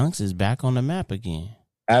Dunks is back on the map again.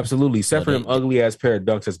 Absolutely, except for them ugly ass pair of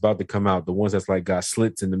Dunks that's about to come out, the ones that's like got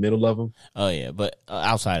slits in the middle of them. Oh yeah, but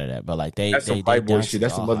outside of that, but like that's some white boy shit.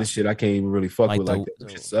 That's some other shit I can't even really fuck with. Like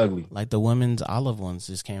that. It's ugly. Like the women's olive ones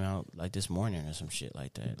just came out like this morning or some shit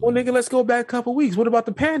like that. Well, nigga, let's go back a couple weeks. What about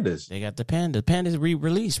the pandas? They got the pandas. Pandas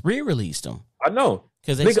re-released them. I know,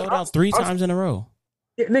 because they sold out three times in a row.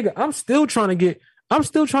 Yeah, nigga, I'm still trying to get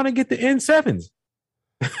the N7s.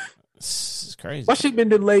 It's crazy. My shit been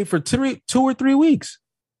delayed for 2 or 3 weeks.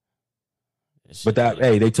 But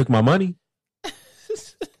they took my money.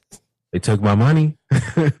 They took my money.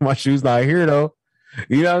 My shoe's not here though.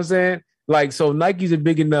 You know what I'm saying? Like, so Nike's a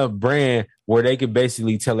big enough brand where they could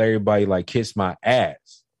basically tell everybody like, kiss my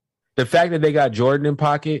ass. the fact that they got Jordan in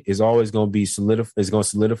pocket is always going to be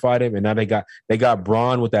solidify them. And now they got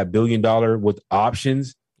Braun with that $1 billion with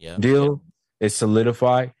options deal. It's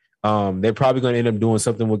solidified. They're probably going to end up doing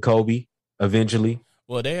something with Kobe eventually.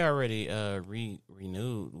 Well, they already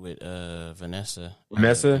renewed with Vanessa and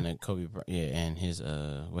then Kobe, and his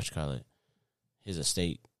his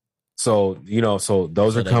estate. So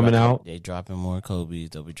those are coming out. They dropping more Kobe's.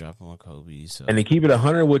 They'll be dropping more Kobe's. So. And to keep it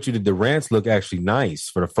 100 with you, the Durants look actually nice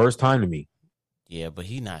for the first time to me. Yeah, but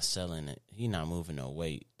he not selling it. He not moving no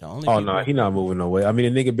weight. No, he not moving no weight. I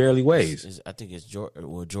mean, the nigga barely weighs. I think it's Jordan.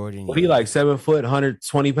 Well, he like 7 foot,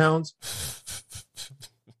 120 pounds.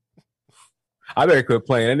 I better quit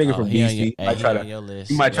playing. That nigga from DC.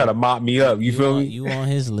 He might try to mop me up. You feel me? You on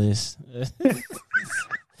his list.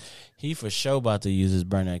 He for sure about to use his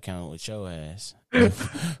burner account with your ass.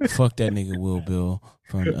 Fuck that nigga Will Bill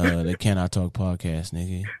from the Can I Talk podcast,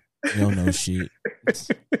 nigga. You don't know shit.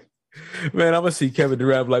 Man, I'm gonna see Kevin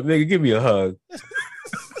Durant like, nigga, give me a hug.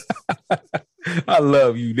 I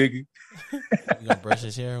love you, nigga. You gonna brush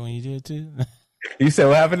his hair when you do it too? You said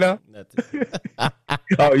what happened now? Nothing.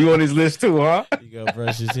 Oh, you on his list too, huh? You gonna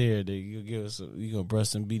brush his hair, nigga. You gonna brush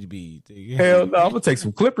some BDB, nigga. Hell no, I'm gonna take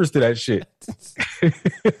some clippers to that shit.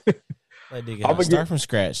 That nigga start from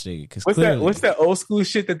scratch, nigga. What's that old school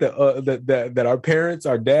shit that that our parents,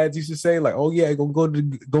 our dads used to say? Like, oh yeah, gonna go to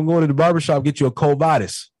the barbershop, get you a cold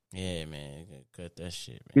bodice. Yeah, man, cut that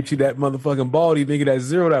shit, man. Get you that motherfucking baldy nigga, that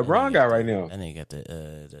zero that Bron got right now. That nigga got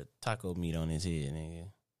the taco meat on his head, nigga.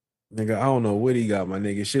 Nigga, I don't know what he got, my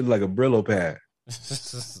nigga. Shit like a Brillo pad.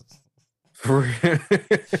 For real.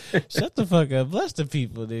 Shut the fuck up. Bless the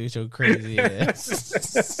people, dude. Your crazy ass.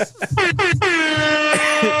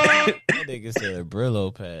 That nigga said a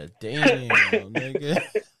Brillo pad. Damn, nigga.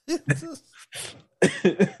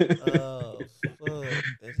 Oh, fuck.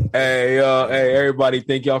 Hey, everybody.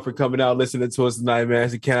 Thank y'all for coming out, listening to us tonight, man.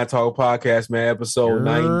 It's the Can I Talk podcast, man. Episode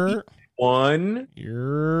 91.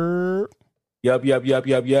 Yup. You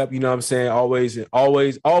know what I'm saying? Always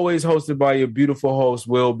hosted by your beautiful host,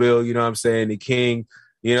 Will Bill. You know what I'm saying? The king.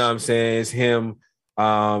 You know what I'm saying? It's him.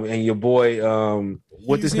 And your boy,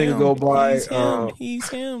 what this nigga go by? He's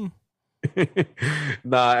him.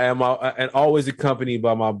 And always accompanied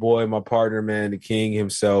by my boy, my partner, man, the king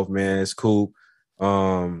himself, man. It's cool.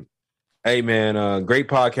 Hey, man, great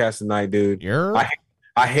podcast tonight, dude.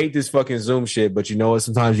 I hate this fucking Zoom shit, but you know what?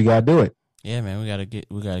 Sometimes you gotta do it. Yeah, man, we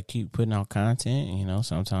gotta keep putting out content. You know,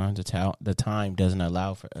 sometimes the time doesn't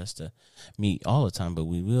allow for us to meet all the time, but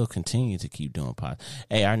we will continue to keep doing pod.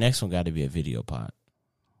 Hey, our next one got to be a video pod.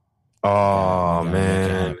 Oh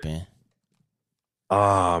man,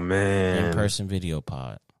 in-person video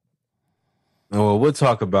pod. Oh, we'll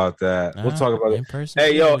talk about that. We'll talk about it.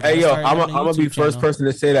 Hey, yo, I'm gonna be the first person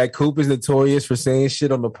to say that Coop is notorious for saying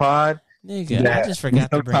shit on the pod. Nigga, I just forgot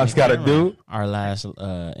to bring our last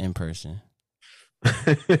in person.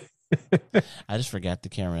 I just forgot the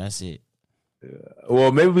camera. That's it.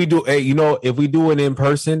 Well, maybe we do. Hey, you know, if we do it in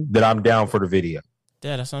person, then I'm down for the video.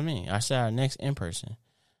 Yeah, that's what I mean. I said our next in person.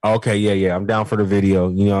 Okay, yeah. I'm down for the video.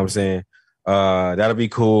 You know what I'm saying? That'll be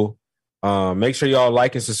cool. Make sure y'all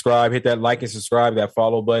like and subscribe. Hit that like and subscribe, that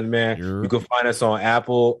follow button, man. You can find us on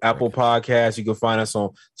Apple Podcasts. You can find us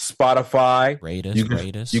on Spotify. Rate us.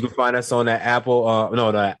 You can find us on that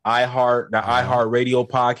the iHeart Radio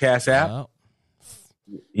podcast app.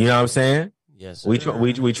 You know what I'm saying? Yes. We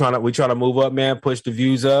trying to move up, man. Push the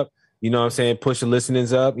views up. You know what I'm saying? Push the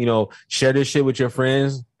listenings up. You know, share this shit with your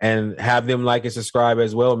friends and have them like and subscribe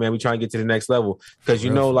as well, man. We trying to get to the next level. Because,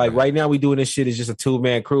 right now we doing this shit is just a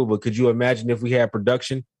 2-man crew. But could you imagine if we had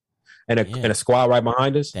production and a squad right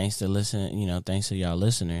behind us? Thanks to thanks to y'all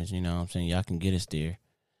listeners, you know what I'm saying? Y'all can get us there.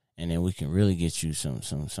 And then we can really get you some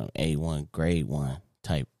A1, grade 1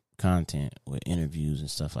 type content with interviews and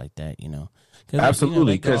stuff like that, you know.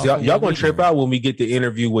 Absolutely, because y'all gonna trip out when we get the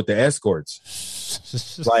interview with the escorts.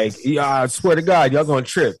 Like, I swear to God, y'all gonna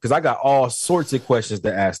trip because I got all sorts of questions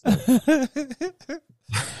to ask them.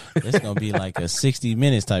 It's gonna be like a 60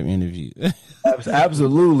 minutes type interview.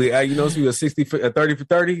 Absolutely, it's gonna be a 30 for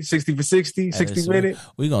 30, 60 for 60, 60 minutes.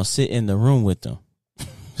 We're gonna sit in the room with them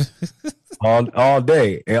all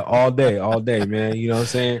day, man. You know what I'm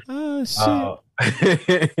saying? Oh shit.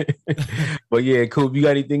 But yeah, cool. You got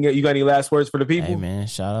anything? You got any last words for the people? Hey man,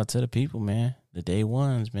 shout out to the people, man. The day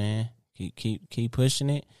ones, man. Keep pushing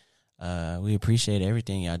it. We appreciate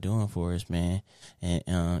everything y'all doing for us, man.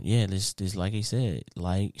 And yeah, this like he said,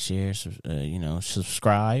 like, share,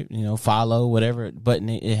 subscribe, follow, whatever button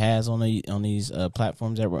it has on these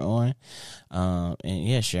platforms that we're on. And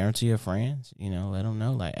yeah, share them to your friends. Let them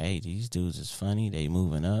know, like, hey, these dudes is funny. They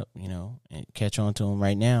moving up. And catch on to them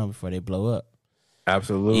right now before they blow up.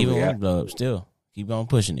 Absolutely. Even when they blow up, still keep on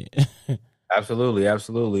pushing it. Absolutely,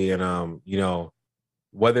 and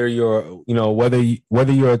whether you're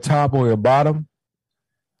a top or a bottom,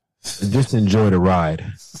 just enjoy the ride.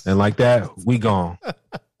 And like that, we gone.